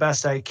to them the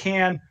best I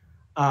can.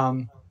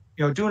 Do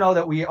know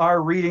that we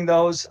are reading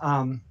those.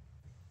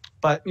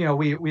 But,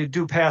 we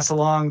do pass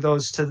along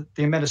those to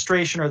the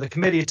administration or the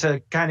committee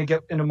to kind of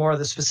get into more of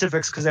the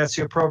specifics because that's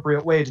the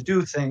appropriate way to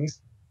do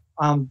things.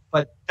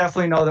 But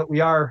definitely know that we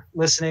are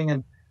listening.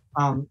 And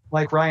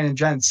like Ryan and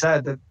Jen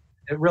said, that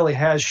it really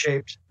has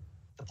shaped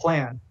the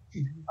plan.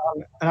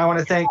 And I want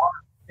to thank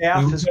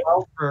staff as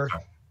well for.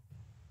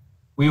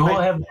 We will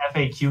have the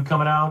FAQ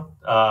coming out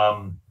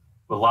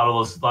with a lot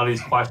of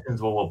these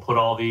questions. We'll put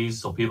all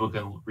these so people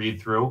can read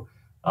through.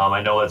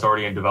 I know that's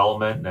already in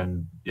development,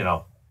 and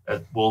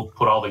we'll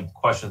put all the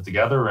questions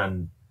together,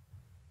 and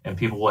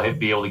people will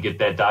be able to get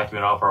that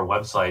document off our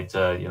website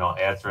to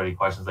answer any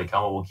questions that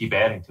come, and we'll keep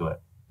adding to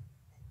it.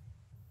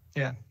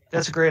 Yeah,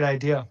 that's a great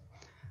idea.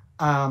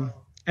 And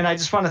I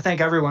just want to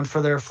thank everyone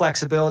for their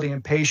flexibility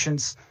and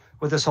patience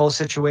with this whole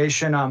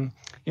situation.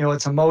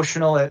 It's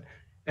emotional. It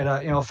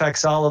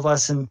affects all of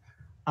us. And,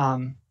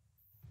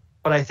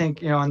 but I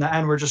think, in the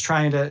end, we're just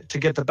trying to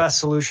get the best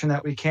solution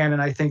that we can.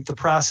 And I think the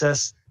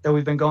process that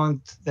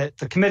that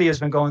the committee has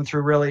been going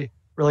through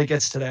really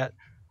gets to that.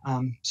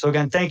 So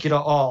again, thank you to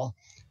all.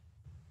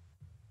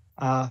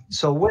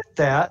 So with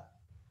that,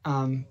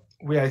 I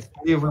believe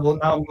we will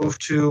now move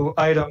to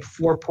item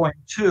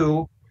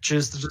 4.2, which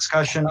is the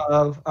discussion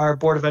of our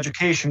Board of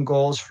Education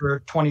goals for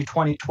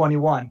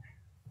 2020-21.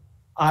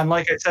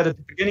 Like I said at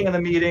the beginning of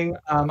the meeting,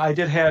 I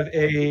did have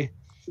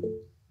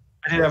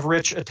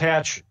Rich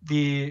attach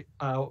the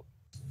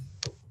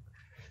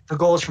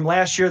goals from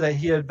last year that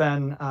he had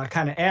been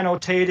kind of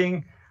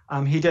annotating.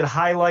 He did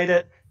highlight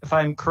it, if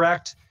I'm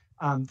correct.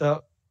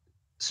 The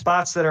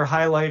spots that are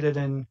highlighted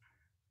in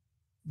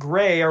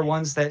gray are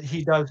ones that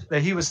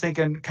he was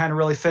thinking kind of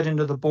really fit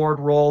into the board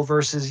role,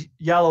 versus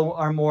yellow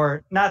are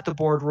more not the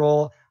board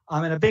role.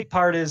 And a big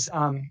part is,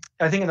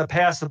 I think in the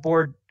past, the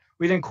board,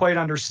 we didn't quite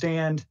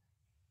understand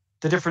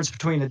the difference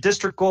between a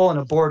district goal and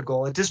a board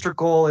goal. A district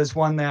goal is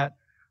one that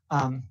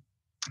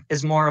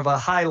is more of a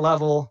high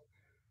level,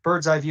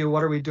 bird's eye view.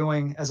 What are we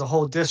doing as a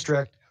whole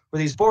district? Where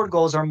these board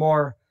goals are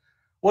more,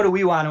 what do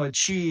we want to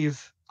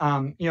achieve,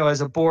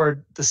 as a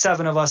board, the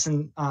 7 of us,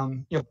 and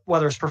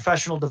whether it's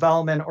professional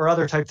development or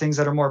other type things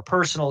that are more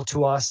personal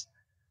to us.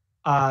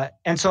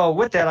 And so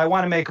with that, I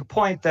want to make a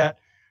point that,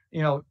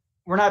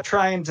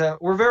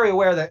 we're very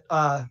aware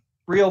that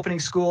reopening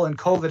school and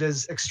COVID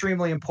is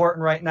extremely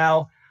important right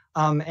now.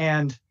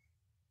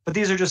 But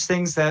these are just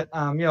things that,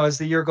 as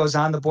the year goes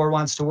on, the board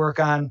wants to work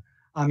on,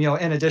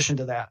 in addition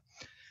to that.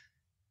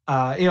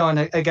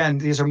 And again,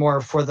 these are more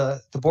for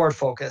the board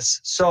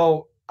focus.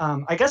 So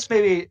I guess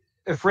maybe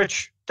if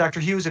Dr.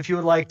 Hughes, if you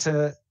would like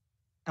to,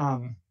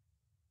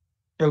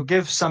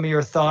 give some of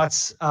your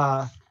thoughts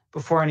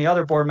before any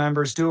other board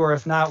members do, or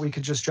if not, we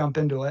could just jump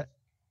into it.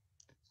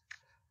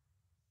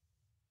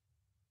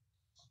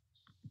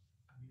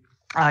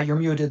 You're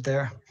muted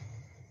there.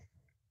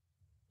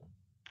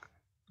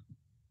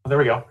 There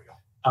we go.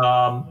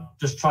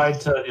 Just tried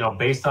to,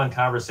 based on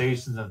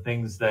conversations and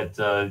things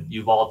that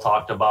you've all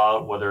talked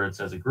about, whether it's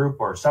as a group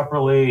or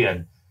separately,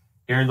 and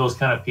hearing those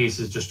kind of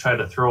pieces, just try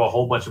to throw a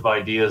whole bunch of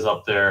ideas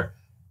up there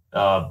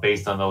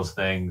based on those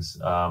things.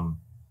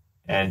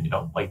 And,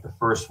 like the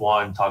first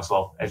one talks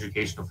about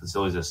educational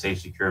facilities are safe,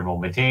 secure, and well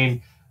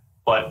maintained.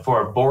 But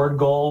for a board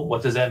goal,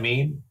 what does that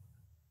mean?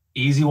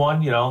 Easy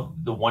one,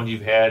 the one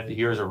you've had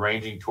here is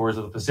arranging tours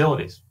of the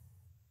facilities.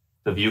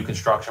 The view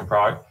construction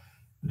project.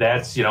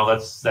 That's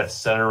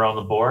centered around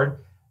the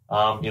board.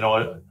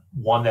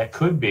 One that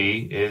could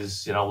be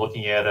is,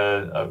 looking at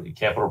a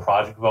capital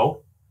project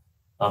vote,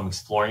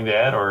 exploring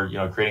that, or,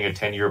 creating a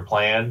 10-year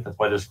plan. That's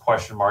why there's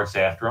question marks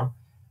after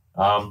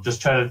them.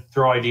 Just try to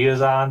throw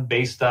ideas on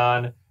based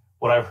on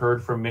what I've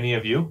heard from many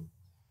of you.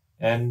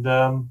 And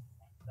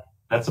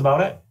that's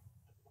about it.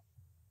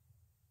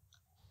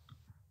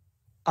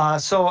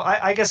 So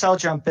I guess I'll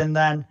jump in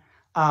then.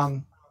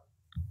 I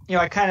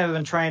kind of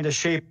been trying to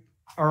shape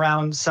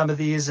around some of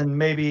these and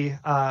maybe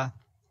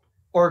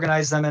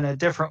organize them in a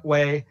different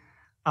way.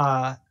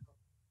 And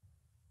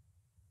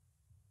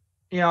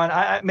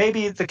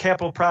maybe the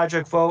capital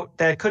project vote,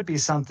 that could be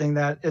something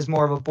that is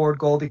more of a board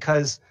goal,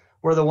 because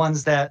we're the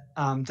ones that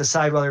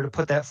decide whether to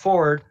put that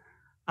forward.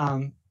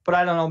 But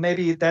I don't know,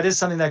 maybe that is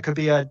something that could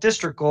be a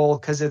district goal,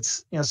 because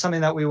it's,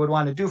 something that we would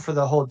want to do for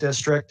the whole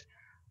district.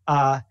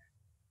 And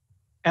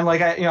like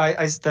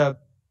the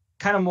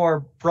kind of more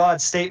broad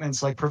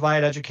statements, like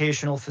provide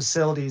educational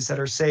facilities that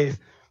are safe,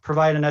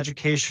 provide an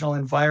educational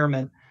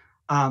environment.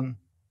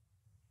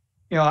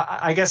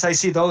 I guess I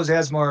see those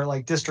as more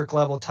like district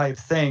level type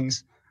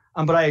things.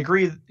 But I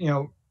agree,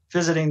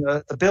 visiting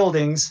the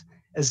buildings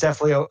is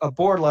definitely a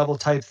board level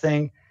type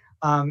thing.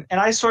 And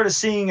I sort of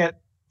seeing it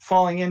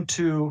falling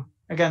into,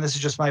 again, this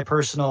is just my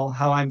personal,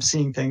 how I'm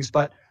seeing things,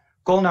 but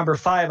goal number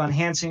 5,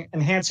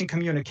 enhancing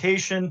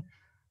communication.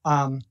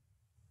 And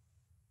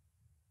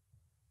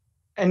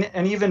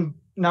even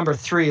number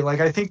 3, like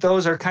I think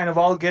those are kind of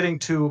all getting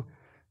to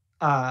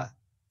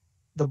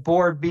the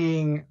board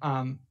being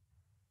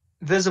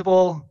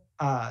visible,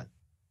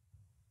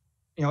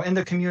 in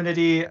the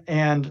community,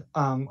 and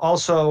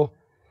also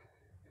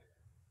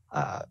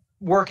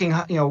working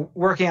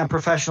on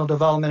professional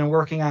development and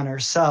working on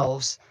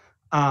ourselves.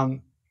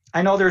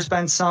 I know there's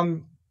been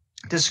some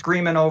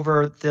disagreement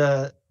over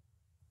the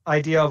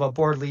idea of a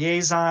board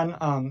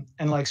liaison,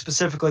 and like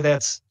specifically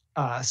that's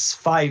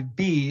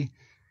 5B.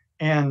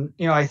 And,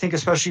 I think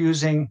especially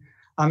using,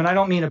 and I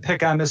don't mean to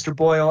pick on Mr.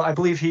 Boyle, I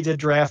believe he did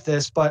draft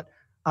this, but,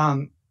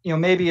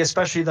 maybe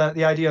especially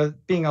the idea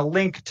of being a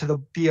link to the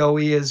BOE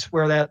is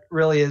where that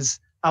really is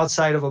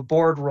outside of a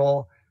board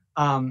role,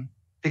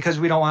 because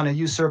we don't want to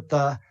usurp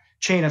the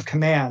chain of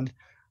command.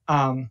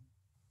 And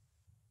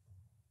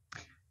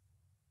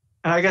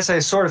I guess I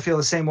sort of feel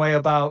the same way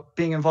about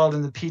being involved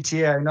in the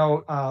PTA. I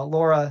know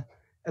Laura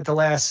at the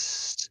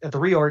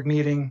reorg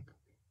meeting,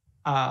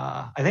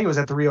 I think it was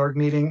at the reorg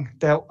meeting,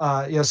 that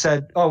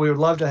said, we would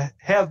love to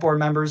have board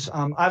members.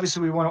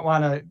 Obviously, we wouldn't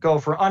want to go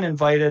for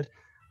uninvited.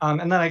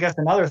 And then I guess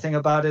another thing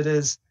about it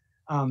is,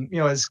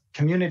 as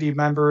community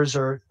members,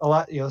 or a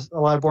lot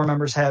of board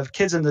members have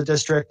kids in the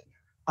district,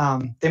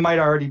 they might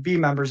already be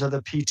members of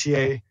the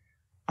PTA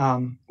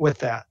with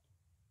that.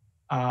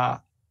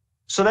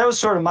 So that was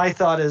sort of my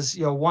thought is,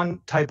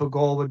 one type of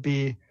goal would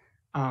be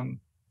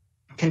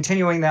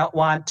continuing that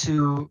want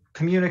to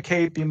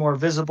communicate, be more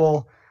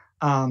visible,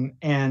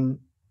 and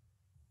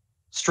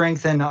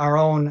strengthen our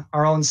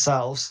own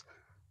selves.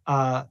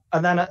 And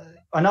then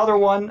another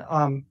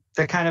one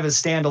that kind of is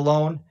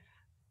standalone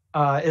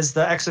is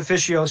the ex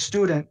officio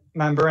student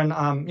member. And,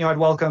 I'd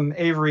welcome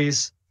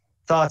Avery's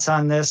thoughts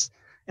on this.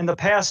 In the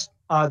past,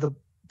 the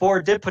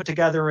board did put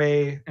together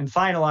and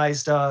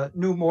finalized a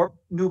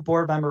new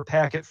board member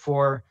packet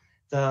for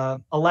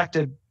the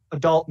elected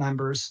adult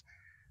members,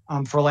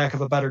 for lack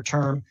of a better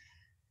term.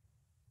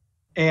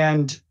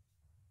 And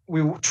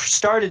we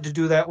started to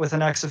do that with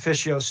an ex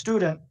officio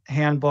student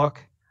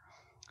handbook,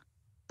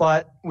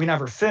 but we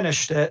never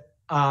finished it.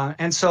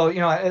 And so, it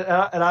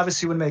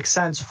obviously would make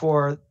sense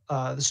for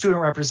the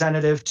student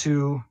representative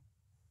to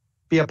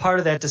be a part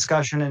of that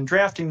discussion and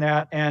drafting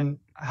that, and,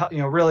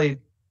 really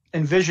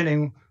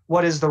envisioning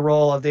what is the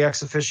role of the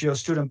ex officio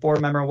student board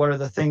member and what are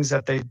the things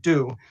that they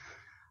do.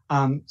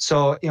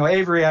 So,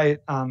 Avery,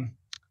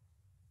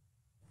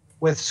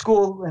 with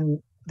school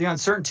and the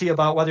uncertainty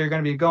about whether you're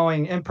going to be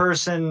going in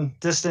person,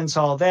 distance,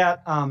 all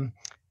that, I'm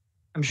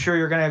sure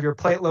you're going to have your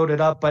plate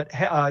loaded up, but,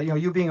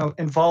 you being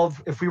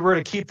involved, if we were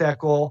to keep that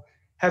goal,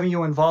 having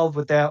you involved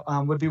with that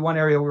would be one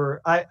area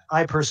where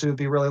I personally would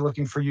be really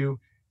looking for you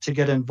to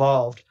get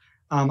involved.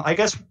 I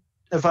guess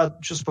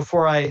just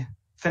before I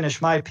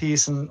finish my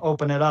piece and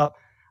open it up,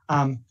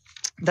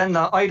 then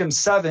the item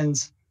 7,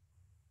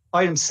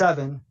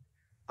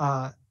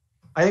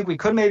 I think we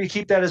could maybe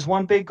keep that as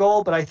one big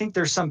goal, but I think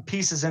there's some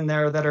pieces in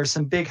there that are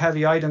some big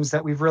heavy items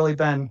that we've really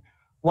been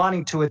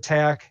wanting to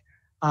attack,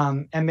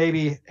 and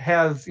maybe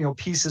have,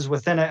 pieces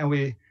within it. And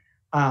we,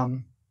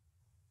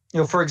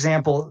 for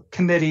example,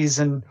 committees,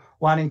 and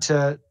wanting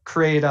to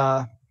create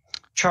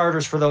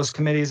charters for those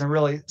committees and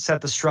really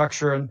set the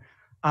structure, and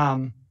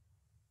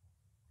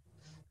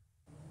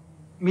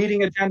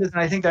meeting agendas.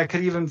 And I think that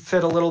could even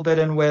fit a little bit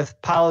in with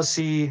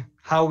policy,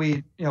 how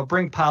we,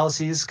 bring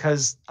policies,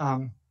 because,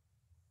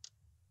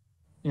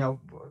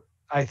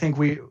 I think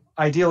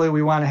ideally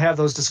we want to have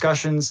those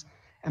discussions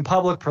in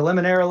public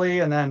preliminarily,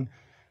 and then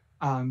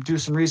do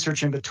some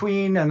research in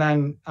between, and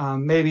then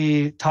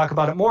maybe talk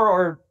about it more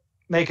or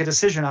make a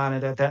decision on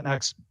it at that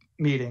next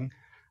meeting.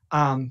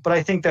 But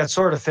I think that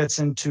sort of fits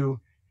into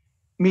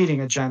meeting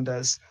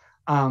agendas.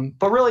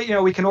 But really,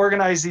 we can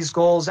organize these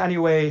goals any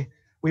way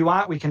we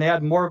want. We can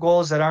add more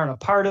goals that aren't a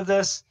part of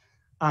this.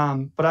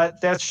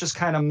 But that's just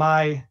kind of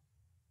my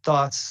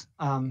thoughts,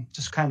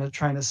 just kind of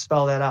trying to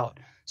spell that out.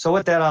 So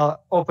with that,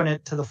 I'll open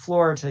it to the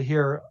floor to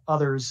hear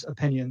others'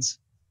 opinions.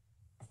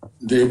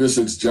 Davis,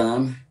 it's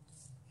John.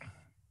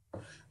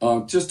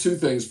 Just two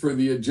things for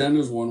the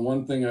agendas.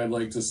 One thing I'd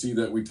like to see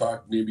that we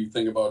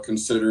think about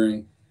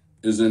considering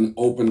is an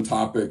open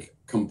topic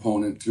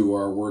component to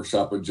our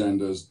workshop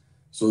agendas,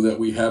 so that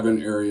we have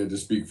an area to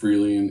speak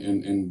freely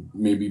and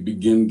maybe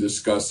begin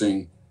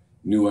discussing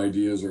new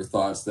ideas or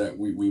thoughts that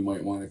we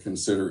might want to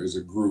consider as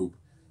a group.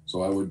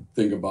 So I would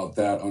think about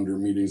that under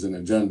meetings and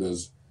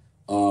agendas.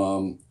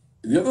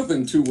 The other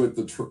thing too, with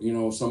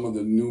some of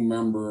the new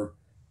member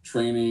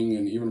training,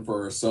 and even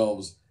for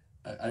ourselves,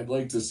 I'd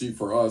like to see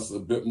for us a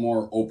bit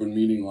more open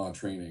meeting law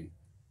training,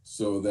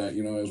 so that,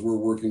 as we're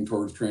working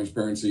towards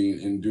transparency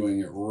and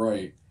doing it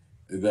right,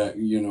 that,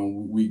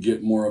 we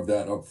get more of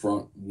that up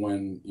front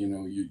when,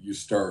 you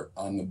start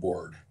on the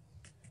board.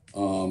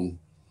 And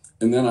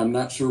then I'm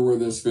not sure where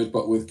this fits,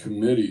 but with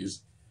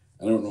committees,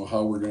 I don't know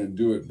how we're going to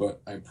do it,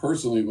 but I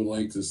personally would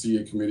like to see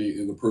a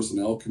committee, the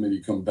personnel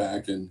committee, come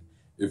back, and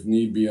if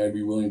need be, I'd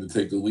be willing to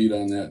take the lead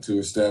on that to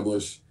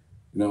establish,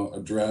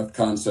 a draft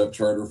concept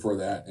charter for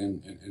that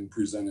and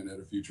present it at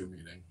a future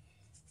meeting.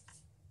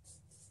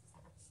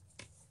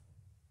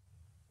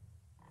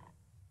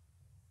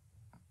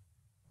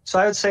 So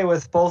I would say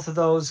with both of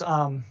those,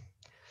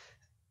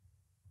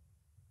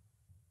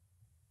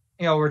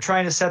 we're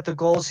trying to set the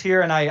goals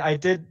here, and I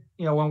did,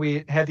 when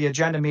we had the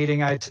agenda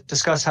meeting, I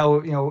discussed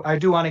how, I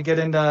do want to get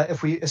into,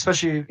 if we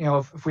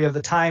have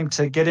the time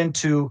to get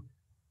into,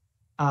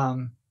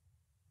 how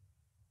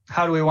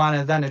do we want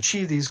to then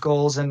achieve these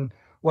goals and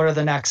what are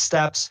the next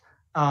steps?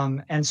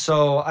 And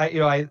so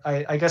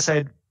I guess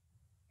I'd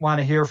want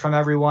to hear from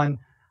everyone,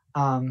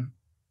 on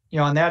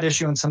that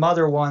issue and some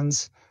other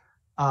ones.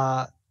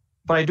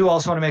 But I do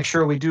also want to make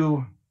sure we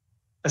do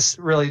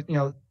really,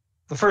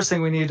 the first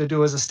thing we need to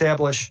do is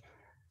establish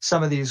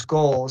some of these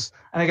goals.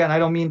 And again, I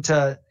don't mean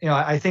to,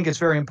 I think it's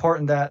very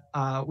important that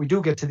we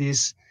do get to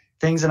these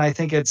things. And I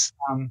think it's,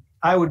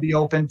 I would be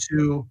open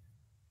to,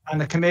 on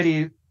the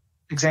committee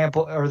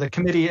example or the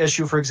committee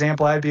issue, for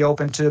example, I'd be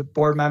open to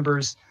board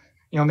members,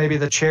 maybe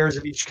the chairs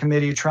of each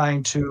committee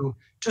trying to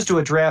just do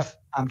a draft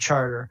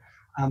charter.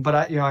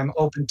 But I'm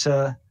open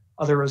to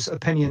others'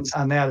 opinions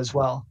on that as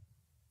well.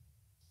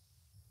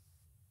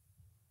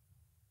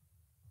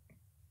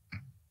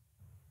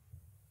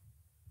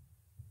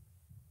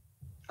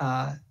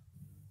 I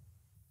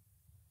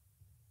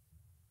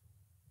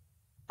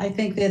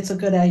think that's a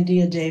good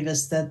idea,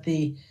 Davis, that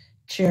the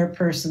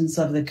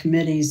chairpersons of the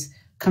committees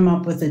come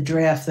up with a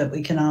draft that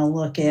we can all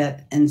look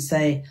at and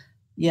say,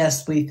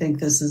 yes, we think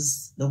this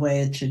is the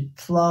way it should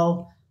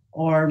flow,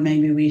 or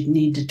maybe we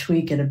need to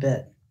tweak it a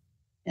bit,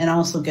 and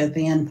also get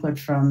the input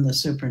from the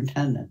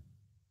superintendent.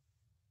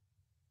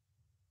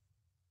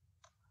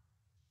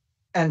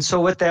 And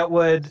so with that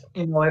would,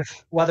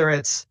 if whether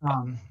it's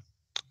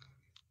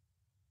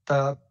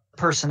the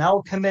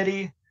personnel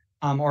committee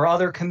or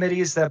other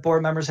committees that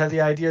board members have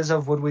the ideas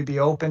of, would we be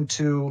open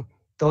to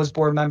those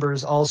board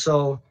members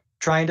also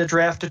trying to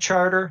draft a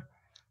charter?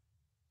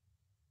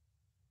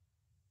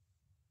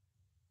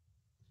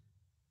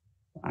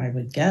 I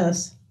would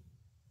guess.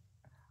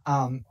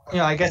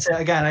 I guess,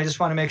 again, I just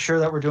want to make sure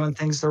that we're doing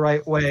things the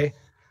right way.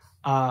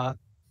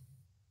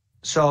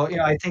 So,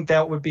 I think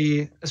that would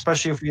be,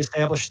 especially if we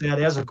establish that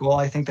as a goal,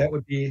 I think that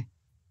would be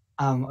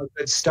a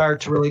good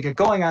start to really get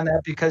going on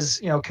that,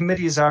 because,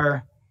 committees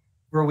are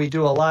where we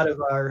do a lot of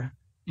our,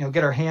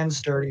 get our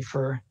hands dirty,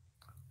 for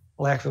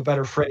lack of a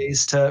better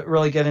phrase, to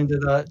really get into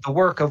the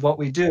work of what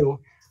we do.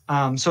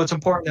 So it's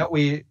important that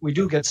we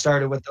do get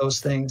started with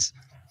those things.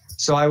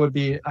 So I would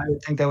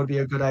think that would be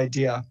a good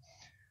idea.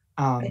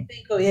 I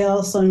think we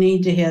also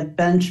need to have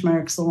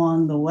benchmarks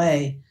along the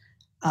way.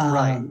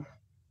 Right.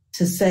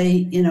 To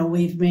say,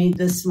 we've made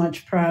this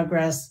much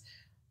progress.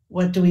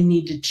 What do we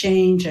need to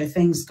change? Are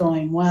things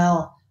going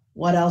well?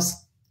 What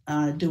else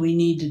do we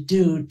need to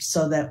do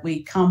so that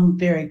we come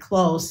very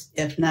close,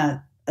 if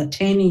not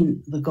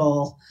attaining the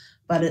goal,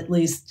 but at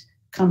least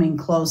coming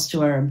close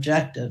to our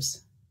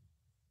objectives?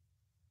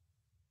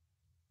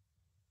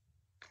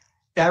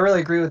 Yeah, I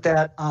really agree with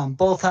that,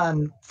 both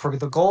for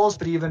the goals,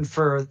 but even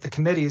for the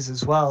committees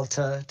as well,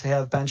 to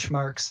have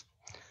benchmarks.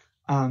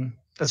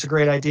 That's a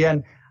great idea.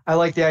 And I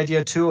like the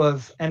idea too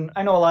and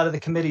I know a lot of the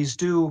committees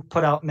do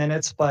put out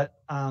minutes, but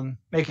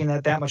making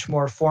that much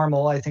more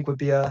formal, I think would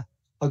be a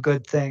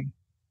good thing.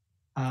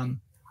 I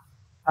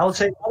would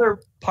say the other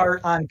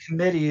part on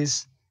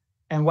committees,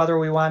 and whether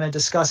we want to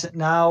discuss it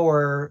now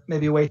or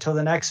maybe wait till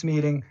the next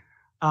meeting,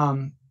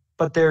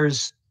 but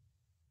there's,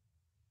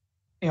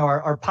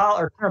 our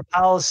current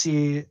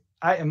policy,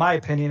 in my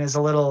opinion, is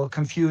a little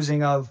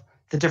confusing of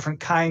the different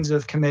kinds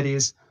of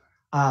committees.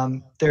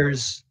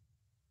 There's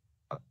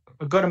a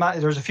good amount.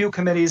 There's a few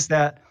committees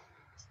that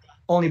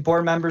only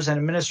board members and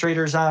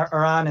administrators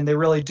are on, and they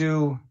really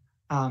do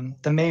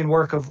the main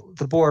work of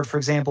the board. For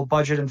example,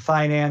 budget and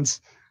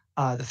finance,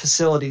 the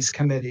facilities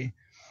committee.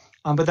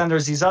 But then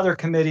there's these other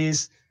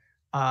committees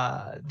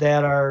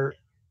that are,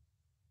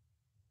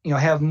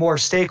 have more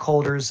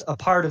stakeholders a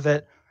part of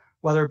it,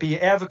 whether it be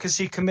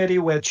advocacy committee,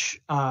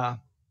 which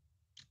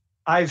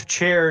I've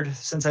chaired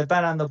since I've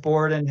been on the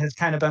board and has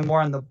kind of been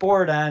more on the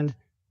board end,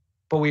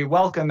 but we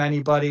welcome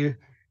anybody.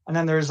 And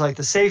then there's like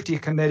the safety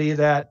committee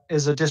that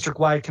is a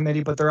district-wide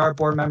committee, but there are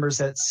board members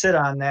that sit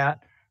on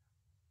that.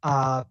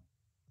 I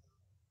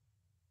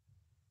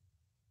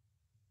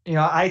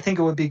think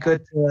it would be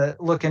good to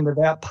look into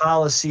that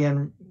policy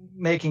and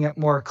making it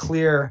more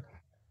clear,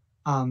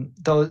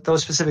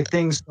 those specific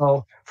things.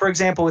 So, for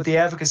example, with the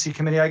advocacy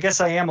committee, I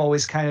guess I am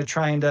always kind of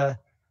trying to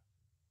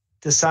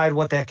decide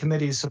what that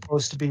committee is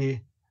supposed to be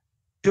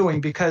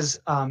doing, because,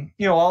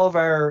 all of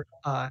our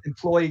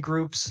employee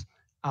groups,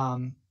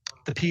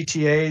 the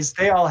PTAs,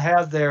 they all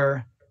have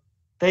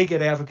they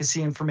get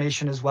advocacy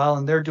information as well,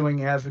 and they're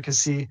doing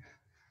advocacy.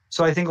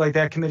 So I think like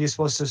that committee is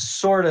supposed to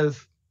sort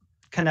of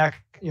connect,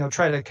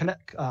 try to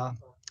connect,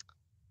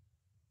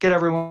 get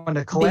everyone to Be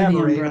the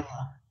collaborate.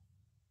 umbrella.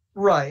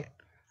 Right.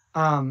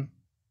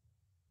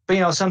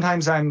 But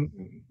sometimes I'm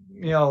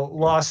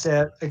lost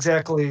at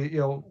exactly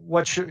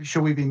what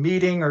should we be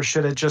meeting, or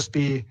should it just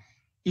be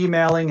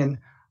emailing?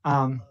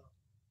 And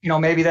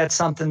maybe that's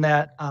something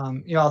that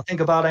I'll think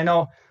about. I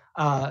know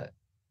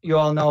you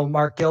all know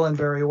Mark Gillen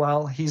very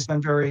well. He's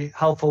been very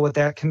helpful with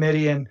that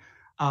committee, and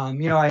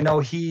I know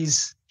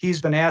he's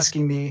been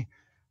asking me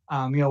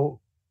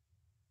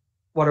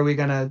what are we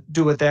going to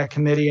do with that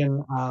committee,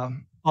 and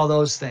all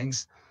those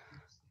things.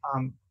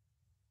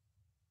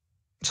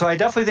 So I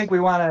definitely think we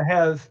want to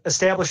have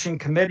establishing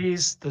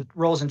committees, the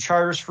roles and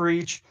charters for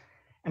each,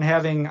 and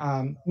having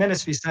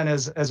minutes be sent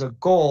as a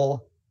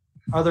goal.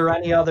 Are there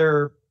any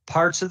other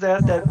parts of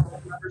that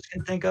members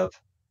can think of?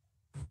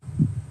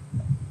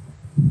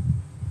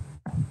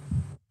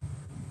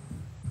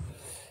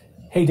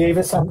 Hey,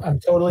 Davis, I'm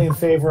totally in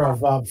favor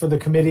of for the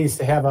committees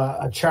to have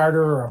a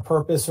charter or a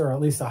purpose, or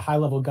at least a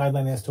high-level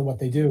guideline as to what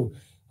they do.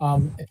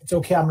 If it's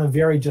okay, I'm going to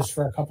vary just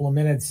for a couple of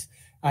minutes.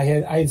 I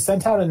had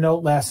sent out a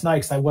note last night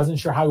because I wasn't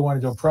sure how we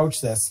wanted to approach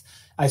this.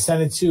 I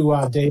sent it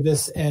to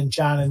Davis and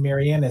John and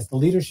Marianne as the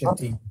leadership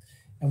team.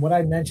 And what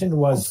I mentioned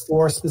was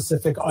 4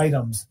 specific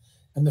items.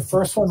 And the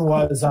first one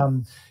was,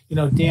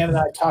 Dan and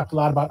I talked a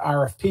lot about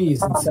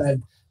RFPs and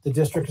said the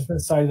district has been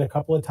cited a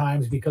couple of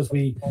times because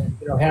we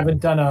haven't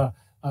done a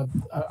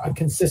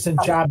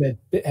consistent job at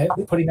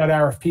putting out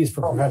RFPs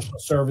for professional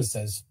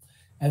services.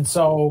 And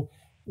so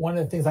one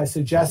of the things I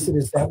suggested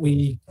is that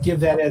we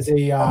give that as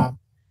a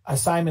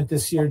assignment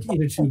this year,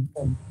 either to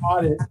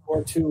audit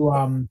or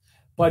to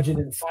budget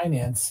and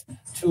finance,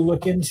 to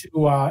look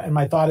into, and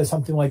my thought is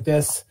something like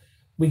this.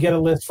 We get a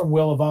list from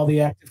Will of all the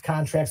active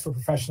contracts for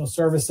professional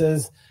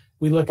services.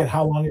 We look at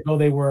how long ago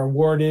they were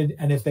awarded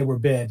and if they were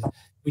bid.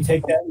 We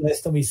take that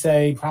list and we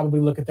say, probably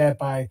look at that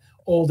by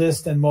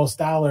oldest and most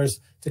dollars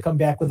to come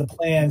back with a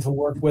plan to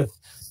work with.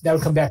 That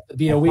would come back to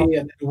the BOE and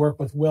then to work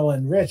with Will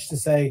and Rich to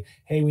say,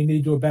 hey, we need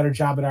to do a better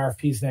job at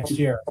RFPs next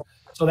year.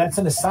 So that's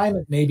an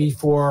assignment maybe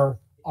for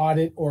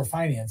audit or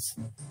finance.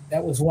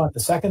 That was one.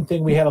 The second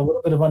thing, we had a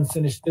little bit of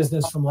unfinished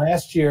business from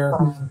last year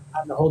on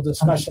the whole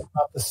discussion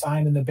about the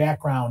sign in the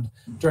background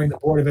during the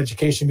Board of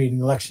Education meeting,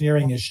 the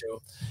electioneering issue.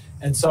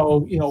 And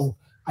so,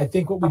 I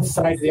think what we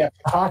decided after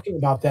talking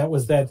about that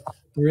was that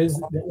there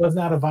was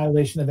not a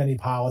violation of any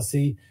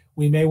policy.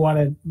 We may want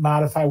to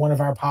modify one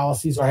of our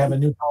policies or have a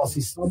new policy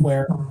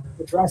somewhere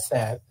to address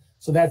that.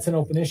 So that's an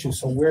open issue.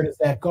 So where does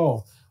that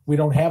go? We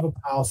don't have a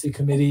policy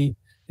committee.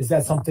 Is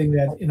that something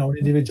that, an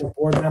individual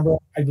board member,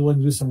 I'd be willing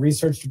to do some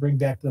research to bring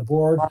back to the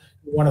board?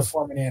 We want to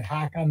form an ad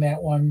hoc on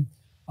that one.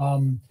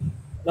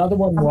 Another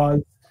one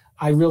was,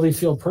 I really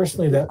feel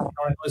personally that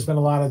there's been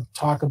a lot of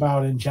talk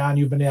about, and John,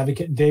 you've been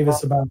advocating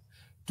Davis about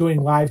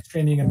doing live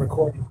streaming and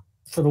recording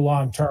for the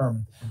long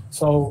term.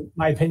 So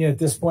my opinion at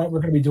this point, we're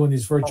going to be doing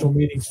these virtual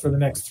meetings for the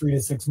next 3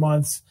 to 6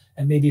 months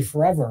and maybe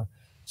forever.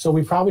 So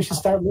we probably should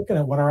start looking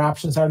at what our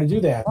options are to do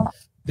that.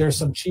 There's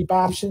some cheap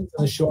options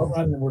in the short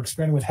run, and we're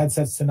experimenting with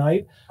headsets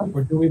tonight.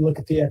 Or do we look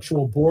at the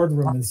actual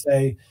boardroom and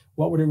say,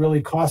 what would it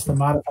really cost to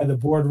modify the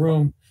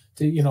boardroom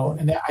to,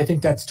 and I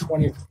think that's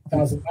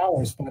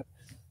 $20,000, but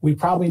we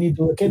probably need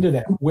to look into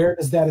that. Where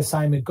does that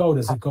assignment go?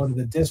 Does it go to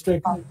the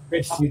district?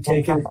 Rich, do you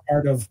take it as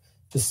part of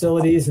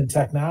facilities and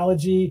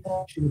technology?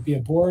 Should it be a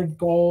board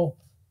goal?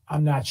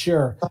 I'm not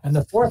sure. And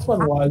the fourth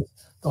one was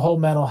the whole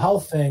mental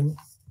health thing.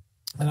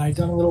 And I've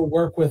done a little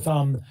work with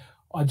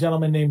a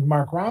gentleman named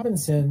Mark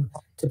Robinson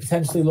to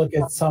potentially look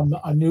at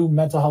a new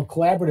mental health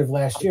collaborative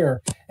last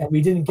year. And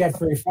we didn't get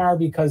very far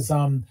because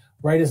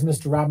right as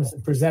Mr.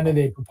 Robinson presented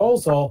a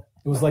proposal,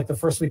 it was like the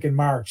first week in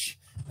March.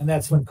 And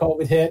that's when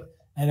COVID hit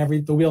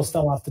and the wheels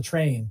fell off the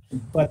train.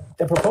 But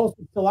the proposal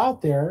is still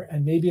out there,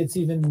 and maybe it's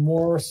even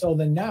more so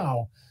than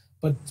now.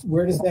 But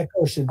where does that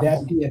go? Should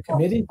that be a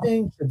committee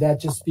thing? Should that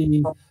just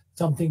be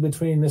something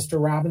between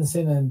Mr.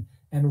 Robinson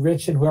and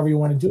Rich and whoever you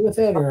want to do with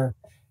it?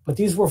 But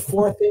these were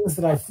 4 things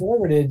that I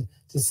forwarded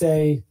to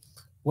say,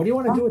 what do you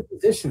want to do with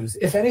these issues,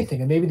 if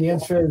anything? And maybe the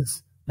answer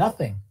is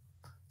nothing.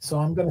 So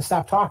I'm going to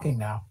stop talking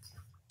now.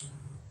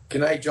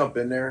 Can I jump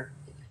in there?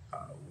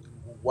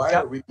 Why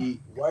are we going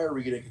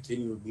to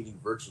continue meeting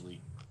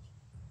virtually?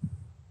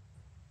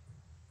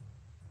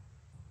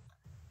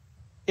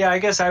 Yeah, I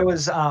guess I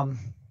was,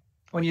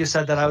 when you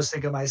said that, I was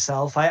thinking to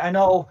myself,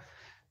 I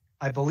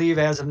believe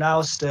as of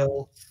now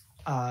still,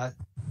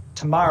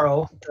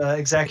 tomorrow, the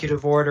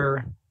executive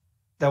order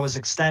that was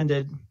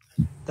extended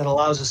that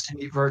allows us to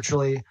meet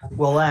virtually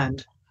will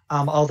end.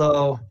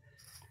 Although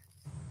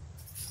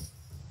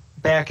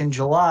back in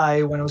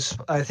July, when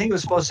I think it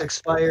was supposed to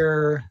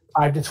expire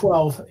 5 to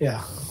 12.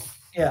 Yeah.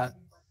 Yeah.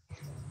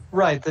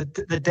 Right.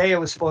 The day it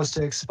was supposed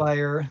to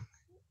expire,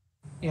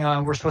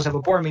 and we're supposed to have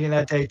a board meeting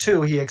that day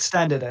too, he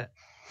extended it.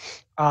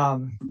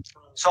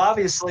 So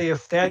obviously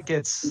if that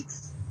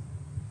gets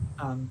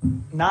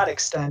not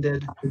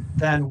extended,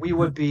 then we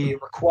would be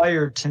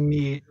required to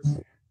meet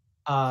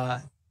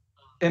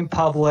in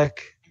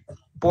public.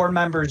 Board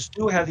members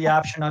do have the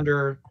option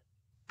under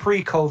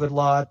pre-COVID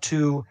law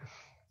to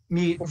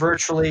meet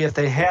virtually if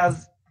they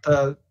have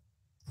the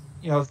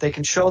if they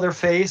can show their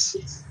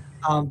face,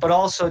 but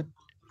also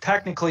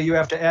technically you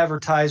have to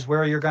advertise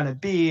where you're going to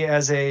be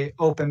as a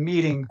open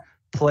meeting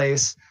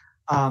place.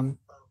 And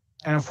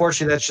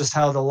unfortunately, that's just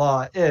how the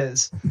law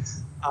is.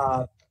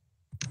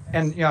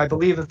 And I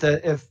believe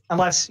that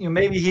unless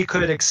maybe he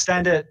could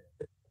extend it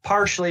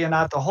partially and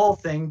not the whole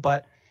thing,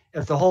 but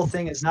if the whole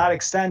thing is not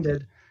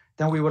extended,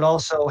 then we would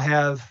also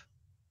have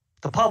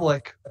the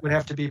public would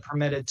have to be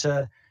permitted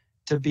to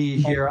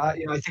be here. I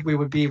think we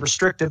would be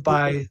restricted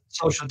by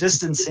social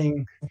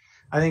distancing.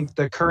 I think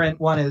the current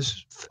one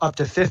is up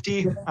to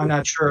 50. I'm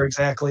not sure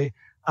exactly.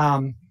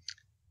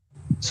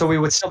 So we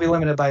would still be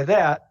limited by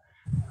that.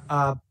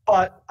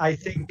 But I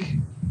think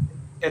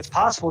it's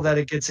possible that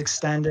it gets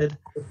extended.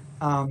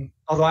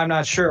 Although I'm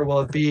not sure.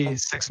 Will it be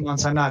 6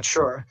 months? I'm not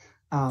sure.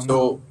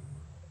 So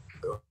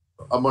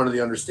I'm under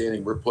the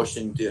understanding we're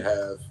pushing to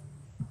have,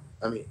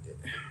 it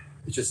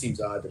just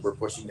seems odd that we're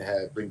pushing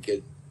to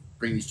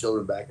bring these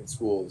children back in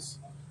schools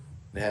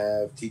and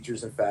have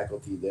teachers and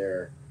faculty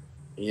there.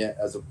 And yet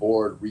as a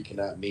board, we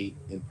cannot meet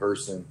in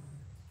person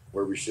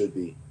where we should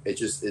be.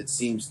 It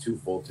seems too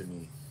full to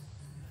me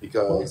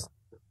because,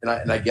 and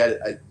I get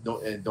it.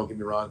 Don't get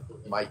me wrong.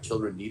 My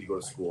children need to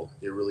go to school.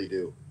 They really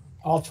do.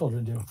 All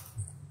children do.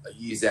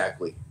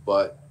 Exactly.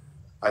 But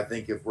I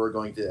think if we're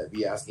going to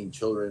be asking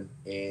children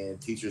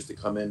and teachers to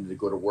come in to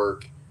go to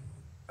work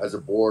as a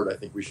board, I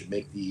think we should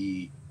make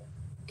the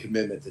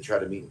commitment to try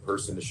to meet in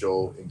person to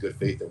show in good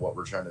faith that what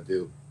we're trying to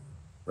do.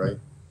 Right.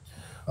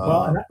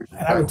 Well,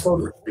 I would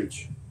totally,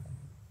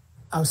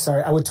 I'm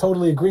sorry. I would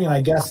totally agree. And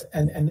I guess,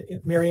 and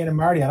Marianne and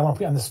Marty, I don't want to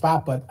put you on the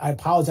spot, but I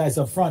apologize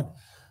up front.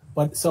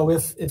 But so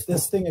if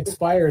this thing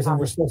expires and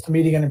we're supposed to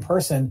meet again in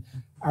person,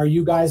 are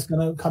you guys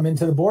going to come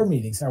into the board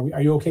meetings?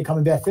 Are you okay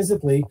coming back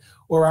physically,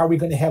 or are we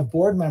going to have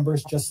board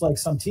members, just like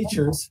some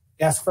teachers,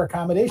 ask for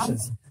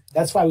accommodations?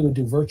 That's why we would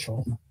do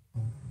virtual.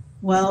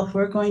 Well, if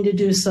we're going to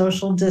do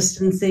social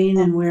distancing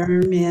and wear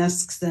our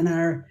masks and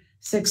are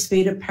 6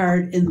 feet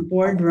apart in the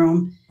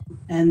boardroom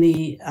and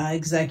the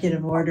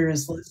executive order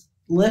is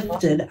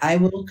lifted, I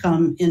will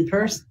come in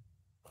person.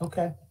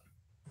 Okay.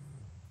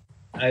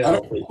 I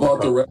don't know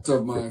about the rest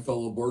of my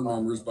fellow board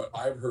members, but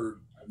I've heard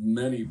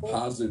many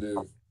positive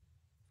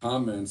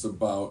comments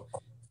about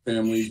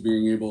families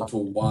being able to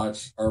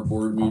watch our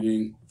board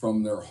meeting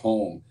from their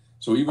home.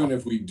 So even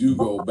if we do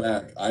go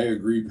back, I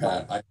agree,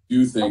 Pat, I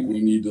do think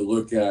we need to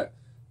look at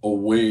a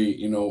way,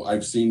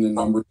 I've seen the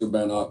numbers have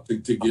been up to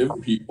give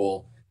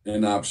people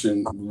an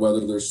option,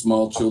 whether they're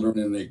small children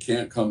and they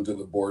can't come to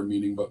the board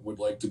meeting but would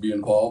like to be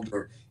involved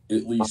or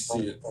at least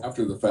see it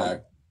after the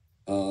fact,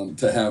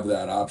 to have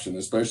that option,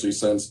 especially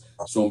since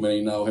so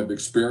many now have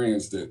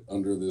experienced it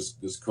under this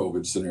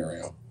COVID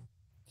scenario.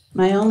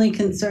 My only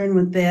concern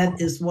with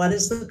that is what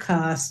is the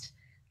cost?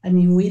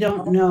 We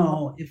don't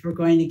know if we're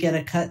going to get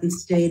a cut in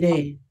state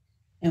aid,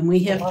 and we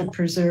have to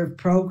preserve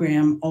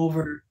program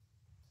over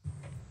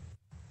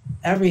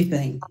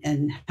everything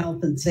and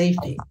health and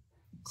safety.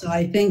 So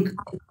I think,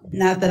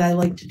 not that I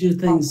like to do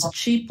things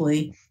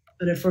cheaply,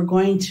 but if we're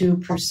going to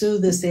pursue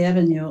this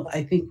avenue,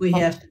 I think we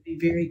have to be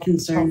very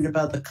concerned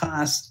about the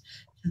cost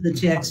to the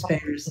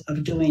taxpayers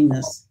of doing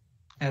this.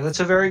 Yeah, that's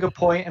a very good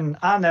point. And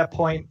on that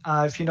point,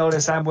 if you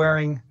notice, I'm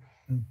wearing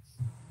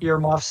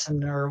earmuffs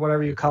or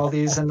whatever you call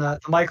these, and the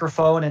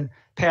microphone, and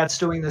Pat's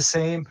doing the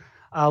same.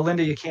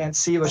 Linda, you can't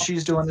see, but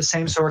she's doing the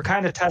same. So we're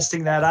kind of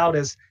testing that out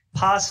as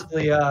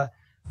possibly a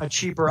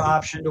cheaper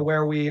option to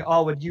where we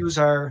all would use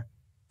our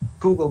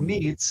Google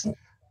Meets.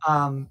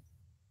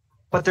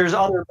 But there's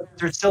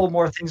still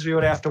more things we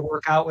would have to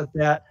work out with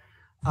that.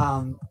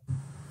 I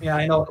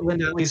know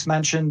Linda at least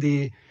mentioned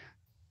if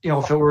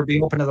it were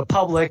being open to the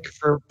public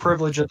for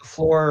privilege of the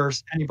floor or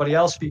anybody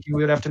else speaking,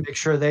 we would have to make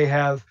sure they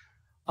have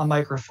a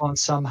microphone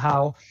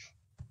somehow.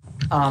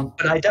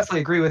 But I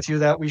definitely agree with you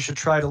that we should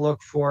try to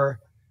look for.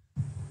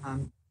 I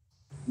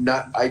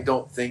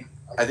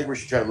think we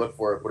should try to look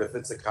for it, but if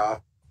it's a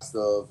cost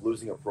of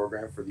losing a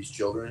program for these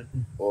children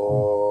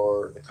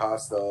or the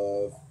cost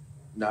of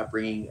not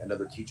bringing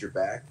another teacher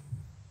back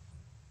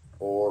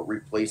or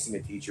replacing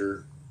a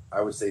teacher,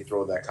 I would say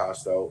throw that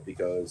cost out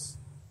because,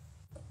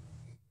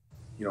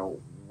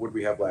 what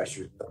we have last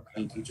year?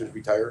 17 teachers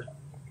retired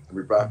and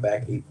we brought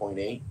back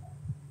 8.8.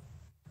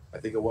 I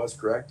think it was,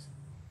 correct?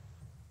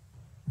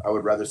 I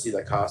would rather see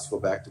that cost go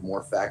back to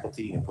more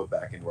faculty and put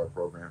back into our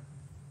program.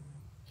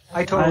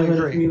 I totally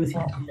agree with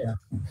you. Yeah.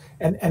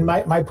 And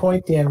my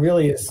point, Dan,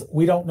 really is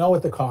we don't know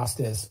what the cost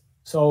is.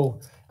 So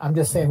I'm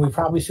just saying we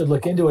probably should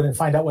look into it and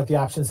find out what the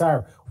options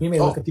are. We may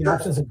look at the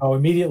options and go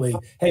immediately,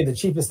 hey, the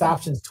cheapest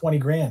option is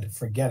 $20,000.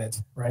 Forget it,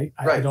 right?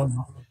 I don't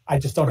know. I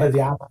just don't have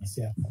the options.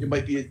 Yeah. It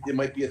might be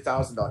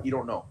 $1,000. You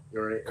don't know.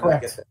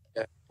 Correct.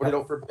 Put it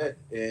out for a bid,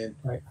 and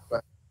right.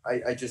 But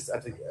I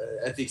think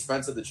at the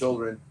expense of the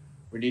children,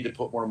 we need to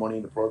put more money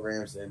into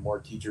programs and more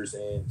teachers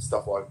and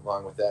stuff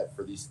along with that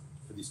for these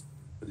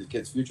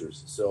kids'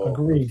 futures. So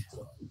agreed.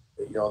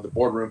 The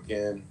boardroom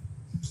can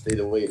stay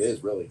the way it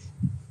is, really.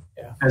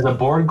 Yeah. As a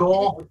board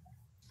goal,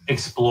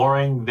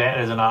 exploring that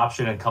as an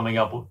option and coming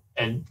up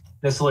and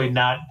necessarily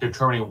not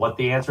determining what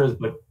the answer is,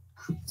 but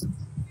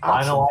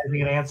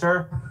finalizing an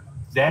answer,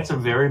 that's a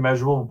very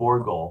measurable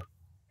board goal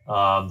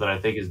that I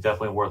think is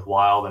definitely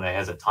worthwhile. And it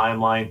has a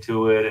timeline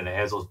to it, and it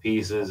has those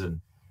pieces. And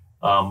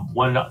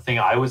one thing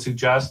I would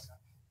suggest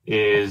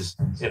is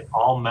if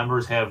all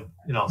members have,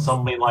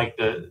 some may like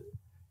the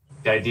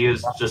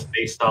ideas just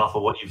based off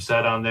of what you've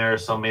said on there.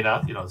 Some may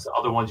not,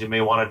 other ones you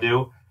may want to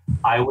do.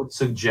 I would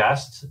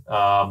suggest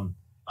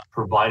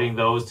providing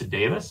those to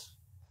Davis,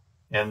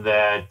 and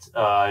that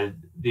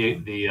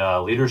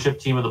the leadership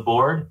team of the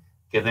board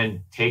can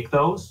then take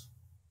those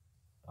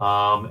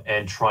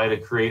and try to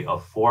create a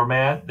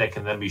format that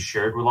can then be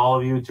shared with all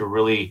of you to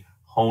really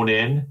hone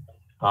in,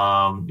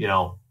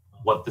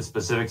 what the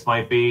specifics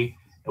might be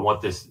and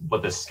what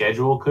the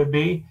schedule could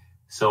be,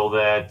 so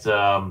that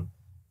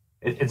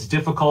it's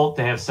difficult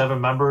to have 7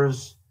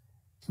 members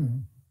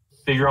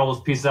figure all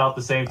those pieces out at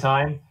the same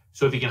time.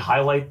 So if you can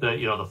highlight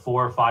the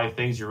 4 or 5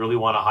 things you really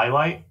want to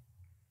highlight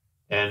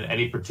and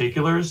any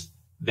particulars,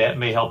 that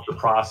may help the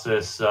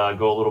process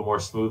go a little more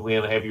smoothly,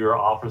 and have your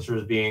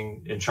officers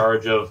being in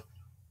charge of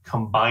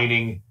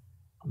combining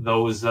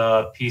those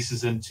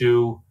pieces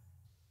into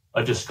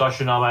a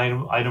discussion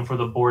item for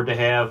the board to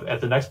have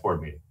at the next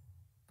board meeting.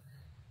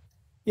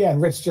 Yeah,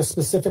 and Rich, just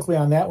specifically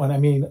on that one, I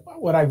mean,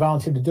 what I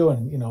volunteered to do,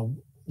 and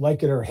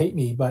like it or hate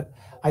me, but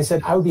I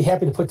said I would be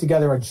happy to put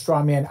together a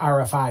straw man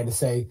RFI to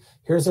say,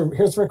 here's a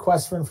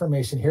request for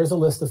information, here's a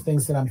list of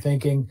things that I'm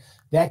thinking.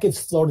 That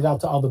gets floated out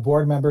to all the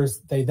board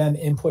members. They then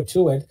input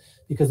to it,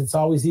 because it's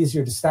always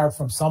easier to start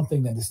from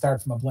something than to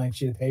start from a blank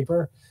sheet of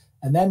paper.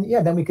 And then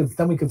we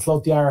could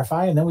float the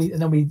RFI, and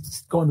then we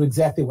go into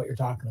exactly what you're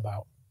talking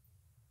about.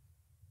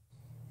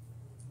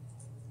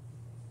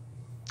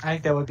 I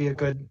think that would be a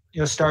good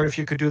start if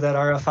you could do that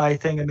RFI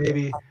thing, and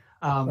maybe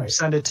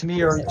send it to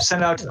me or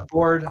send it out to the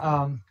board.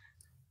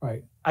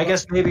 Right. I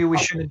guess maybe we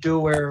shouldn't do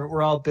where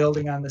we're all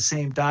building on the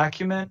same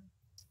document.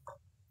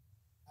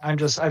 I'm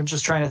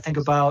just trying to think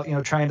about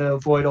trying to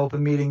avoid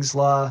open meetings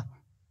law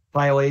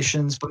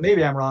violations, but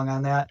maybe I'm wrong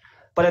on that.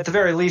 But at the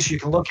very least, you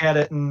can look at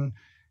it and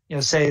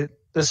say,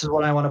 this is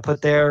what I want to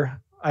put there.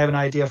 I have an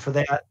idea for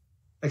that,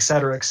 et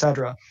cetera, et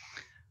cetera.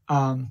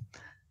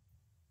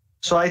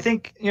 So I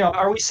think,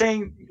 are we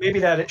saying maybe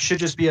that it should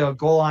just be a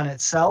goal on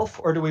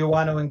itself, or do we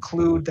want to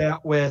include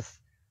that with,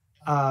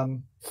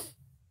 going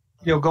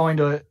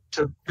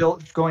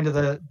to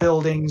the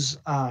buildings,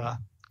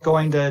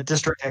 going to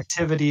district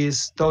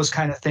activities, those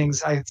kind of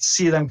things? I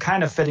see them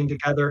kind of fitting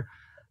together,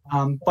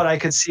 but I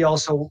could see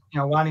also,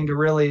 wanting to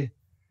really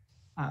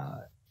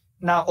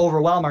not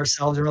overwhelm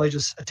ourselves and really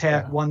just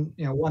attack one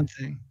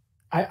thing.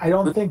 I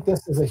don't think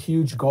this is a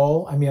huge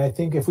goal. I mean, I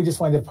think if we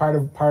just wanted part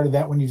of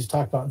that, when you just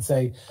talked about and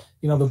say,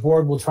 the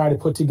board will try to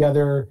put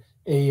together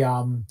a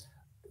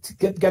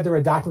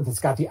document that's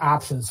got the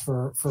options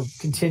for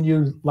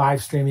continued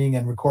live streaming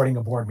and recording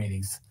of board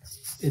meetings.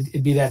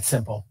 It'd be that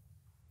simple.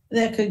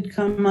 That could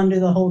come under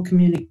the whole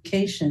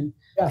communication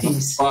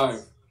piece.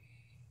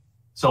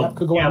 So that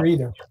could go under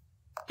either.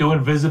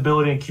 Doing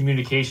visibility and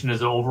communication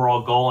as an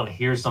overall goal, and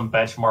here's some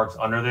benchmarks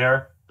under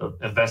there. To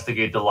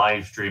investigate the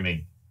live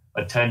streaming,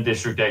 attend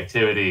district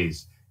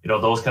activities,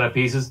 those kind of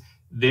pieces.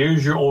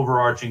 There's your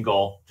overarching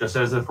goal. Just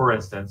as a for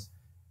instance,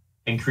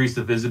 increase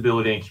the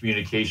visibility and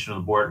communication of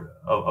the board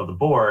of the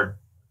board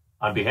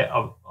on behalf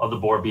of the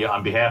board, be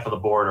on behalf of the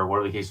board or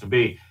whatever the case may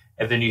be.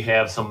 And then you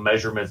have some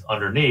measurements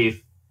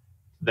underneath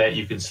that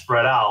you can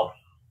spread out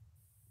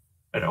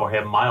or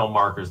have mile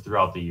markers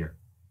throughout the year.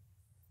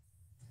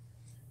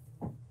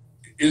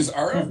 Is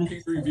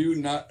RFP review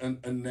not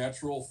a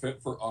natural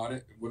fit for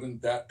audit?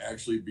 Wouldn't that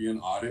actually be an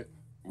audit?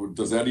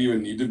 Does that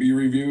even need to be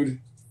reviewed?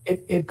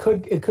 It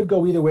could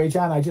go either way,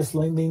 John. I just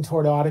lean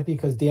toward audit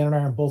because Dan and I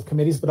are on both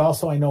committees, but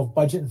also I know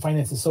budget and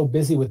finance is so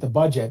busy with the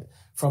budget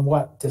from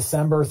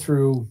December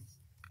through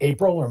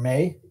April or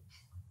May.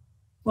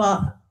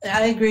 Well,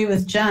 I agree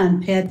with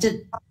John. Pat,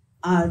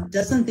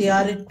 doesn't the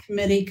audit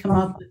committee come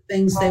up with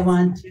things they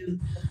want to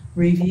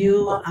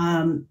review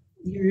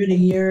year to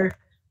year?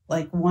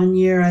 Like 1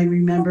 year, I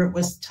remember it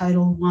was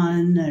Title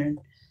I.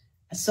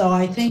 So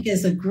I think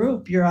as a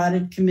group, your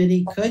audit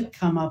committee could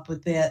come up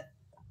with that.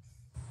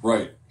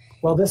 Right.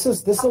 Well, this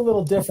is a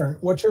little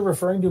different. What you're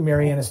referring to,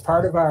 Marianne, is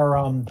part of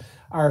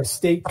our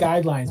state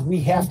guidelines. We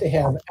have to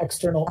have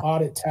external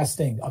audit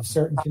testing of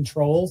certain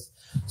controls.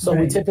 So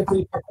we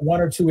typically pick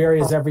 1 or 2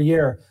 areas every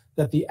year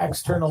that the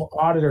external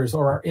auditors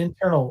or our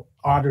internal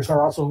auditors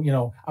are also,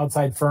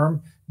 outside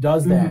firm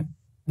does that. Mm-hmm.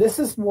 This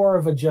is more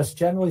of a just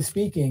generally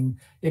speaking,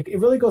 it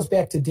really goes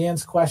back to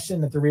Dan's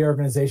question at the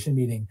reorganization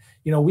meeting.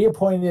 We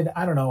appointed,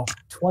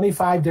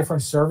 25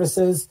 different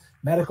services,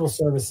 medical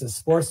services,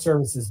 sports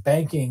services,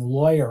 banking,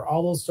 lawyer,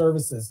 all those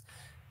services.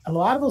 And a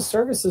lot of those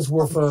services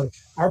were for,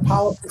 our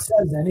policy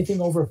says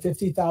anything over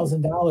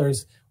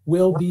 $50,000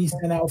 will be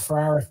sent out for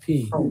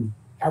RFP.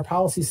 Our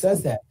policy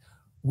says that.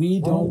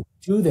 We don't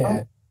do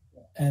that.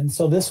 And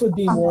so this would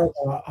be more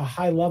of a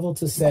high level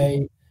to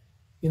say,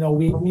 we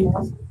need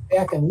to sit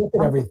back and look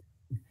at everything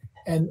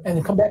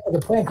and come back with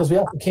a plan, because we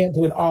also can't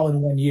do it all in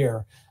 1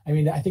 year. I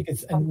mean, I think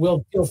and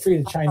Will, feel free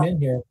to chime in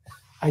here.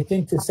 I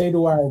think to say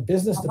to our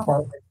business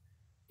department,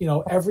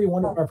 every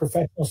one of our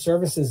professional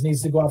services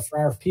needs to go out for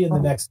RFP in the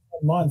next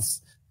 10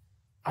 months.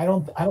 I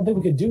don't think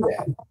we could do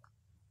that.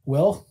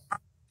 Will?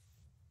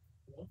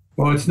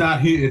 Well, it's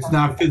not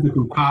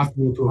physically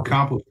possible to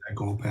accomplish that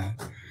goal,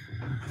 Pat.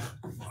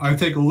 I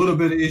take a little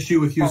bit of issue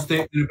with your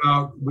statement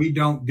about we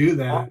don't do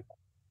that.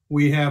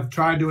 We have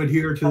tried to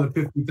adhere to the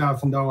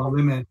 $50,000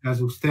 limit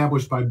as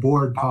established by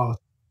board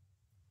policy.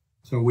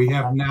 So we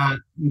have not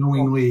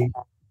knowingly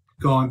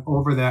gone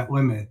over that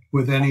limit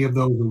with any of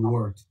those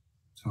awards.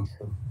 So.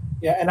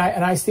 Yeah, and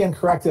I stand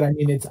corrected. I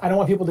mean, I don't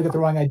want people to get the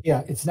wrong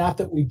idea. It's not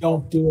that we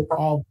don't do it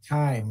all the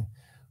time.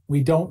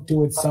 We don't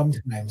do it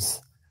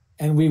sometimes.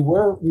 And we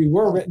were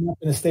written up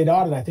in a state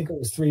audit, I think it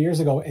was 3 years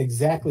ago,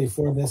 exactly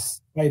for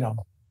this item.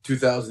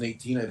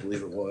 2018, I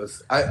believe it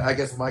was. I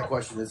guess my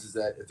question is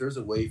that if there's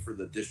a way for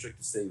the district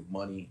to save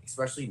money,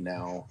 especially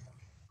now,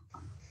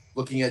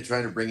 looking at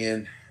trying to bring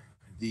in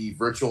the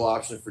virtual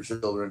option for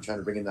children, trying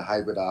to bring in the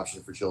hybrid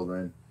option for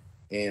children,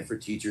 and for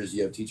teachers,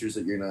 you have teachers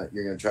that you're going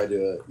to try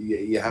to,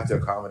 you have to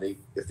accommodate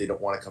if they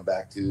don't want to come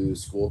back to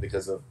school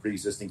because of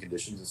pre-existing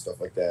conditions and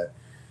stuff like that.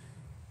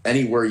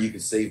 Anywhere you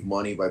can save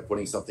money by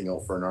putting something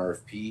out for an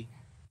RFP.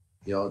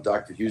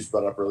 Dr. Hughes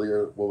brought up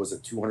earlier, what was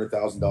it,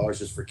 $200,000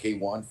 just for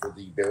K-1 for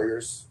the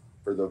barriers,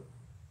 for the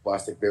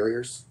plastic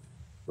barriers,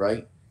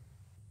 right?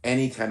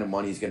 Any kind of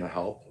money is going to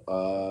help.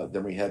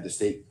 Then we had the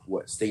state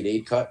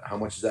aid cut. How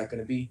much is that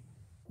going to be?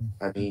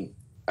 I mean,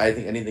 I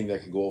think anything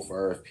that can go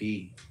for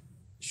RFP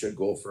should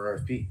go for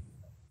RFP.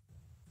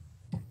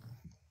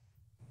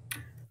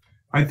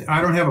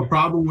 I don't have a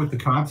problem with the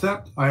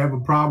concept. I have a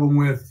problem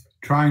with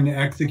trying to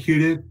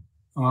execute it,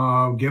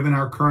 given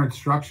our current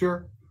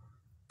structure.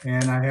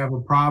 And I have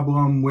a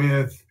problem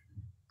with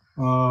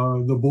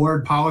the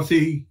board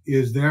policy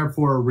is there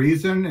for a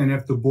reason. And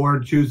if the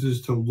board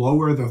chooses to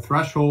lower the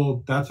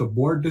threshold, that's a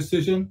board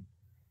decision.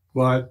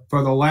 But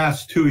for the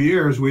last 2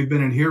 years, we've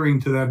been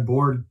adhering to that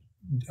board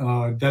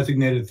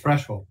designated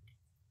threshold.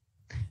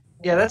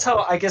 Yeah, that's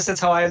how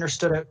I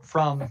understood it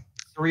from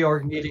the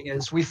reorg meeting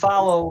is we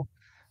follow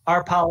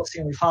our policy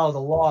and we follow the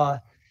law.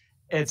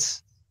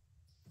 It's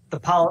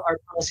our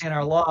policy and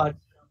our law.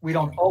 We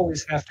don't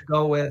always have to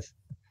go with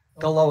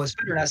the lowest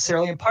bidder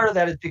necessarily. And part of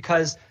that is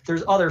because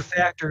there's other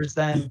factors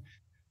than,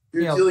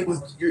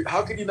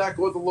 how can you not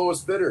go with the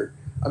lowest bidder?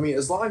 I mean,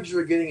 as long as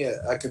you're getting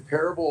a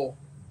comparable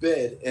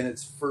bid and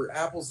it's for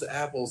apples to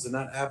apples and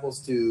not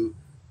apples to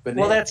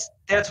bananas. Well,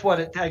 that's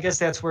what I guess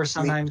that's where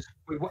sometimes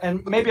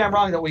and maybe I'm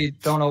wrong that we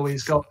don't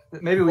always go.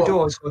 Maybe we do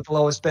always go with the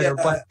lowest bidder.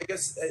 Yeah, but I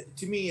guess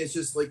to me, it's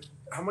just like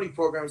how many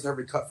programs have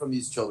we cut from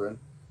these children?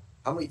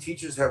 How many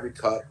teachers have we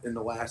cut in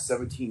the last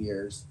 17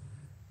 years?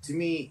 To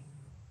me,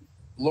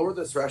 lower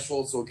the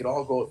threshold so it could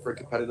all go for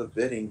competitive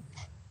bidding,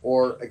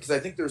 or because I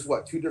think there's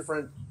two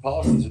different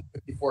policies: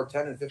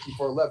 5410 and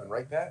 5411,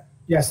 right, Pat?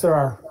 Yes, there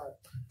are.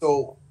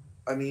 So,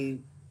 I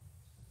mean,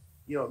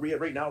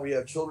 right now we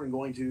have children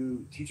going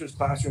to teachers'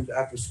 classrooms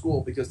after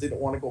school because they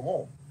don't want to go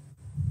home,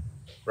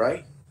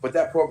 right? But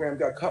that program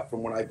got cut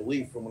from when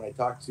I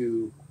talked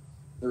to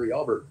Larry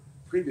Albert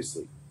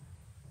previously.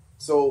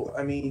 So,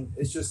 I mean,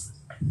 it's just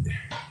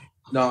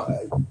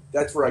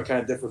that's where I kind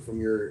of differ from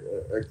your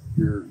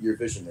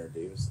vision there,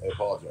 Davis. I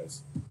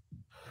apologize.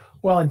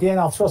 Well, and Dan,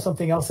 I'll throw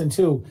something else in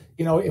too.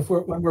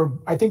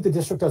 I think the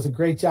district does a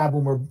great job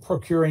when we're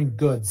procuring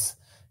goods,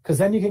 because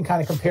then you can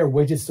kind of compare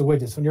widgets to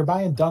widgets. When you're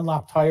buying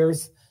Dunlop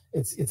tires,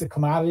 it's a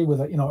commodity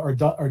with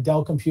or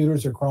Dell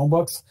computers or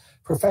Chromebooks.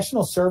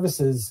 Professional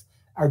services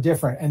are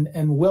different.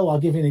 And Will, I'll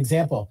give you an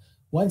example.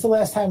 When's the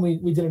last time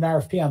we did an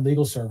RFP on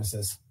legal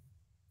services?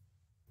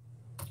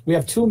 We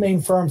have two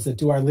main firms that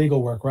do our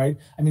legal work, right?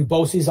 I mean,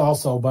 BOCES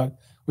also, but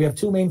we have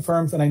two main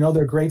firms, and I know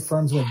they're great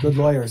firms with good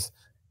lawyers.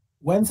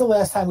 When's the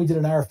last time we did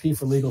an RFP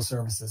for legal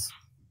services?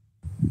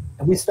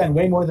 And we spend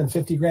way more than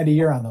 $50,000 a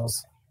year on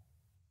those.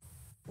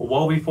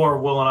 Well before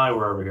Will and I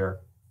were over here.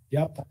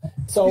 Yep.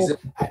 So,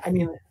 I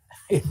mean,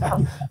 yeah.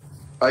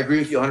 I agree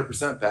with you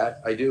 100%,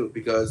 Pat. I do,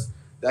 because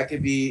that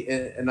could be,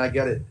 and I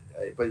get it,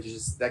 but it's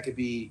just that could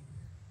be.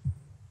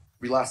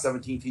 We lost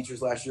 17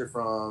 teachers last year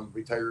from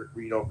retire.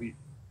 We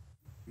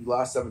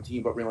lost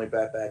 17, but we only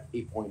brought back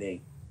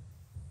 8.8.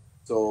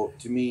 So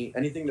to me,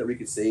 anything that we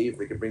could save,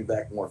 we could bring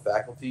back more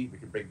faculty. We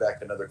could bring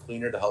back another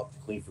cleaner to help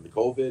clean for the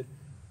COVID.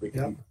 We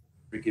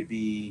could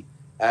be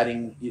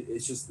adding.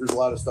 It's just there's a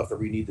lot of stuff that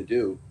we need to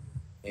do,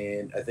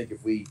 and I think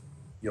if we,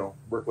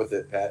 work with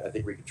it, Pat, I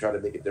think we could try to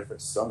make a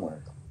difference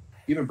somewhere.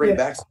 Even bring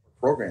back some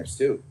programs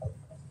too.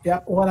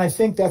 Yeah, well, and I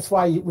think that's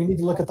why we need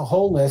to look at the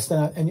whole list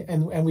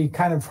and we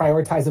kind of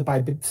prioritize it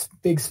by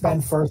big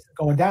spend first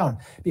going down,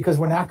 because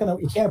we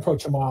can't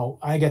approach them all.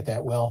 I get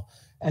that, Will.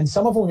 And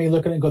some of them we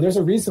look at it and go, there's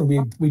a reason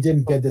we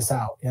didn't bid this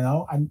out,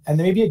 and there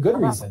may be a good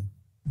reason.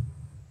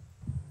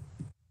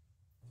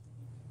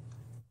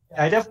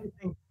 I definitely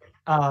think,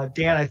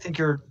 Dan, I think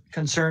your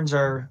concerns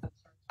are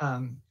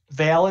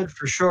valid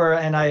for sure.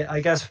 And I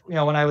guess,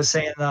 when I was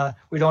saying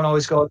we don't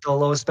always go with the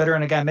lowest bidder,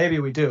 and again, maybe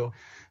we do,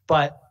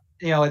 but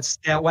it's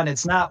when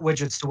it's not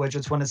widgets to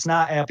widgets, when it's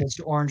not apples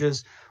to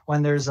oranges,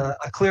 when there's a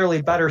clearly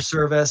better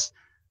service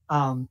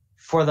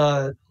for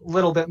the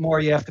little bit more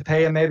you have to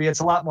pay, and maybe it's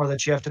a lot more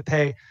that you have to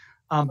pay.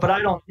 But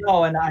I don't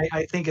know, and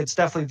I think it's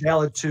definitely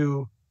valid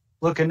to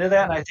look into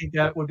that, and I think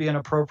that would be an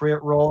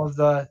appropriate role of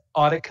the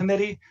audit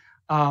committee.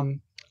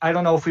 I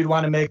don't know if we'd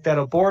want to make that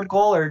a board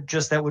goal or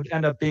just that would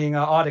end up being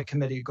an audit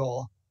committee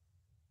goal.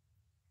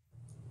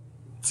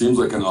 Seems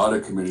like an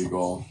audit committee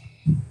goal.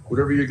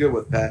 Whatever you're good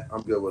with, Pat,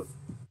 I'm good with.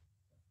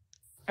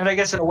 And I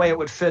guess in a way it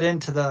would fit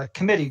into the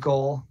committee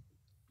goal.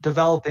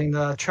 Developing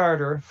the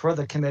charter for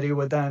the committee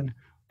would then,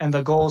 and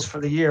the goals for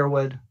the year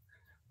would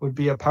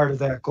be a part of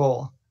that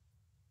goal.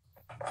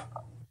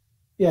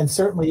 Yeah, and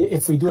certainly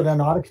if we do it on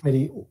audit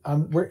committee,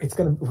 we're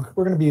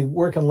going to be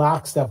working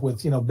lockstep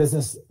with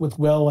business with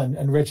Will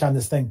and Rich on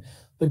this thing.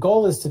 The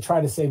goal is to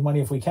try to save money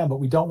if we can, but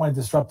we don't want to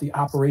disrupt the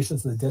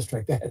operations of the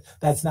district.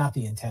 That's not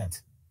the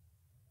intent.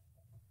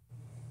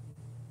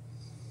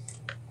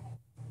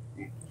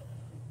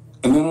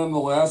 And then on the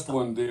last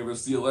one,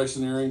 Davis, the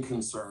electioneering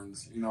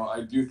concerns,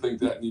 I do think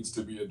that needs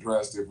to be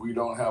addressed. If we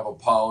don't have a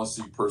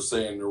policy per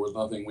se and there was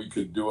nothing we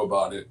could do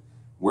about it,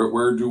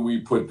 where do we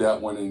put that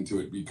one into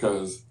it?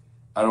 Because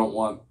I don't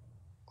want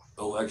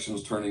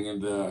elections turning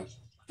into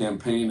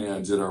campaign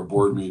ads at our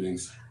board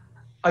meetings.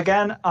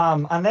 Again,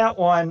 on that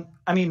one,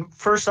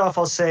 first off,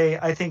 I'll say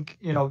I think,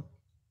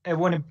 it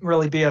wouldn't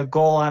really be a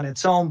goal on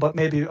its own, but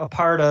maybe a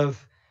part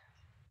of,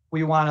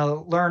 we want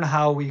to learn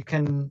how we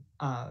can,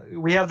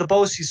 we have the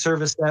BOCES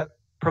service that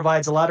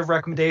provides a lot of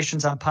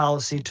recommendations on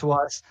policy to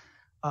us,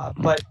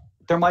 but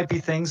there might be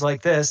things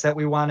like this that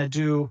we want to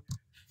do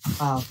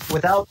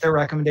without their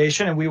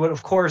recommendation, and we would,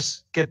 of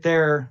course, get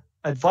their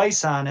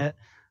advice on it.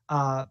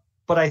 But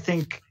I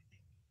think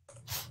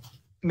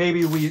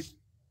maybe we,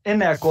 in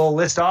that goal,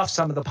 list off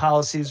some of the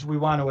policies we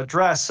want to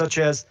address, such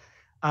as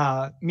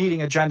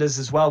meeting agendas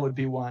as well would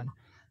be one.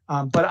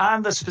 But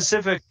on the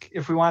specific,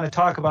 if we want to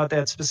talk about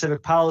that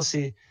specific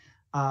policy,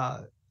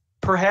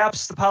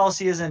 perhaps the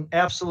policy isn't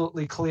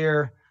absolutely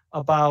clear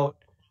about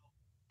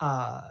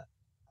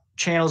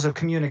channels of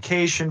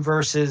communication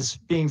versus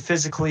being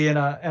physically in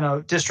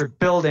a district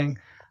building.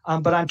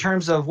 But in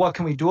terms of what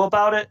can we do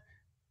about it,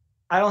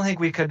 I don't think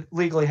we could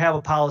legally have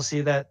a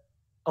policy that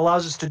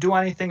allows us to do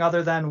anything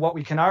other than what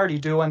we can already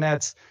do, and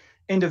that's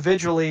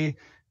individually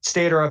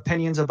state our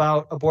opinions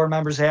about a board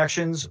member's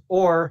actions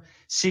or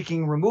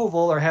seeking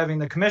removal or having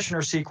the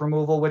commissioner seek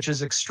removal, which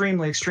is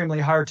extremely, extremely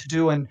hard to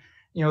do. And,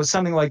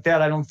 something like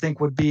that I don't think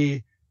would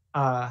be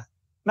not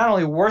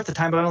only worth the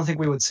time, but I don't think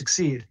we would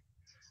succeed.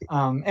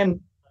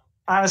 And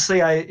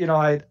honestly,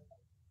 I'd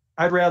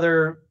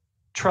rather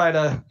try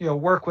to,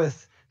 work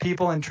with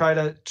people and try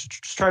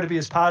to be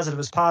as positive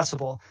as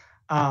possible.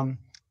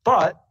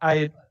 But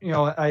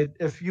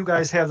if you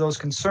guys have those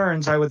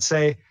concerns, I would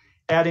say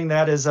adding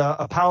that as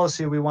a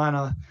policy we want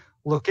to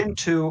look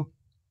into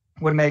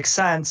would make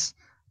sense.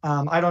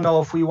 I don't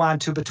know if we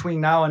want to, between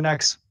now and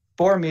next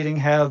board meeting,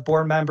 have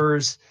board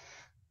members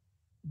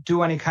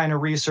do any kind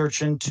of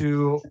research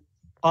into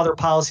other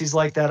policies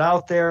like that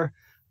out there,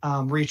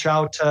 reach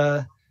out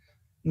to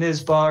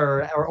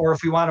NISBA, or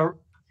if we want to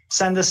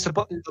send this to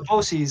the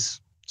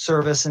BOCES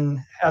service and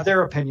have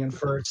their opinion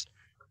first.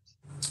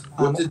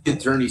 What did the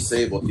attorney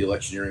say about the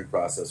electioneering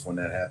process when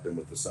that happened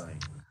with the sign?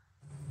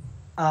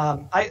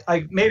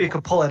 I maybe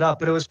could pull it up,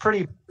 but it was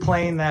pretty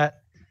plain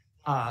that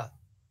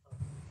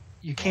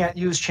you can't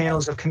use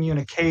channels of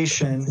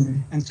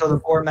communication, and so the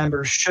board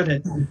members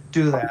shouldn't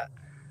do that.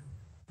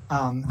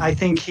 I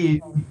think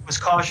he was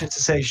cautious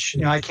to say,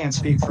 I can't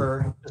speak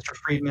for Mr.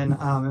 Friedman,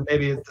 and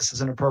maybe this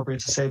isn't appropriate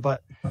to say,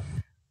 but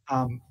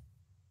I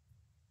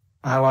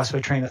lost my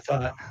train of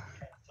thought.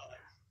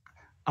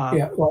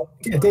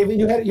 David,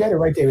 you had it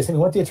right, Davis.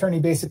 What the attorney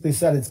basically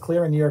said, it's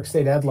clear in New York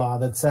State ed law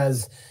that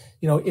says,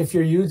 if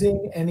you're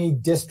using any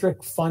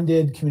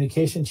district-funded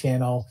communication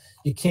channel,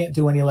 you can't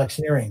do any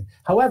electioneering.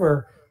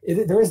 However,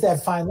 there is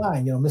that fine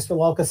line. Mr.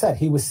 Lelka said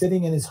he was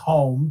sitting in his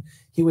home,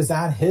 he was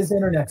on his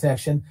internet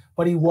connection,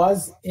 but he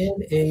was in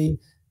a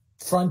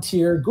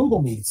Frontier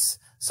Google Meets.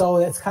 So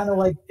it's kind of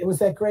like it was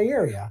that gray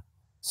area.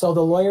 So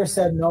the lawyer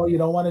said, no, you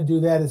don't want to do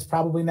that. It's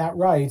probably not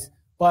right.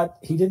 But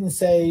he didn't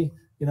say,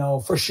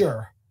 for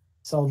sure.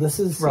 So this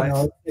is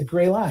a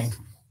gray line.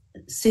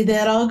 See,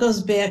 that all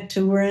goes back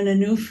to we're in a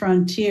new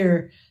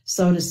frontier,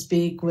 so to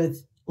speak,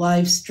 with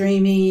live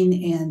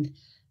streaming and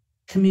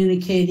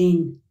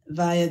communicating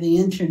via the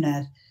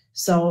internet.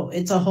 So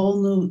it's a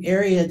whole new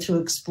area to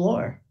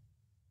explore.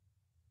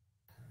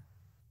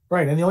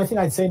 Right. And the only thing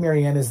I'd say,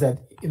 Marianne, is that,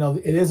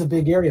 it is a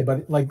big area,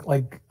 but like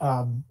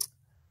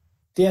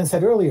Dan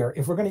said earlier,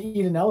 if we're going to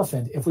eat an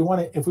elephant, if we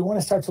want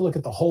to start to look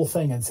at the whole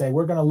thing and say,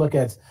 we're going to look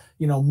at,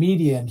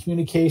 media and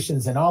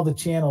communications and all the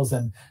channels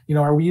and,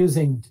 are we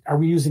using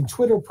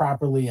Twitter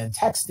properly and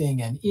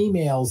texting and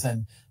emails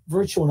and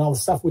virtual and all the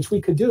stuff, which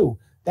we could do.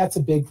 That's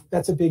a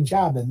big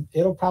job. And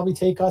it'll probably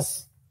take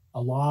us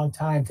a long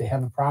time to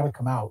have a product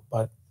come out,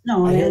 but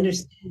no, I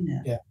understand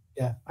that.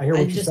 Yeah. I hear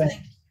what you're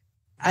saying.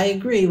 I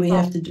agree. We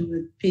have to do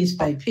it piece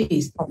by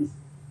piece,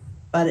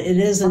 but it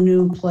is a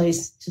new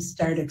place to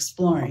start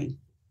exploring.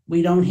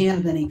 We don't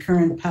have any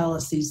current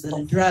policies that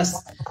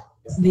address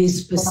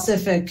these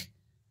specific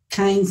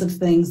kinds of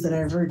things that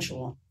are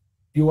virtual.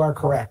 You are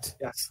correct.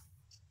 Yes.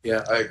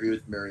 Yeah, I agree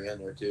with Mary Ann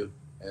there too,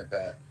 and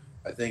Pat.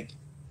 I think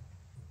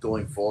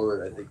going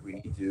forward, I think we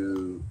need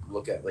to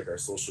look at like our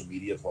social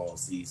media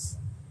policies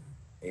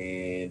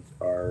and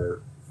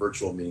our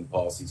virtual meeting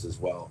policies as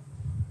well.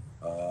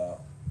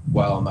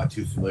 While I'm not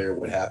too familiar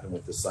with what happened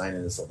with the sign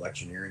in this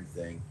electioneering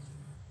thing,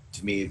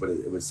 to me, but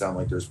it would sound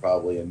like there's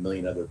probably a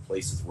million other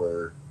places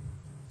where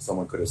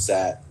someone could have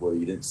sat where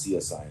you didn't see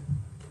a sign.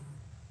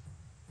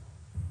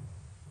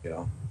 You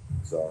know,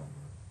 so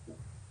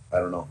I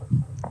don't know.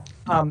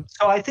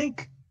 So I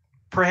think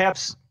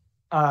perhaps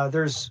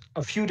there's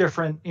a few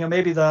different,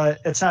 maybe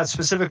it's not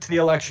specific to the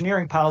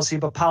electioneering policy,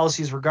 but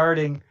policies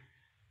regarding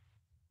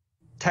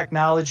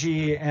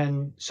technology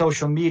and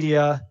social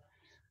media,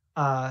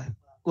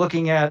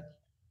 looking at,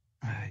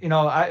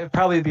 it'd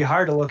probably be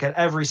hard to look at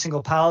every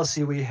single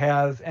policy we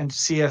have and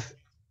see if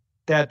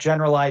that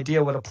general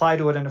idea would apply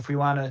to it and if we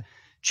want to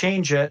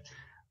change it.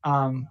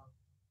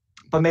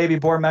 But maybe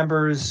board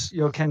members,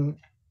 can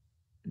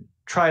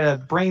try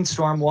to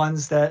brainstorm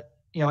ones that,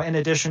 in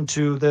addition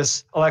to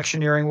this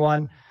electioneering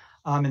one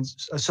and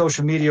a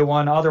social media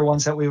one, other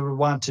ones that we would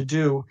want to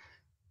do,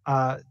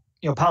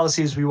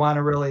 policies we want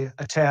to really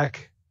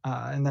attack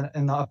in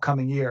the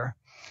upcoming year.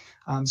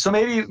 So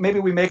maybe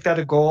we make that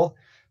a goal,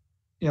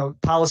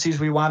 policies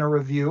we want to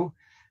review.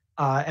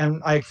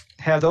 And I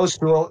have those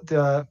two,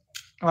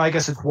 I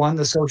guess it's one,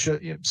 the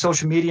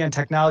social media and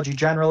technology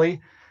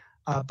generally.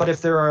 But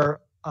if there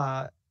are,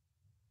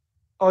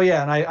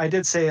 and I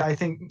did say, I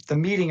think the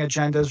meeting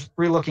agendas,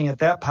 relooking at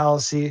that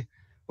policy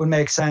would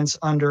make sense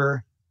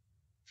under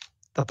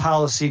the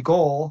policy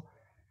goal.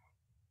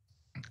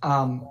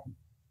 Well,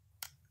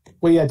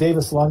 yeah,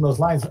 Davis, along those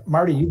lines,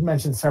 Marty, you've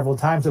mentioned several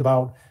times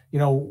about,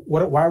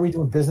 why are we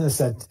doing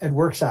business at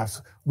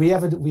workshops? We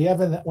have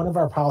one of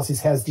our policies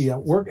has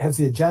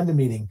the agenda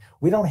meeting.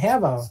 We don't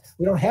have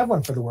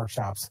one for the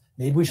workshops.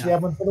 Maybe we should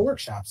have one for the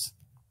workshops.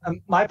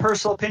 My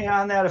personal opinion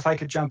on that, if I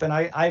could jump in,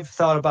 I've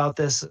thought about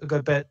this a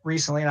good bit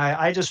recently, and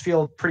I just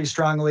feel pretty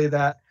strongly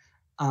that,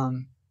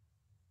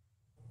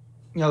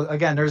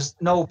 again, there's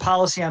no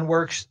policy on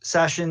work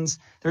sessions.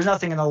 There's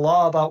nothing in the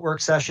law about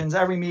work sessions.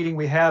 Every meeting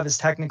we have is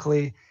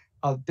technically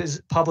a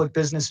public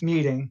business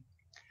meeting.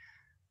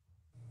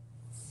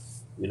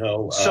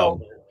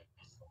 So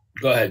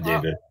go ahead,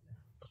 David.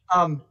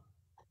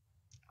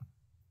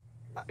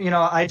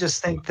 I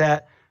just think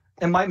that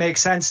it might make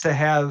sense to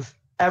have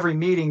every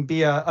meeting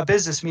be a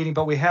business meeting,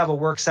 but we have a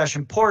work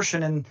session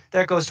portion. And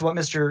that goes to what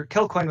Mr.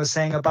 Kilcoyne was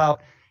saying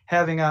about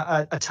having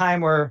a time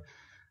where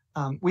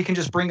we can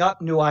just bring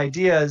up new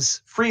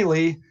ideas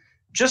freely,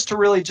 just to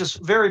really just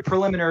very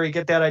preliminary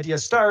get that idea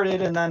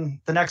started. And then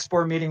the next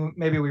board meeting,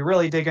 maybe we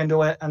really dig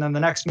into it. And then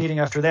the next meeting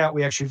after that,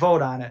 we actually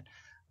vote on it.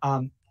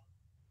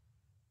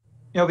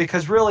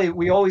 Because really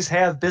we always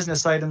have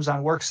business items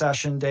on work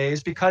session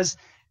days because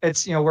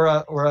it's, we're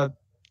a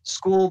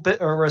school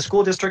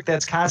district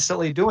that's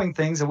constantly doing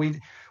things, and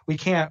we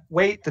can't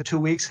wait the 2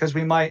 weeks because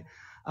we might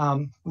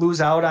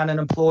lose out on an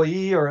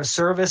employee or a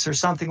service or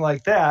something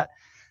like that.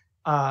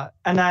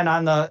 And then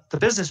on the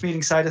business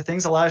meeting side of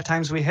things, a lot of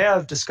times we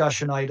have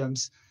discussion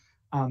items.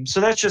 So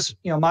that's just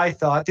my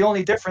thought. The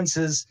only difference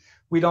is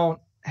we don't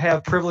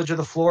have privilege of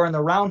the floor and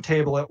the round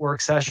table at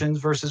work sessions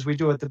versus we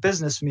do at the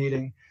business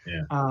meeting.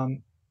 Yeah.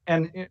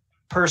 And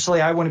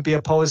personally, I wouldn't be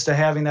opposed to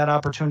having that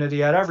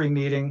opportunity at every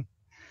meeting.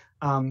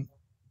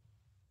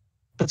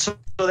 But so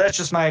that's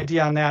just my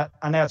idea on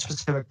that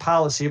specific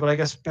policy. But I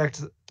guess back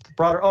to the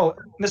broader. Oh,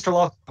 Mr.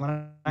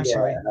 Lockham, I'm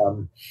sorry.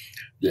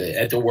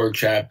 At the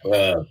workshop,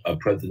 a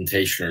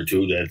presentation or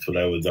two. That's what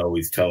I was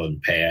always telling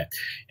Pat.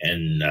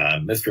 And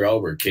Mr.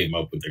 Albert came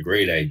up with a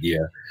great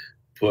idea.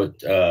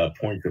 Put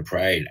Points of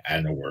Pride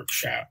on the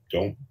workshop.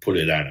 Don't put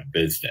it on a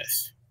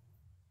business.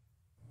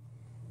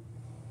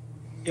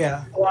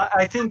 Yeah, well,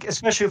 I think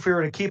especially if we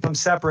were to keep them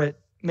separate,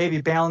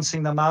 maybe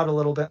balancing them out a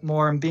little bit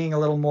more and being a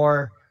little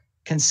more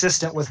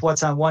consistent with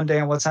what's on one day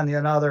and what's on the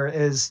other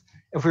is,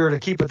 if we were to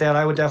keep it that,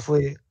 I would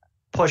definitely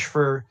push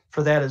for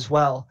that as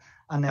well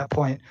on that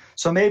point.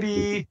 So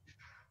maybe,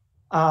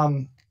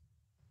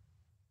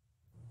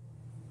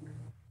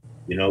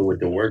 with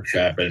the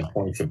workshop and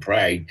Points of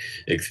Pride,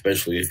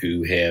 especially if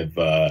you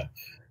have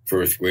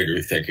first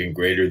graders, second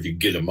graders, you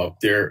get them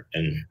up there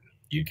and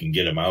you can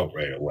get them out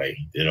right away.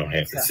 They don't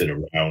have to sit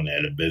around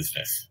at a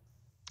business.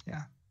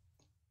 Yeah,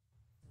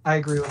 I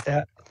agree with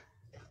that.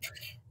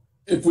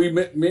 If we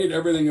made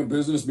everything a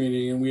business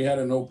meeting and we had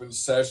an open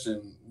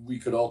session, we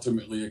could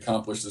ultimately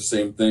accomplish the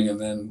same thing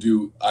and then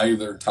do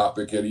either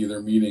topic at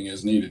either meeting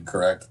as needed,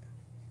 correct?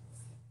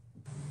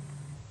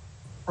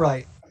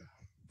 Right.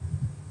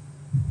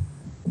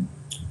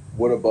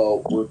 What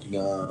about working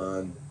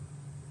on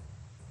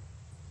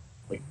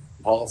like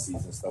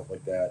policies and stuff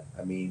like that?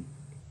 I mean,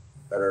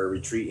 at our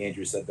retreat,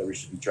 Andrew said that we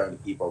should be trying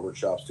to keep our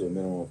workshops to a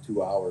minimum of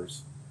 2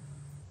 hours.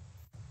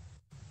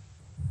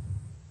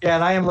 Yeah,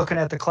 and I am looking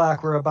at the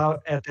clock. We're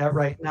about at that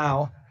right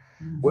now.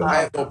 Well,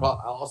 I have no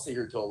problem. I'll stay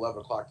here till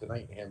 11 o'clock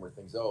tonight and hammer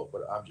things out.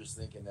 But I'm just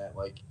thinking that,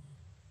 like,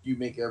 you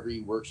make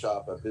every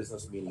workshop a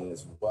business meeting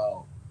as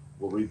well.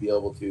 will we be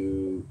able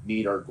to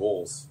meet our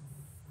goals?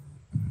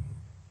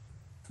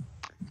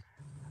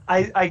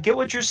 I get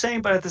what you're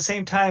saying, but at the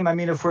same time, I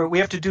mean, if we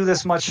have to do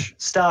this much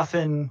stuff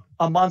in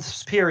a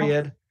month's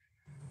period,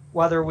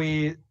 whether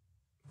we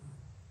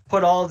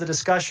put all of the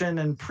discussion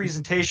and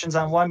presentations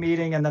on one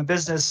meeting and then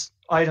business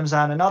items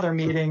on another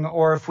meeting,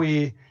 or if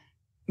we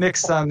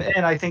mix them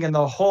in, I think in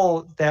that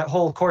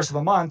whole course of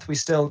a month, we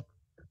still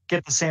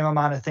get the same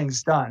amount of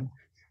things done,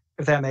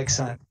 if that makes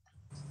sense.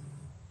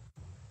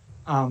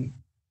 Kind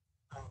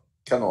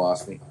of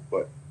lost me,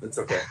 but it's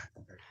okay.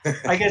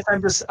 I guess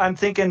I'm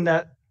thinking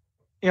that,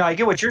 I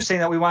get what you're saying,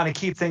 that we want to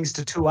keep things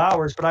to 2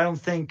 hours, but I don't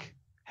think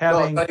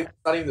having... No,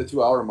 not even the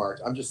 2 hour mark.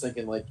 I'm just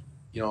thinking by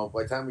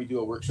the time we do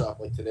a workshop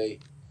like today,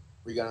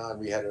 we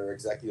had our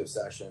executive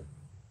session,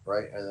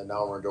 right? And then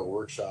now we're going to do a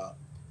workshop.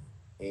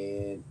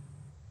 And,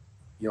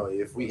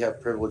 if we have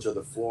privilege of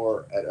the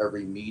floor at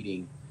every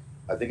meeting,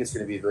 I think it's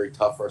going to be very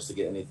tough for us to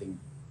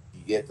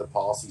get the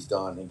policies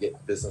done and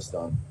get business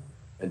done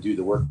and do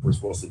the work we're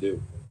supposed to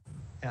do.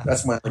 Yeah.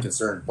 That's my only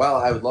concern. Well,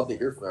 I would love to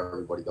hear from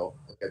everybody, though.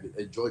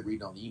 I enjoyed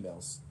reading all the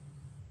emails.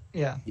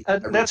 Yeah,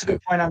 that's a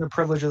good point on the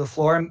privilege of the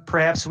floor. And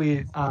perhaps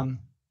we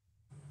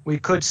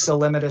could still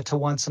limit it to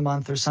once a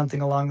month or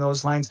something along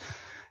those lines.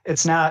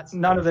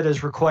 None of it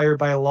is required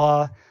by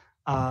law.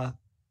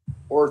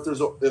 Or if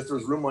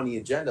there's room on the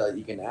agenda,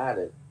 you can add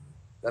it.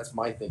 That's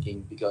my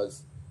thinking,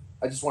 because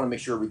I just want to make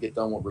sure we get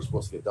done what we're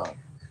supposed to get done.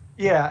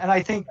 Yeah, and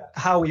I think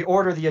how we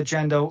order the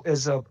agenda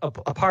is a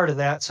part of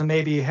that. So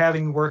maybe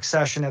having work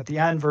session at the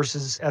end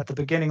versus at the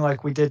beginning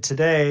like we did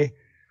today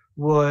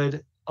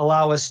would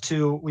allow us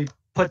we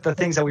put the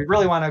things that we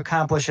really want to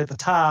accomplish at the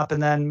top,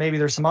 and then maybe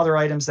there's some other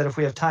items that if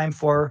we have time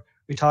for,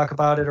 we talk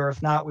about it, or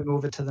if not, we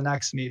move it to the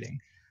next meeting.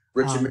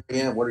 Rich and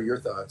Marianne, what are your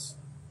thoughts?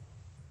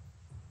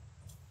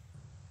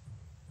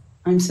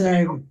 I'm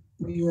sorry,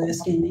 were you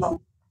asking me?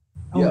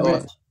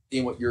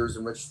 Seeing what yours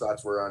and Rich's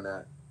thoughts were on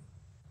that.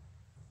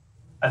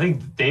 I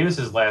think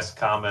Davis's last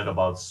comment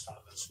about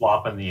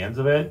swapping the ends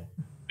of it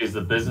is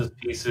the business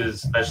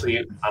pieces, especially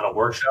on a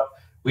workshop.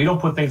 We don't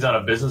put things on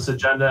a business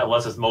agenda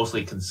unless it's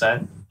mostly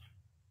consent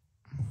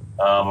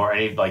or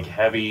any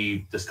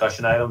heavy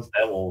discussion items.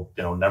 That will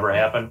never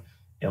happen.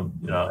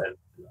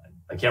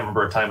 I can't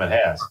remember a time it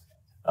has.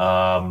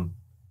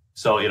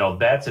 So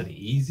that's an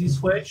easy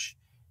switch,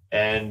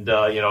 and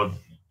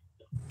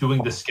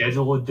doing the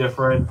schedule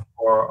different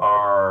for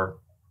our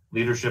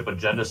leadership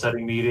agenda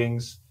setting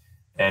meetings,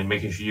 and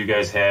making sure you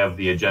guys have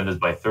the agendas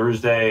by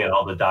Thursday and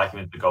all the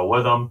documents to go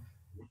with them.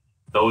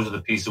 Those are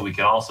the pieces we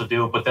can also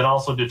do, but then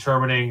also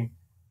determining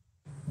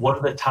what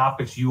are the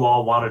topics you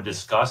all want to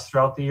discuss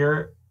throughout the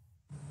year,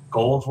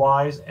 goals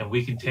wise, and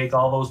we can take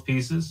all those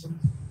pieces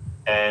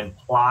and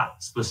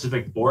plot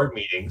specific board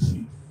meetings.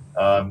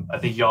 I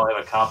think you all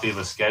have a copy of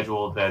a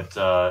schedule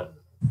that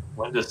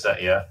Linda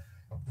sent you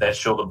that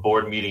show the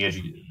board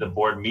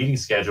meeting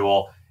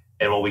schedule.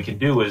 And what we can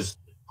do is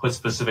put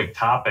specific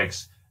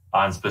topics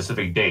on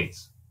specific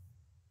dates.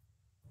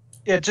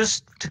 Yeah,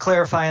 just to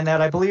clarify on that,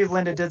 I believe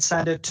Linda did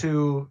send it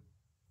to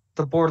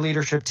the board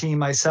leadership team,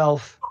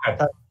 myself,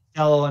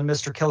 Nello, and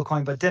Mr.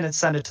 Kilcoyne, but didn't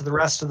send it to the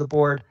rest of the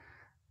board.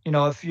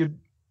 If you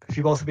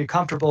both would be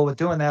comfortable with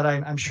doing that,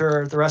 I'm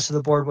sure the rest of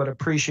the board would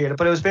appreciate it.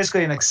 But it was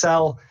basically an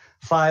Excel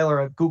file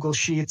or a Google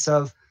Sheets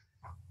of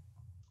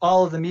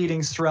all of the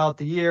meetings throughout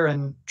the year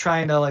and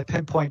trying to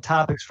pinpoint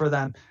topics for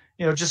them.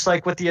 Just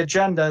like with the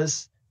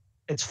agendas,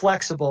 it's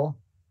flexible,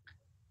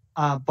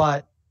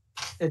 but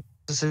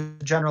it's a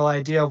general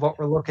idea of what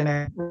we're looking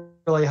at. It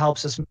really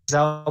helps us move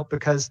out,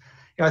 because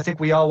I think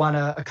we all want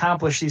to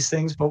accomplish these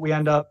things, but we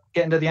end up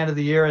getting to the end of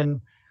the year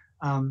and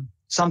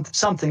some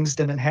things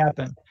didn't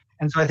happen.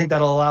 And so I think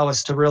that'll allow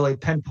us to really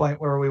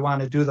pinpoint where we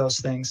want to do those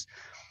things.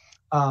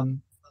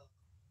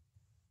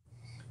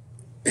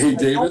 Hey,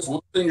 Davis,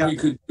 one thing we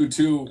could do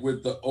too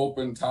with the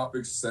open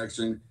topics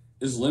section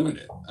is limit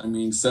it. I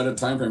mean, set a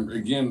time frame.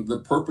 Again, the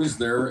purpose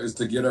there is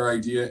to get our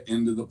idea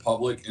into the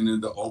public and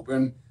into the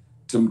open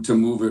to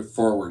move it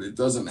forward. It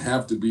doesn't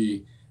have to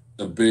be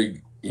a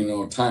big,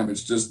 time.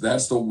 It's just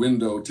that's the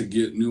window to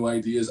get new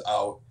ideas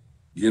out,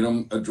 get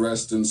them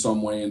addressed in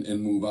some way,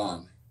 and move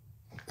on.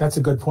 That's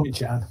a good point,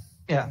 John.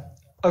 Yeah,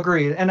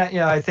 agreed. And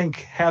I think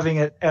having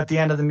it at the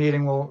end of the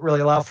meeting will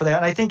really allow for that.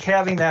 And I think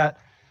having that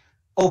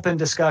open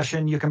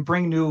discussion, you can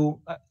bring new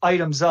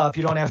items up.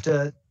 You don't have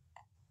to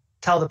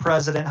tell the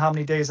president how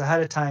many days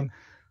ahead of time,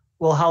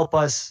 will help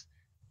us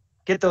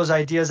get those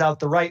ideas out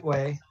the right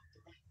way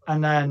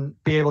and then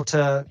be able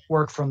to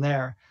work from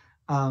there.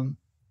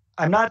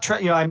 I'm not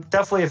trying, I'm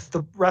definitely, if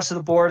the rest of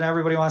the board and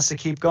everybody wants to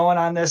keep going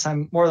on this,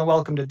 I'm more than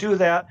welcome to do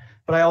that.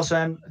 But I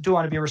also do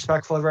want to be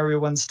respectful of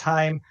everyone's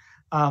time.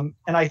 And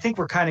I think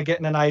we're kind of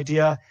getting an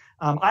idea.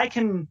 I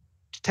can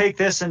take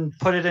this and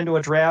put it into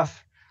a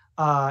draft,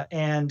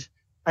 and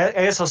I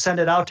guess I'll send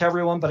it out to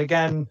everyone. But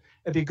again,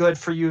 it'd be good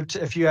for you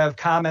to, if you have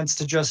comments,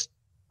 to just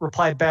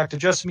reply back to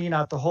just me,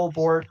 not the whole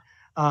board.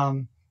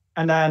 And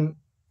then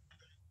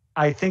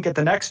I think at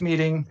the next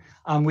meeting,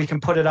 we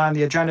can put it on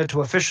the agenda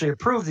to officially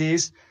approve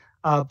these.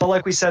 But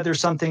like we said, there's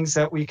some things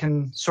that we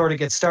can sort of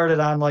get started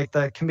on, like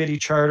the committee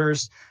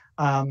charters.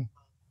 And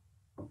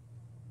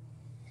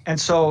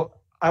so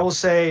I will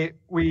say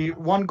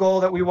one goal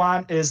that we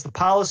want is the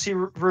policy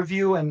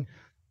review and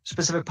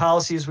specific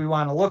policies we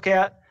want to look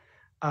at.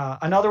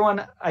 Another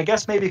one, I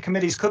guess maybe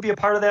committees could be a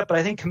part of that, but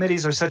I think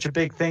committees are such a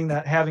big thing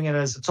that having it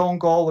as its own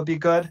goal would be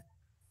good.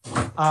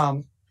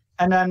 And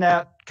then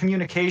that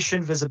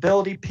communication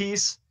visibility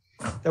piece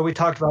that we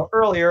talked about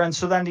earlier. And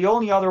so then the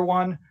only other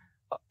one,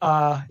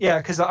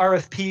 because the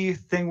RFP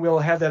thing, we'll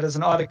have that as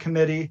an audit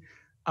committee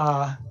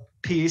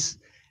piece.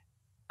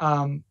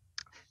 The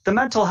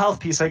mental health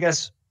piece, I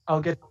guess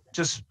I'll get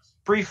just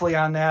briefly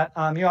on that.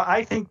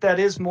 I think that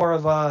is more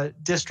of a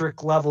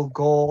district level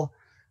goal.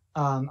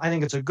 I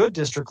think it's a good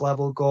district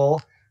level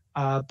goal,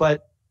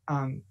 but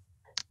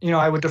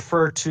I would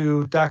defer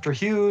to Dr.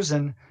 Hughes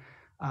and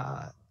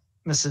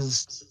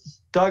Mrs.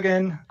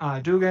 Dugan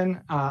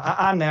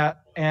on that.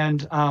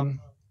 And, I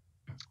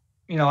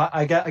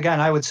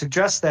would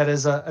suggest that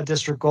as a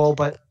district goal,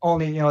 but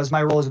only, as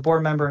my role as a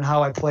board member and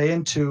how I play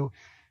into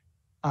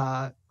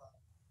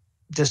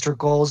district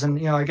goals. And,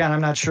 again,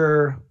 I'm not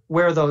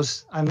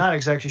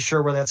exactly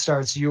sure where that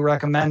starts. You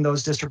recommend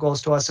those district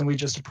goals to us and we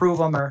just approve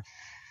them, or,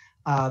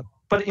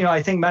 but,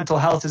 I think mental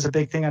health is a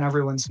big thing on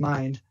everyone's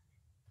mind.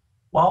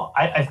 Well,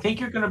 I think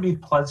you're going to be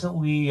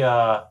pleasantly,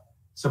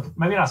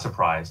 maybe not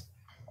surprised,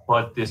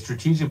 but the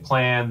strategic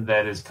plan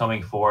that is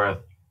coming forth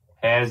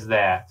has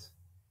that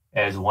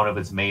as one of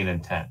its main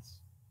intents.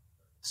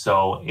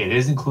 So it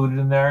is included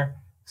in there.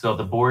 So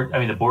the board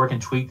can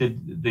tweak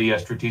the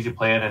strategic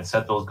plan and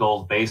set those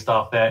goals based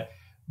off that.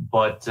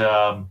 But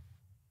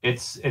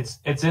it's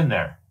in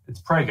there.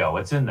 It's Prego.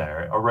 It's in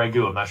there. Or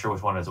Regu. I'm not sure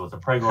which one it is. It's a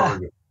Prego or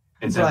Regu.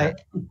 It's right.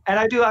 And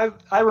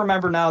I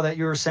remember now that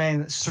you were saying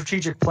that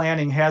strategic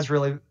planning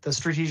the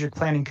strategic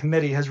planning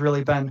committee has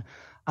really been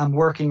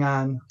working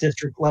on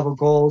district level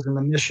goals and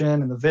the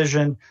mission and the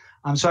vision.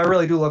 So I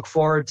really do look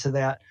forward to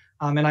that.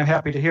 And I'm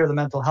happy to hear the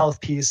mental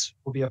health piece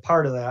will be a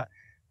part of that.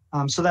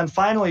 So then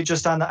finally,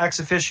 just on the ex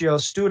officio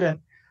student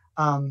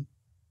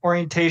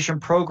orientation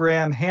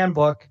program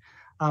handbook,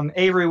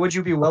 Avery, would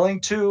you be willing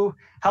to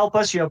help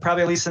us?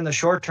 Probably at least in the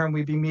short term,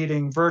 we'd be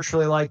meeting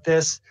virtually like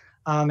this.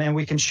 And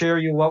we can share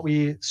you what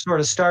we sort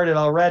of started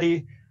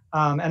already.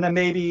 And then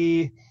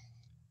maybe,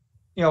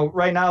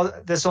 right now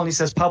this only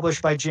says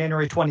published by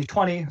January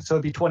 2020, so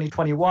it'd be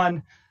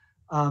 2021.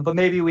 But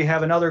maybe we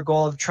have another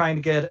goal of trying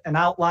to get an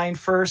outline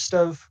first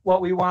of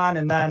what we want,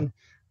 and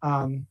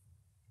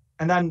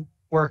then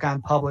work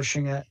on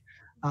publishing it.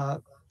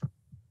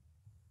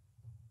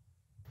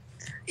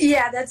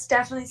 Yeah, that's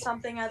definitely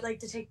something I'd like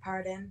to take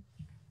part in.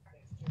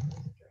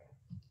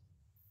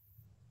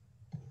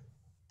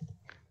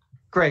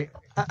 Great.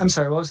 I'm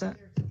sorry, what was that?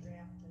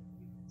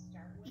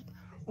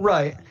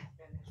 Right.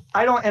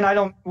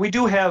 We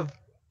do have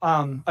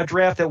a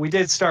draft that we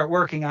did start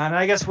working on. And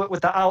I guess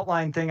with the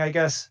outline thing, I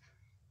guess,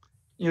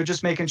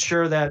 just making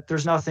sure that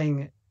there's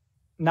nothing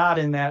not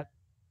in that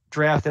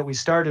draft that we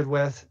started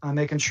with,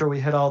 making sure we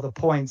hit all the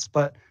points.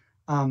 But,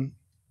 I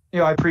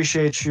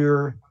appreciate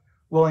your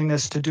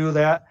willingness to do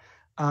that.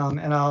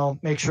 And I'll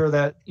make sure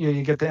that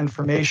you get the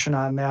information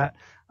on that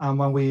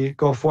when we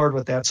go forward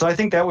with that. So I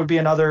think that would be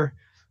another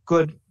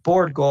good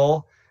board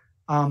goal.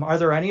 Are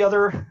there any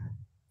other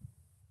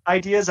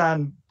ideas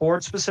on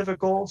board specific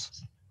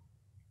goals?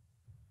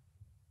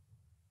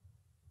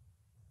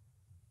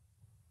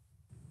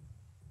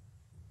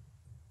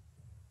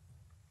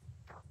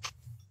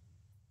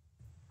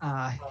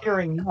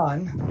 Hearing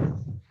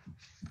none.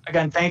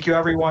 Again, thank you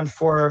everyone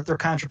for their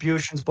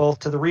contributions, both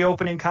to the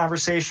reopening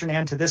conversation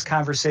and to this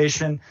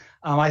conversation.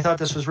 I thought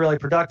this was really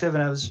productive,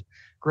 and it was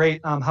great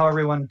how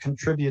everyone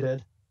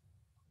contributed.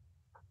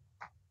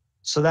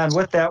 So then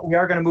with that, we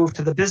are going to move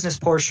to the business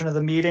portion of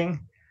the meeting.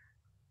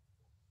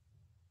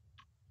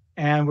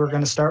 And we're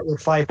going to start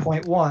with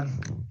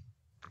 5.1,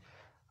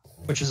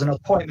 which is an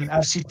appointment,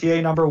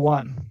 FCTA number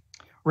 1.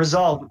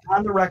 Resolved,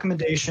 upon the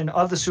recommendation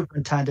of the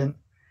superintendent,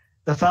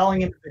 the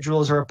following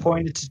individuals are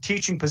appointed to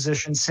teaching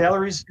positions,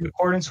 salaries in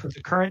accordance with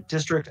the current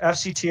district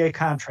FCTA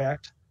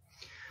contract.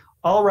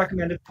 All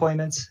recommended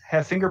appointments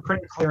have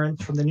fingerprint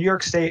clearance from the New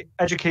York State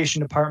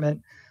Education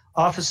Department,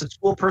 Office of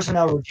School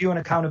Personnel Review and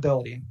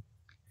Accountability.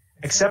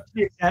 Except to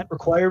the extent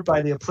required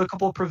by the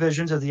applicable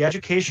provisions of the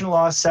Education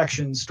Law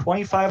sections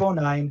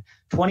 2509,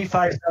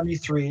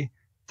 2573,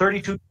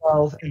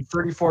 3212, and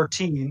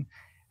 3014,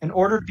 in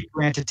order to be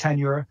granted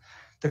tenure,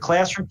 the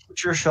classroom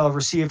teacher shall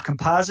receive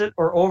composite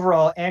or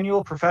overall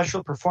annual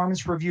professional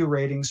performance review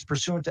ratings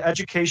pursuant to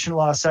Education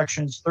Law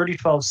sections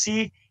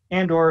 3012C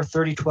and or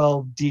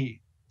 3012D.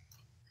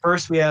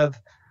 First, we have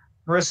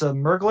Marissa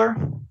Mergler,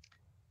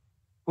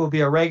 who will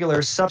be a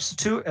regular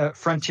substitute at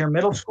Frontier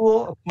Middle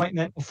School,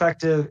 appointment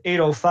effective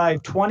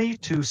 8/05/20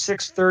 to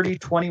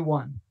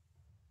 6/30/21.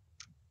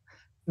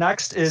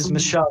 Next is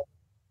Michelle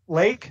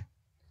Lake,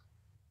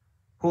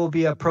 who will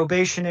be a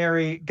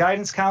probationary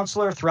guidance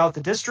counselor throughout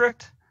the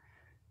district,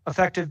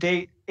 effective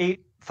date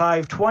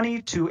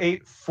 8/5/20 to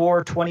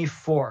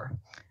 8/4/24.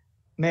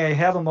 May I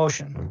have a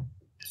motion?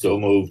 So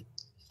moved.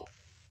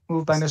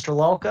 Moved by Mr.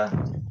 Lelka.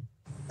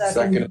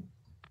 Second.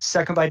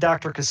 Second by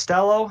Dr.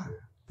 Costello.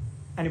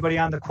 Anybody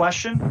on the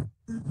question?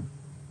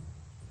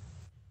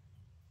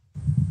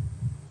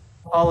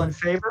 All in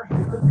favor?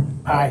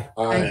 Aye.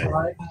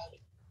 Aye.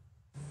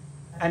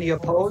 Any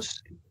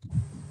opposed?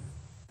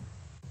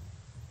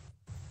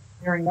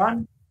 Hearing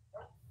none.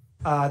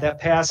 That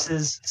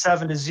passes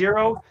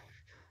 7-0.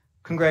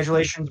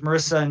 Congratulations,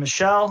 Marissa and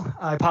Michelle.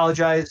 I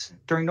apologize.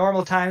 During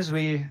normal times,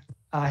 we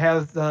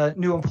have the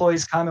new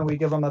employees come and we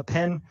give them a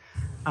pin.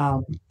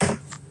 I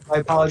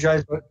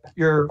apologize, but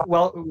you're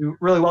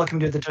really welcome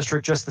to the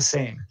district just the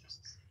same.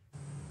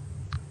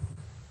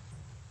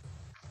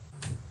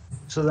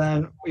 So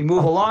then we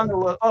move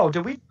along. Oh,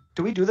 did we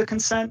do the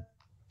consent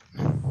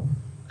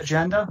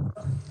agenda?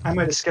 I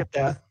might have skipped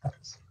that.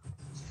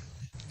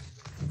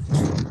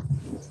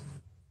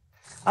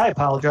 I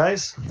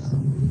apologize.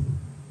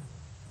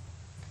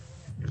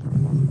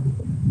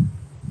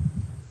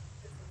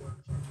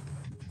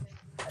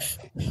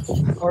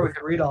 Or we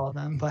could read all of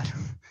them, but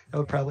it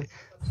would probably.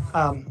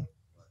 I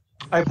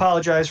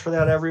apologize for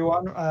that,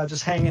 everyone.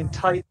 Just hanging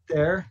tight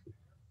there.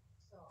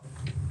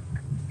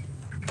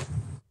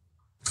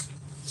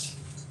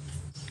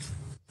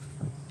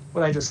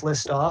 Would I just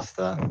list off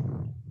the?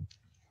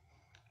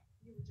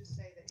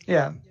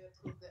 Yeah.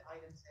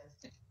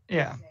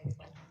 Yeah.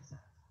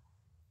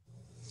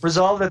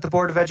 Resolved that the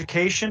Board of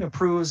Education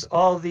approves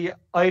all the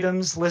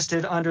items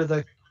listed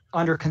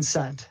under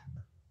consent.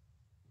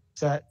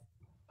 Is that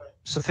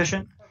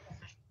sufficient?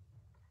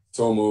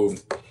 So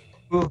moved.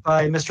 Moved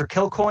by Mr.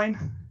 Kilcoyne.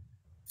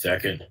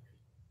 Second.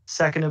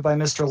 Seconded by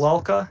Mr.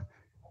 Lelka.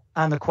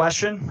 On the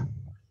question?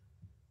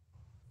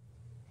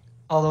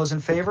 All those in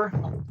favor?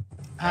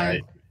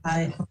 Aye.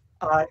 Aye.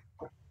 Aye.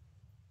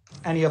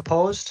 Any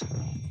opposed?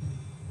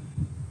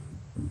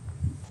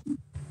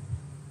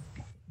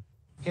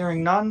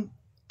 Hearing none,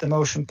 the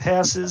motion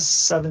passes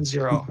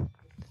 7-0.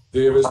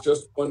 Davis,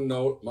 just one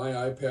note. My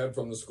iPad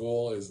from the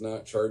school is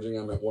not charging.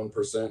 I'm at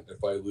 1%.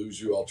 If I lose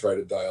you, I'll try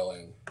to dial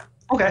in.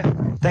 Okay,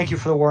 thank you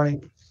for the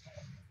warning.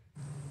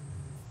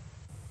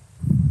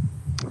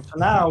 So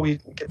now we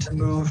get to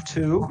move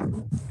to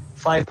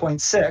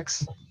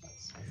 5.6,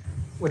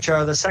 which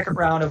are the second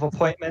round of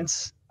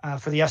appointments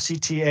for the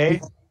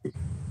FCTA.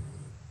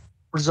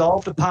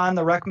 Resolved upon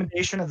the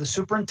recommendation of the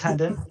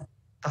superintendent,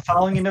 the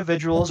following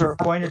individuals are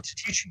appointed to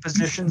teaching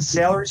positions,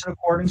 salaries in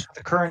accordance with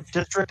the current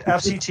district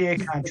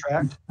FCTA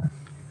contract.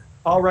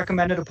 All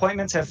recommended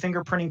appointments have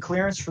fingerprinting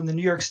clearance from the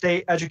New York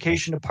State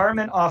Education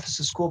Department, Office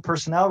of School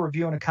Personnel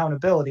Review and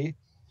Accountability,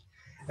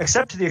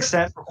 except to the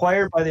extent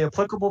required by the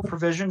applicable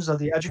provisions of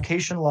the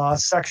education law,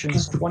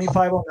 sections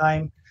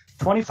 2509,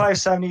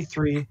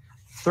 2573,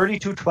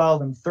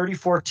 3212, and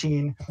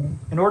 3014.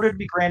 In order to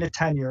be granted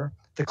tenure,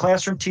 the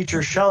classroom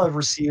teacher shall have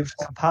received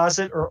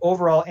composite or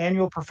overall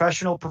annual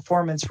professional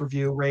performance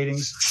review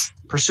ratings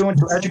pursuant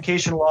to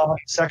education law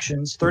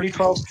sections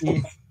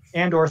 3012C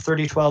and or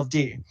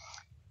 3012D.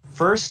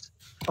 First,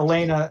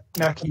 Elena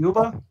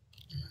Makiuba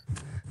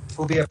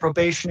will be a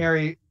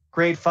probationary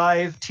grade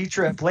 5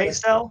 teacher at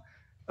Blaisdell,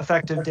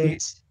 effective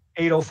dates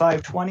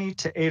 8/05/20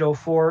 to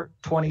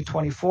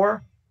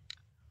 8/04/2024.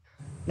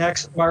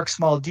 Next, Mark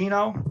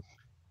Smaldino,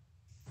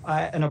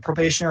 and a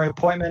probationary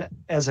appointment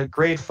as a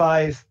grade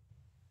 5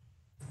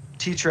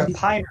 teacher at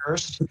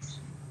Pinehurst,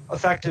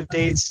 effective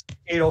dates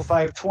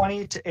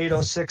 8/05/20 to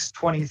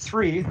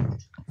 8/06/23.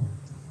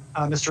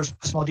 Mr.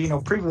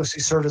 Smaldino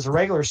previously served as a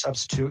regular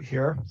substitute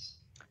here.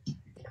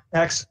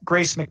 Next,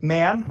 Grace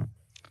McMahon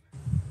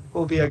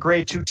will be a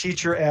grade 2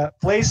 teacher at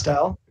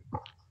Blaisdell,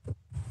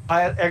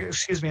 as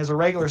a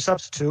regular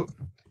substitute.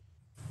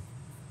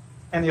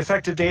 And the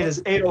effective date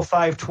is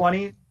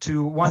 8/05/20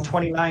 to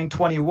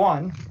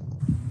 1/29/21.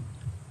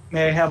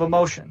 May I have a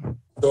motion?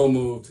 So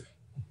moved.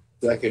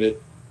 Seconded.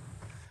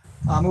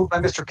 Moved by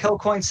Mr.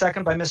 Kilcoyne,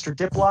 second by Mr.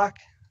 Diplock.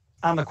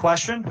 On the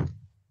question?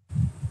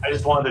 I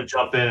just wanted to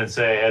jump in and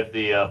say I had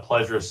the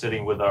pleasure of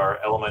sitting with our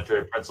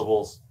elementary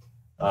principals,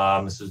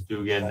 Mrs.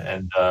 Dugan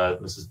and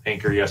Mrs.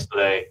 Pinker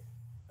yesterday,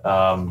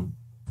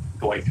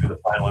 going through the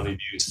final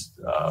interviews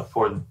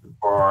for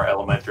our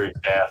elementary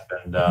staff,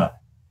 and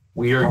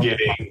we are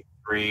getting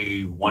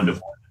 3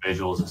 wonderful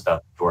individuals to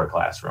step into our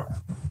classroom.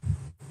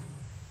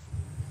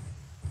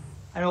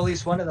 I know at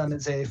least one of them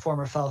is a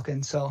former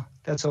Falcon, so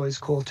that's always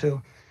cool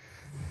too.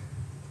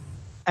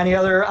 Any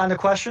other on the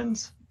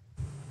questions?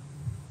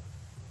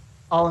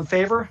 All in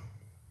favor?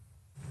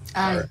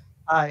 Aye.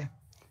 Aye.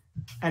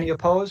 Any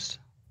opposed?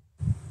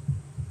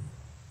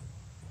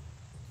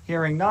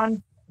 Hearing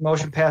none,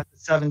 motion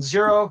passes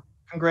 7-0.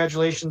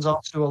 Congratulations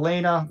also to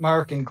Elena,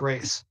 Mark, and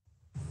Grace.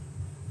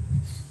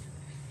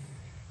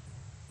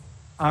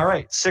 All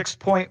right,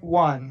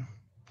 6.1,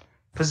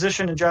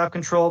 position and job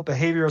control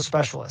behavioral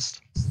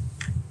specialist.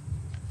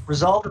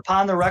 Resolved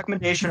upon the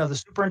recommendation of the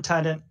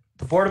superintendent,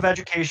 the Board of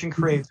Education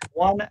creates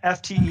 1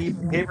 FTE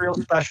behavioral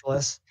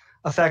specialist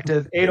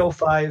effective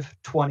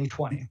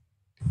 8/05/2020.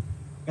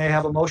 May I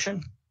have a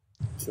motion?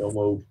 So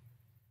moved.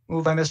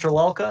 Moved by Mr.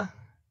 Lelka.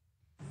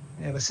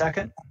 May I have a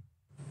second?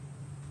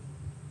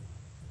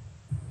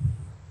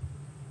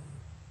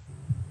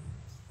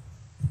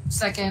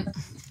 Second.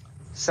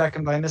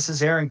 Second by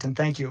Mrs. Arrington.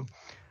 Thank you.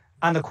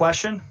 On the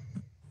question?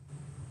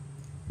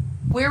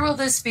 Where will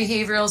this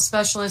behavioral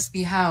specialist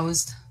be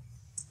housed?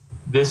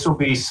 This will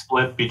be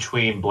split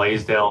between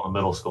Blaisdell and the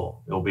middle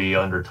school. It'll be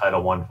under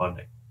Title I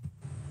funding.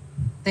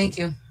 Thank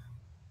you.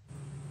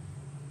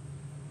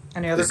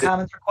 Any other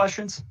comments or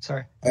questions?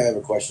 Sorry. I have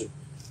a question.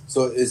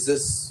 So is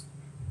this,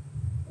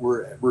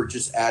 we're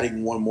just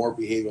adding one more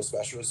behavioral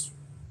specialist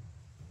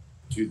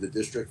to the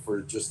district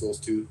for just those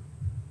two?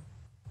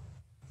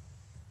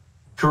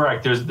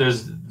 Correct.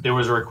 There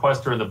was a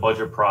request during the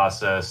budget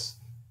process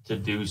to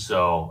do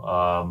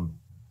so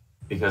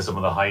because some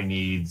of the high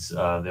needs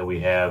that we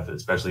have,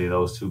 especially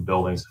those two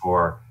buildings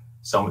for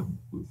some.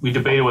 We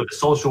debated with the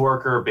social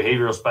worker,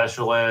 behavioral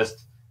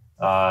specialist,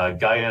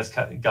 guidance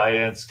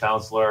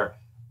counselor,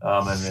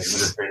 and the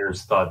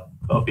administrators thought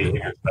a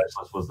behavior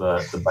specialist was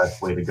the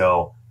best way to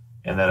go,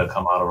 and that'll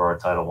come out of our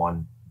Title I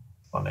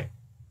funding.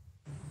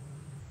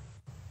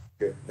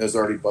 Okay. That was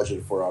already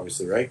budgeted for,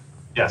 obviously, right?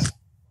 Yes.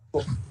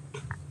 Cool.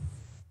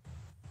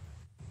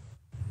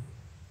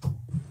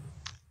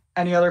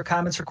 Any other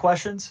comments or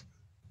questions?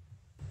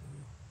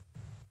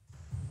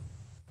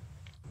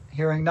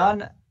 Hearing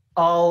none.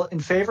 All in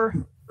favor?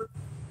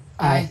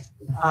 Aye.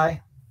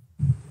 Aye.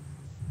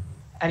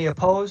 Any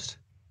opposed?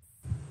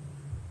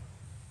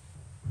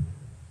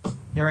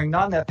 Hearing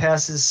none, that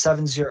passes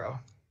 7-0.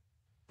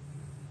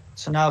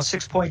 So now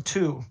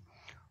 6.2,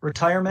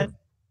 retirement,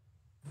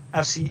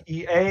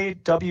 FCEA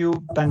W.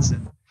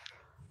 Benson.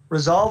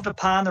 Resolved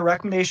upon the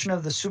recommendation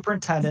of the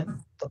superintendent,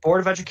 the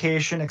Board of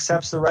Education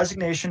accepts the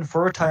resignation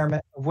for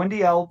retirement of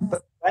Wendy L.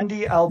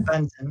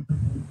 Benson,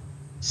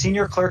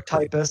 senior clerk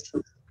typist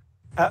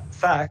at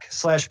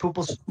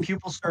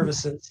FAC/Pupil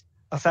Services,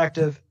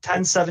 effective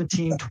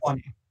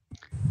 10/17/20.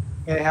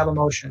 May I have a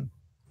motion?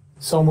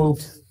 So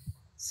moved.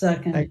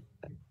 Second.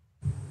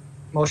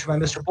 Motion by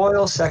Mr.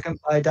 Boyle, second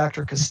by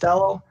Dr.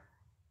 Costello.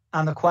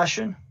 On the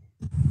question?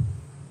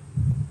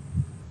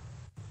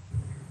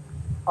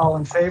 All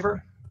in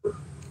favor?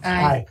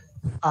 Aye.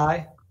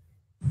 Aye.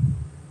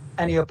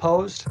 Any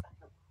opposed?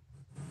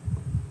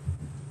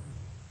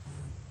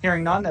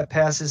 Hearing none, that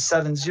passes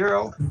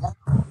 7-0.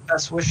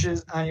 Best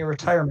wishes on your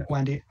retirement,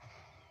 Wendy.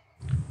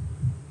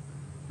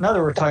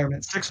 Another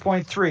retirement,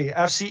 6.3,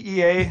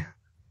 FCEA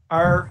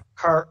R.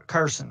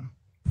 Carson.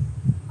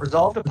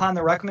 Resolved upon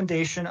the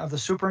recommendation of the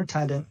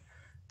superintendent,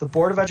 the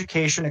Board of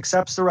Education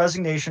accepts the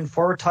resignation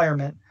for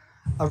retirement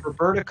of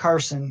Roberta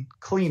Carson,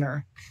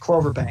 cleaner,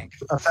 Cloverbank,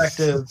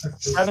 effective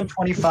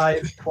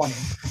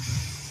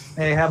 7/25/20.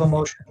 May I have a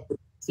motion?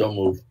 So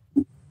moved.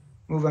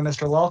 Moved by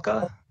Mr.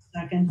 Lelka.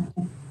 Second.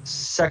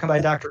 Second by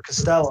Dr.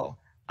 Costello.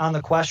 On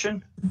the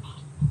question?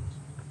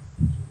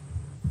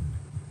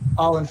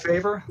 All in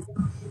favor?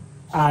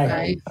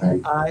 Aye.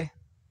 Aye.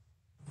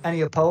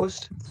 Any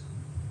opposed?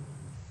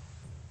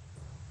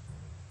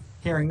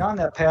 Hearing none,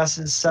 that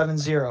passes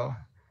 7-0.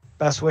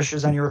 Best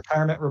wishes on your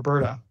retirement,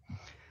 Roberta.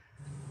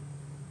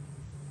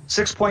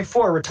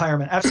 6.4,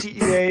 retirement,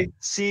 FCEA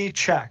C.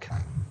 Check.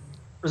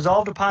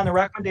 Resolved upon the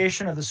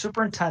recommendation of the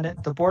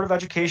superintendent, the Board of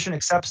Education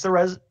accepts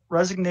the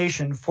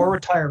resignation for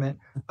retirement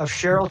of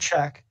Cheryl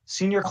Check,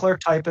 senior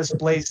clerk typist,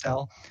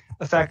 Blaisdell,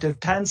 effective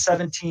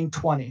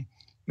 10/17/20.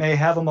 May I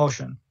have a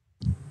motion?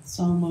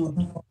 So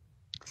moved.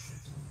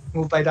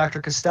 Moved by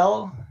Dr.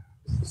 Costello.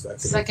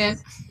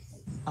 Second.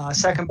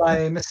 Second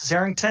by Mrs.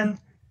 Arrington.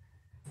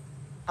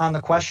 On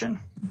the question?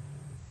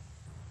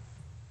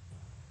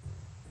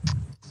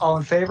 All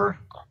in favor?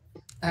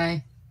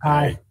 Aye.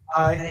 Aye.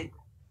 Aye.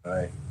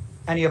 Aye.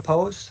 Any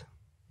opposed?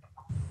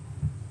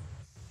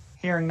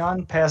 Hearing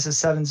none, passes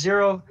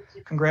 7-0.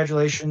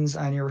 Congratulations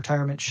on your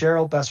retirement,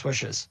 Cheryl. Best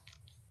wishes.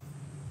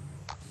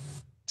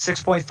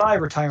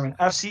 6.5, retirement,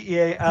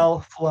 FCEA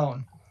L.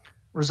 Falone.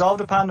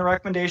 Resolved upon the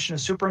recommendation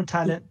of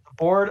superintendent, the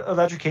Board of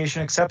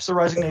Education accepts the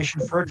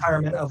resignation for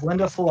retirement of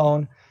Linda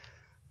Falone,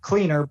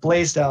 cleaner,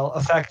 Blaisdell,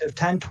 effective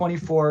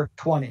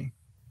 10/24/20.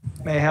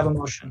 May I have a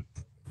motion?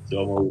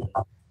 So moved.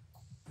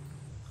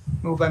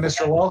 Moved by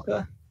Mr.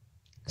 Welka,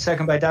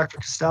 second by Dr.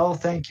 Costello.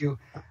 Thank you.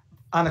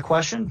 On the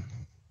question?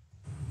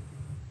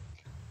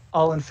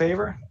 All in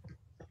favor?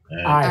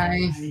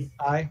 Aye.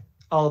 Aye.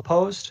 All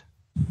opposed?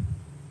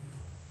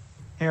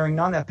 Hearing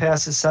none, that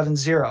passes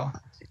 7-0.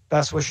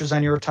 Best wishes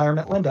on your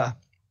retirement, Linda.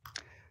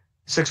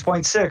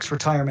 6.6,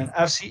 retirement,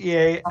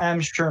 FCEA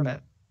M. Sherman.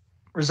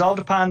 Resolved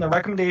upon the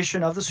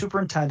recommendation of the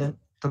superintendent,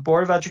 the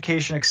Board of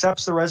Education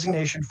accepts the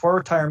resignation for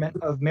retirement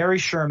of Mary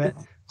Sherman,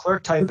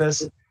 clerk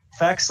typist,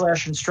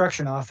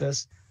 FAC/instruction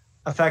office,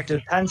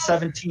 effective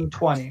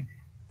 10/17/20.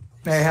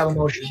 May I have a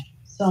motion?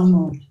 So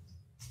moved.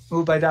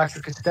 Moved by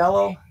Dr.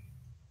 Costello.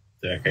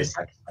 Second.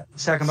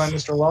 Second by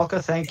Mr.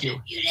 Welka. Thank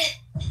you.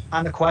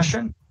 On the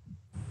question?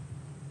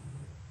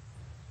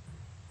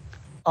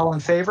 All in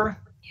favor?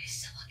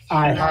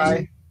 Aye.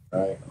 Aye.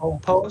 Aye. All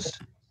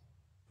opposed?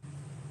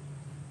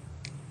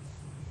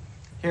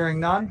 Hearing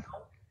none.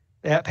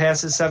 That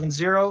passes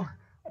 7-0.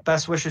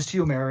 Best wishes to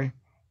you, Mary.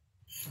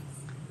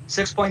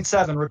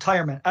 6.7,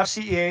 retirement,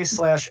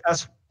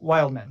 FCEA/S.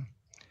 Wildman.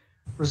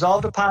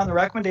 Resolved upon the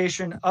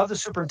recommendation of the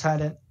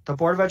superintendent, the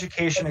Board of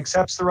Education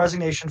accepts the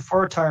resignation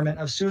for retirement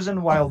of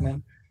Susan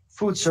Wildman,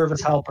 food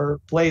service helper,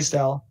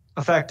 Blaisdell,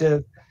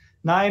 effective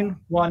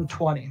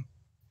 9/1/20.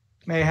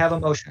 May I have a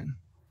motion?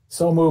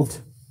 So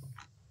moved.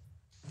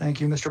 Thank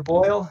you, Mr.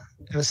 Boyle.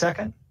 Have a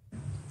second?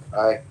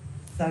 Aye.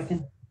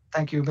 Second.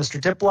 Thank you, Mr.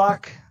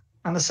 Diplock.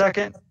 On the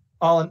second,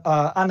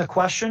 on the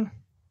question.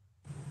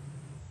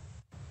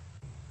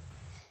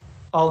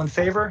 All in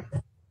favor?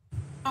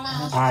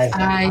 Aye.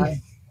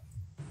 Aye.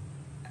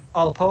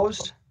 All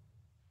opposed?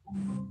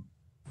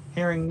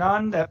 Hearing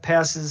none, that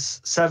passes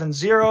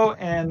 7-0.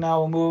 And now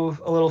we'll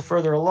move a little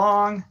further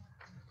along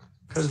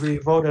because we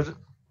voted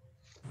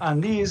on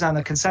these on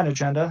the consent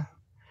agenda.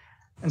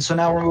 And so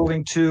now we're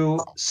moving to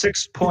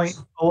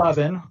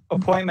 6.11,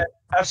 appointment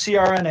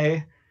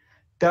FCRNA,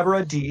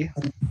 Deborah D.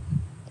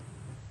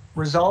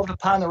 Resolved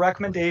upon the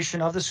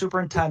recommendation of the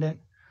superintendent,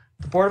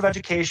 the Board of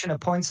Education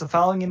appoints the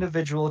following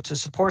individual to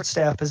support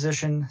staff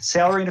position,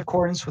 salary in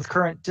accordance with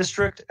current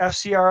district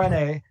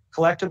FCRNA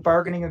collective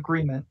bargaining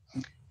agreement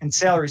and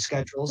salary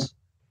schedules.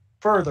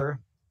 Further,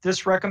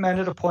 this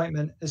recommended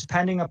appointment is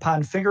pending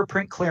upon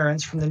fingerprint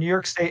clearance from the New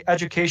York State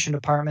Education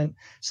Department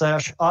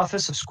 /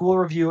 Office of School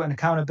Review and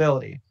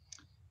Accountability.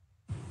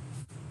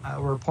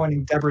 We're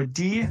appointing Deborah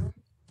D.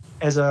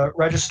 as a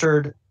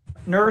registered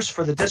nurse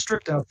for the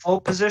district in a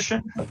float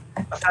position,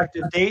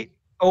 effective date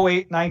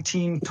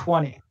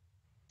 08/19/20.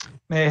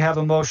 May I have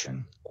a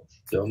motion?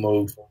 So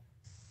moved.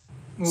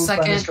 Moved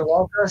Second. by Mr.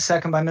 Walker,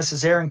 second by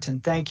Mrs.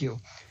 Arrington. Thank you.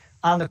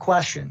 On the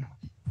question.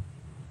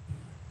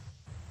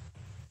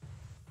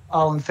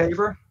 All in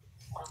favor?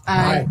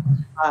 Aye.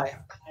 Aye.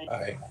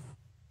 Aye.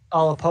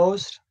 All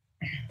opposed?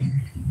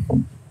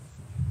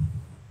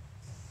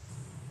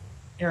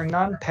 Hearing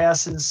none,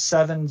 passes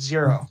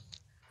 7-0.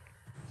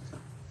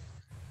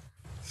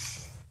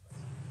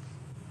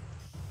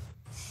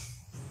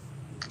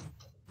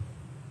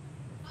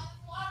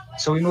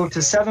 So we move to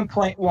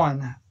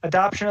 7.1,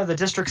 adoption of the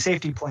district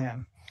safety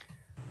plan.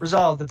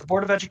 Resolved that the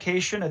Board of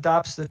Education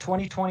adopts the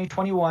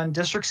 2020-21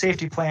 district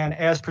safety plan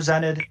as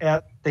presented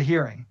at the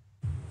hearing.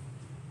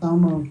 So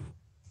moved.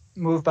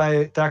 Moved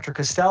by Dr.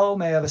 Costello.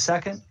 May I have a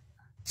second?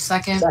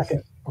 Second.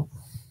 Second.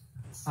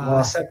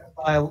 Second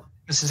by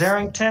Mrs.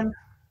 Arrington.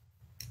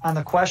 On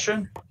the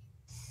question.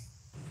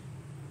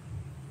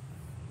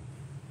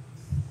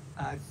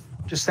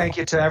 Just thank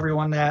you to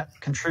everyone that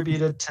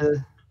contributed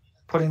to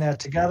putting that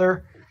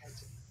together.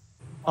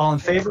 All in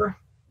favor?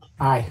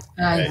 Aye.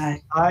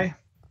 Aye. Aye.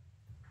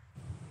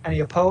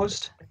 Any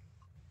opposed?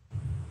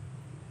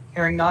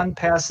 Hearing none,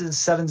 passes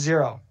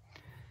 7-0.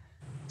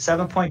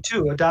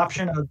 7.2,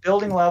 adoption of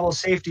building level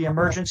safety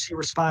emergency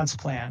response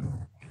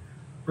plan.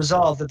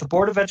 Resolved that the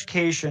Board of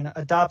Education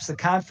adopts the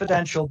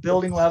confidential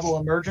building level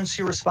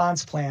emergency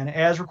response plan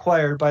as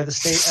required by the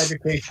State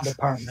Education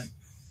Department.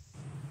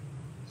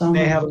 So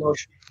May I moved. have a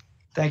motion?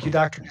 Thank you,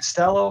 Dr.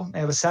 Costello. May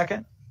I have a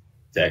second?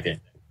 Second.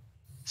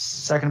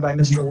 Second by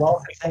Mr.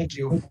 Walker. Thank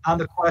you. On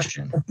the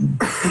question.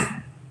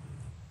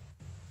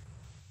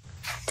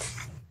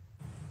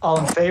 All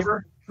in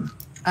favor?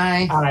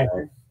 Aye. Aye.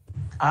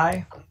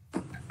 Aye.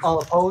 All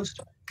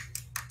opposed?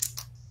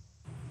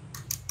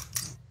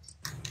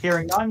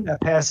 Hearing none,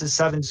 that passes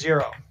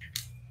 7-0.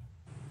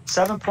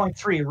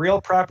 7.3, real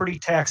property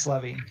tax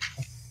levy.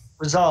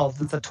 Resolved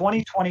that the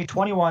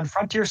 2020-21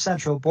 Frontier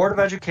Central Board of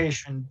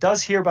Education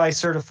does hereby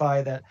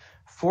certify that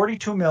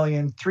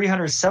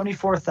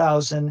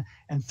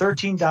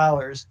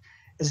 $42,374,013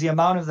 is the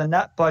amount of the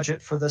net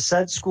budget for the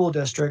said school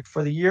district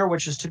for the year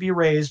which is to be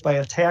raised by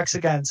a tax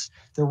against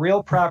the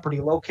real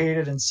property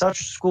located in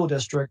such school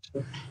district,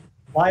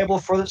 liable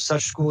for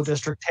such school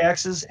district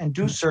taxes, and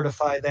do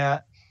certify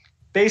that,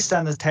 based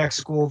on the tax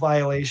school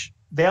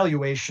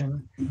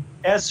valuation,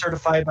 as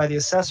certified by the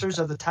assessors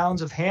of the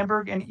towns of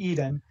Hamburg and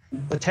Eden,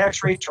 the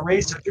tax rate to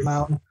raise such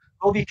amount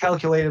will be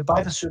calculated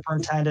by the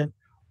superintendent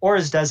or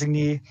his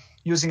designee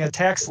using a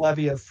tax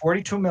levy of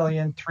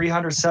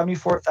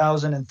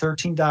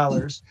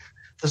 $42,374,013,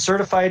 the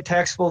certified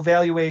taxable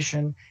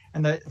valuation,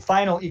 and the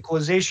final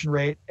equalization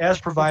rate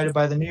as provided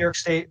by the New York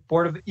State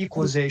Board of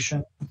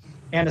Equalization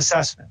and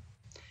Assessment,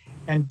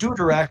 and do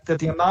direct that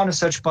the amount of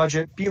such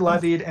budget be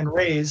levied and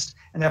raised,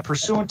 and that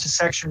pursuant to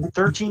Section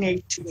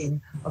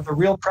 1318 of the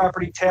Real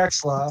Property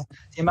Tax Law,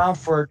 the amount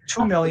for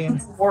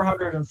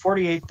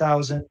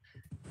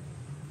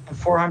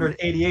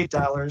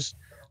 $2,448,488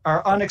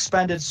 are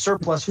unexpended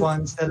surplus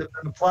funds that have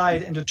been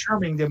applied in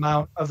determining the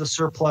amount of the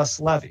surplus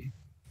levy.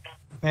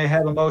 May I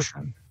have a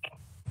motion?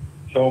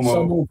 So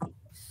So moved.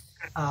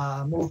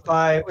 moved. Moved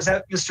by, was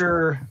that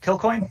Mr.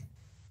 Kilcoyne?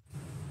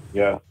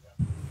 Yeah.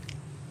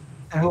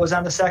 And who was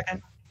on the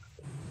second?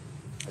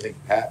 I think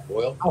Pat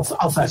Boyle.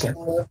 I'll second.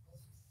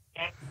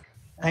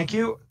 Thank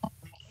you.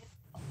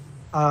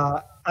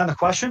 On the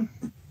question?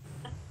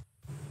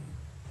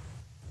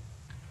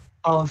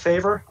 All in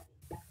favor?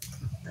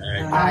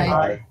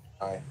 Aye.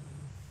 Aye.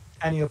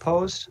 Any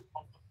opposed?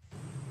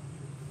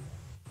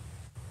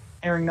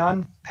 Hearing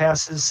none,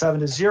 passes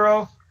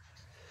 7-0.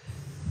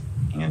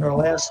 And our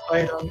last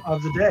item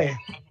of the day.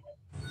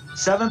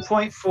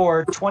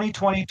 7.4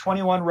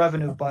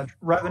 2020-21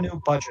 revenue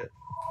budget.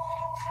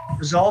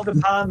 Resolved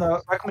upon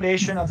the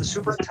recommendation of the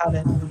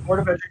superintendent, the Board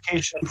of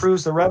Education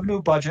approves the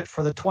revenue budget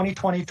for the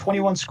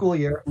 2020-21 school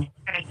year,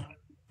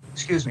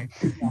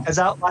 as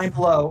outlined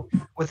below,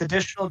 with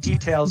additional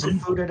details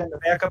included in the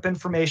backup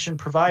information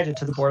provided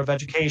to the Board of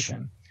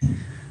Education.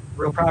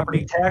 Real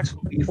property tax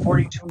will be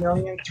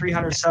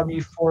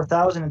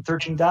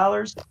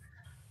 $42,374,013.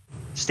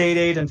 State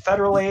aid and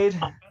federal aid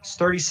is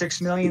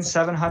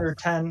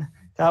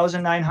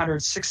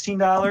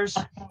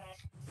 $36,710,916.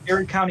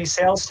 Erie County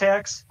sales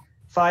tax,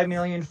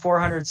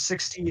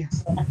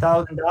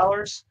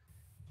 $5,460,000.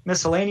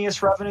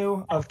 Miscellaneous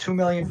revenue of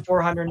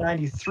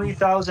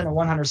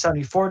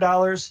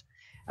 $2,493,174.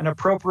 An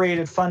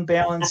appropriated fund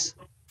balance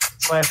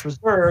 /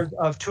 reserve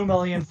of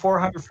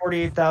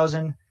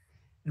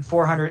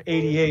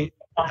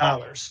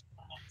 $2,448,488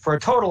 for a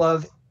total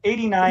of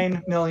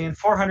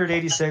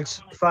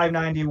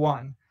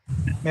 $89,486,591.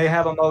 May I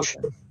have a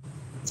motion?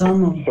 So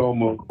moved.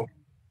 moved.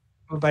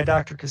 Moved by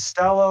Dr.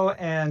 Costello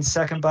and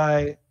second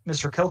by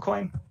Mr.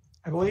 Kilcoyne,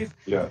 I believe.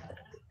 Yeah.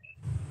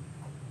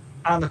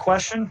 On the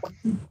question,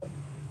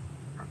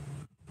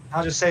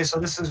 I'll just say, so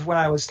this is when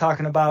I was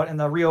talking about in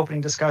the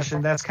reopening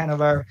discussion, that's kind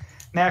of our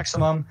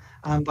maximum,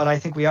 but I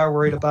think we are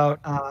worried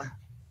about,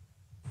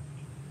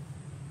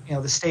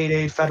 the state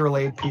aid, federal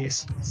aid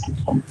piece.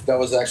 That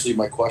was actually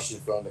my question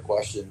from the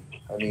question.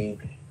 I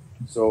mean,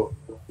 so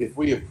if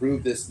we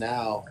approve this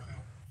now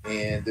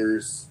and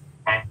there's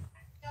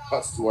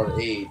cuts to our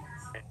aid,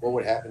 what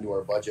would happen to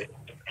our budget?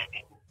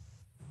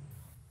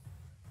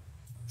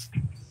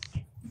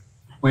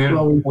 We have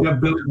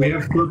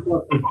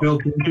surplus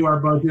built into our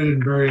budget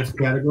in various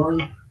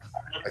categories.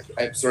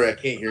 I'm sorry, I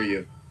can't hear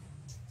you.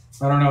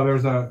 I don't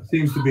know.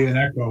 Seems to be an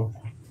echo.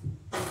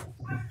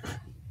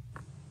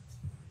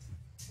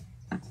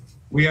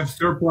 We have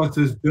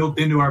surpluses built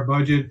into our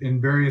budget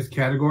in various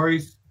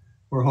categories.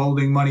 We're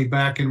holding money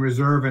back in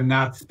reserve and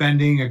not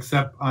spending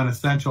except on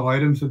essential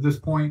items at this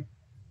point.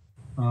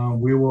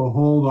 We will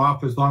hold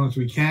off as long as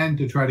we can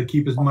to try to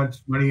keep as much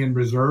money in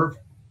reserve.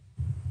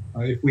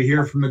 If we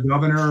hear from the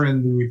governor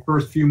in the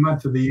first few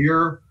months of the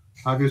year,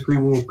 obviously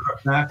we'll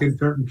cut back in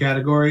certain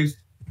categories,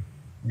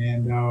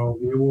 and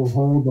we will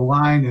hold the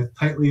line as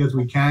tightly as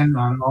we can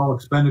on all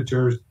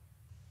expenditures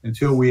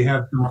until we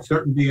have some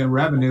certainty in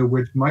revenue,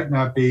 which might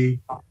not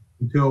be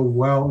until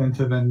well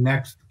into the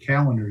next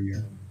calendar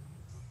year.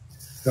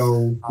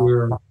 So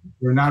we're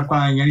not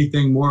buying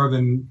anything more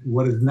than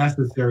what is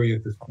necessary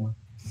at this point.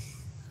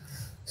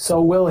 So,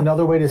 Will,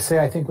 another way to say,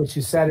 I think what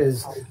you said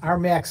is our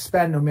max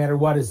spend, no matter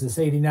what, is this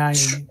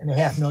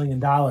 $89.5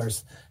 million.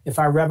 If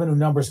our revenue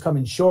numbers come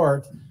in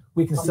short,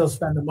 we can still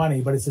spend the money,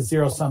 but it's a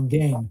zero-sum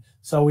game.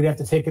 So we'd have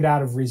to take it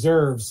out of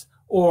reserves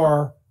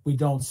or we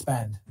don't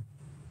spend.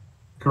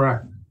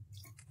 Correct.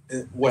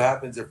 And what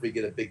happens if we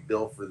get a big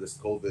bill for this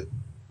COVID,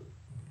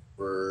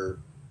 for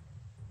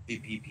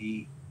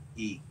PPE?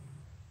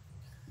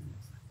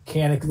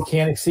 Can't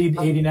exceed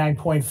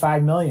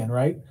 89.5 million,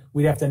 right?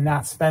 We'd have to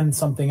not spend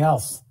something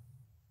else.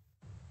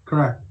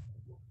 Correct.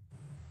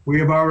 We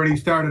have already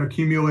started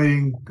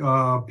accumulating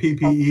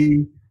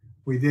PPE.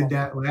 We did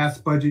that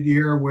last budget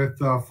year with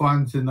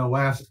funds in the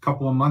last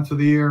couple of months of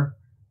the year,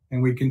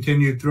 and we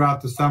continued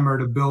throughout the summer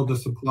to build a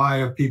supply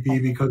of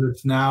PPE because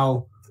it's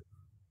now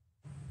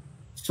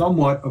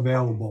somewhat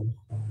available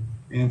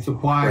and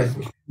supplies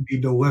can be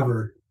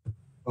delivered.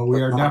 But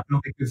we are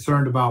definitely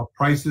concerned about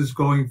prices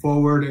going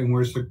forward, and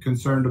we're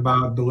concerned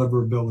about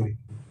deliverability.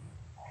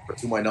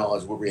 To my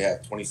knowledge, where we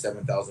have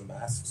 27,000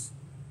 masks.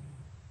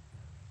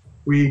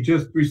 We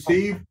just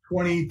received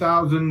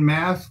 20,000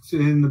 masks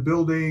in the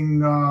building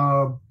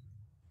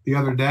the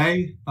other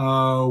day.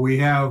 We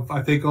have,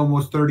 I think,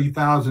 almost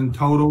 30,000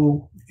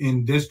 total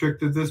in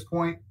district at this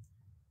point.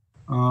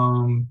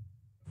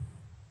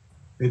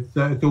 It's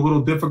a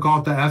little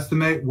difficult to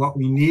estimate what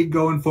we need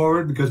going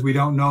forward because we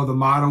don't know the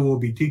model we'll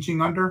be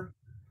teaching under,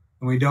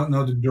 and we don't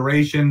know the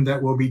duration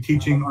that we'll be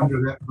teaching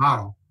under that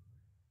model.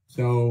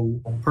 So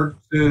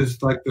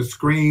purchases like the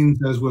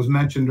screens, as was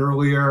mentioned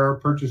earlier,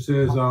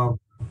 purchases of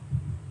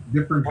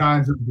different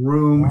kinds of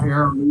room,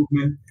 air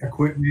movement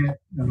equipment,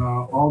 and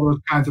all those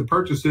kinds of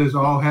purchases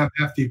all have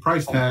hefty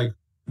price tags.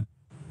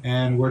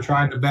 And we're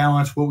trying to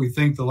balance what we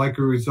think the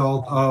likely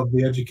result of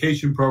the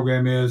education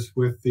program is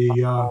with the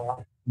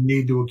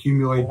need to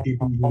accumulate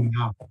people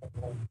now.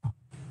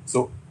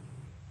 So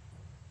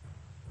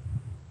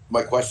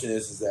my question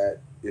is that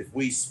if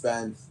we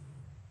spend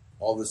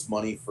all this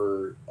money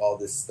for all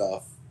this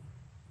stuff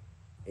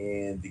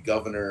and the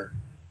governor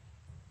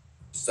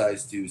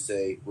decides to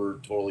say we're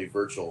totally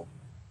virtual,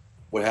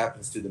 what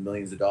happens to the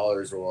millions of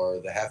dollars or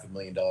the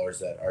 $500,000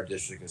 that our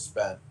district has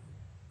spent?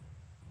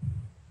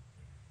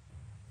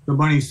 The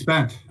money's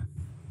spent.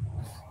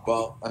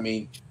 Well, I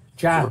mean,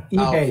 John,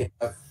 eBay.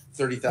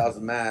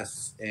 30,000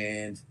 masks,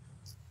 and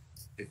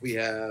if we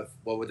have,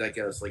 what would that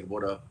get us? Like,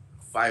 what,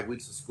 5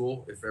 weeks of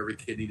school if every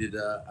kid needed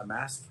a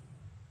mask?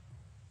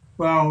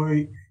 Well,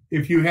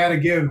 if you had to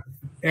give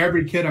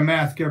every kid a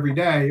mask every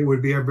day, it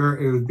would be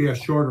a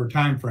shorter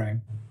time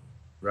frame.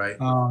 Right.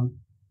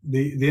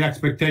 The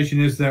expectation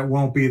is that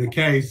won't be the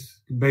case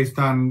based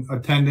on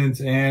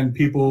attendance, and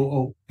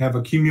people have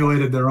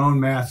accumulated their own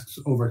masks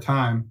over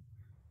time.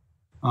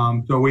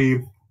 So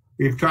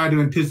we've tried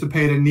to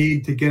anticipate a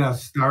need to get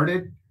us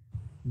started,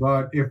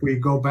 but if we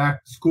go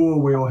back to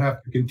school, we'll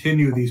have to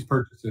continue these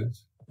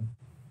purchases.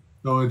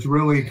 So it's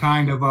really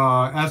kind of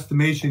a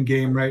estimation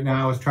game right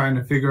now, is trying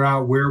to figure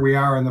out where we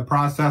are in the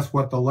process,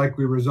 what the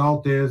likely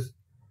result is,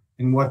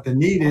 and what the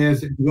need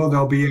is, and will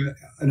there be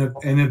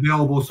an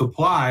available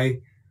supply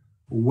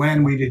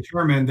when we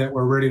determine that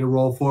we're ready to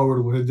roll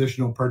forward with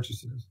additional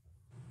purchases.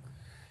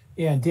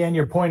 Yeah, and Dan,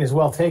 your point is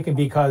well taken,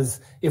 because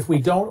if we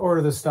don't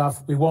order the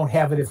stuff, we won't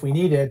have it if we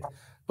need it.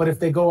 But if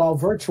they go all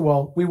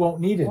virtual, we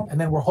won't need it, and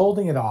then we're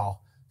holding it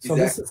all. So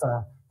exactly.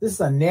 This is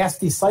a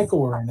nasty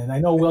cycle we're in, and I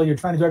know, Will, you're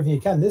trying to do everything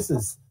you can. This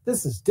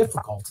is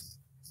difficult.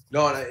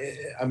 No, and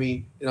I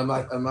mean, and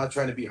I'm not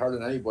trying to be hard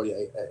on anybody.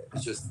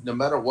 It's just, no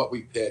matter what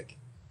we pick,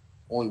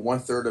 only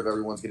 1/3 of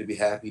everyone's going to be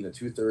happy, and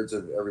 2/3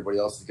 of everybody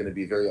else is going to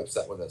be very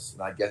upset with us.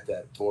 And I get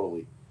that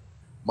totally.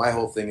 My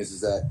whole thing is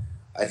that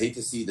I'd hate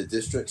to see the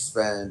district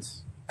spend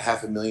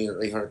 $500,000 or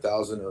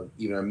 $800,000 or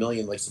even $1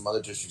 million like some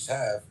other districts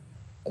have,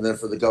 and then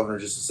for the governor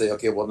just to say,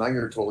 okay, well, now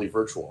you're totally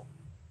virtual.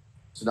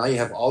 So now you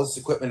have all this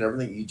equipment and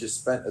everything you just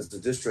spent as the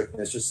district,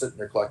 and it's just sitting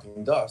there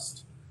collecting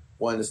dust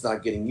when it's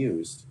not getting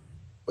used.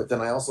 But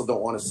then I also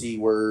don't want to see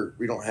where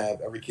we don't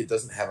have, every kid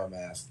doesn't have a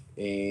mask,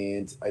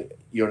 and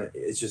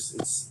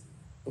it's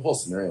the whole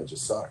scenario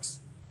just sucks.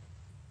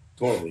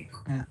 Totally.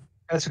 Yeah,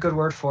 that's a good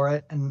word for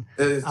it. And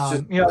I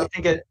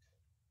think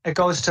it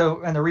goes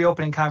to in the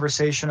reopening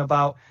conversation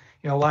about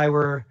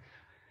why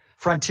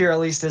Frontier at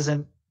least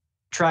isn't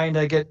trying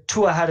to get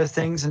too ahead of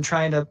things and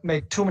trying to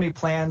make too many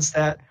plans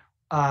that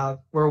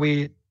where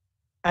we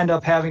end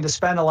up having to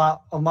spend a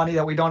lot of money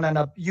that we don't end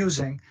up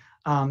using.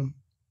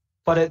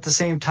 But at the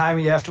same time,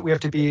 we have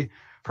to be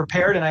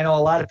prepared. And I know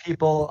a lot of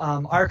people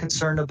are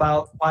concerned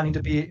about wanting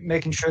to be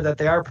making sure that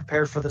they are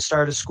prepared for the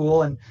start of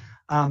school. And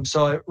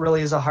so it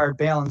really is a hard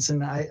balance.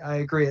 And I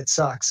agree, it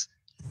sucks.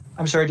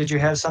 I'm sorry, did you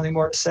have something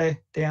more to say,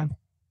 Dan?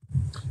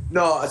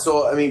 No,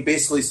 so I mean,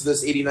 basically, so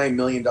this $89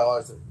 million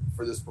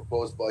for this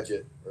proposed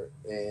budget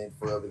and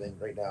for everything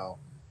right now.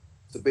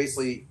 So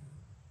basically,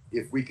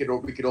 if we could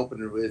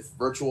open it with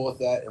virtual with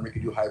that, and we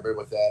could do hybrid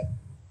with that,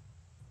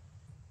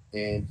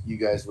 and you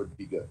guys would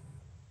be good.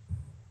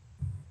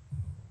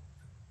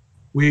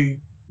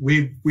 We've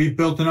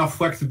built enough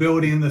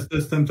flexibility in the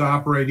system to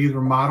operate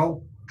either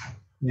model,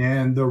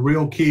 and the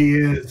real key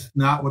is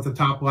not what the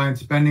top line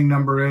spending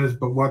number is,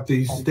 but what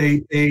the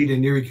state aid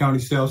and Erie County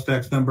sales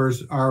tax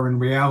numbers are in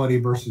reality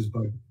versus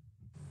budget.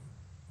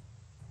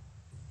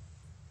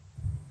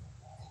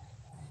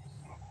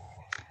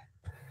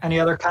 Any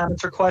other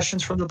comments or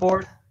questions from the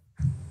board?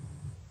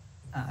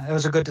 It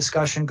was a good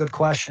discussion, good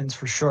questions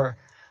for sure.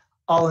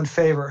 All in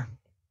favor?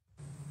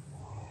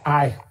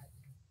 Aye.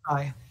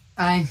 Aye.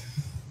 Aye.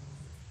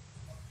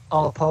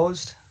 All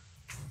opposed?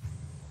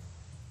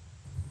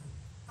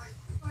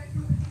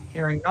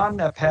 Hearing none,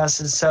 that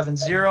passes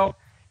 7-0.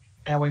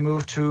 And we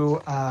move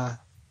to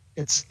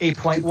it's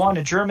 8.1,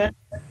 adjournment.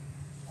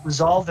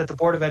 Resolved that the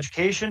Board of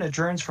Education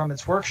adjourns from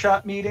its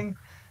workshop meeting.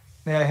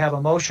 May I have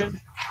a motion?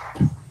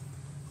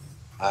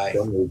 Aye.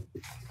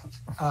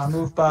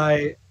 Moved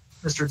by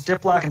Mr.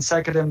 Diplock and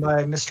seconded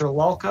by Mr.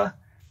 Lalka.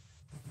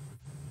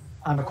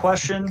 On the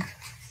question,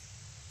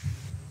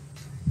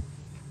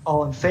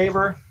 all in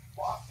favor?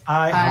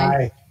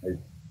 Aye.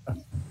 Aye.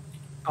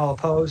 All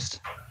opposed?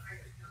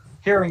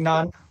 Hearing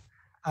none.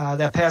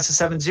 That passes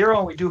 7-0,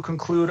 and we do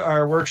conclude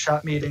our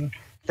workshop meeting.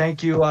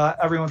 Thank you,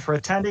 everyone, for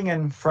attending,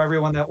 and for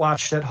everyone that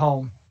watched at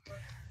home.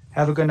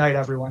 Have a good night,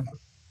 everyone.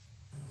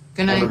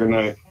 Good night. Have a good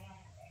night.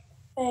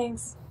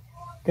 Thanks.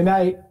 Good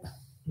night.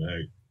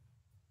 Right.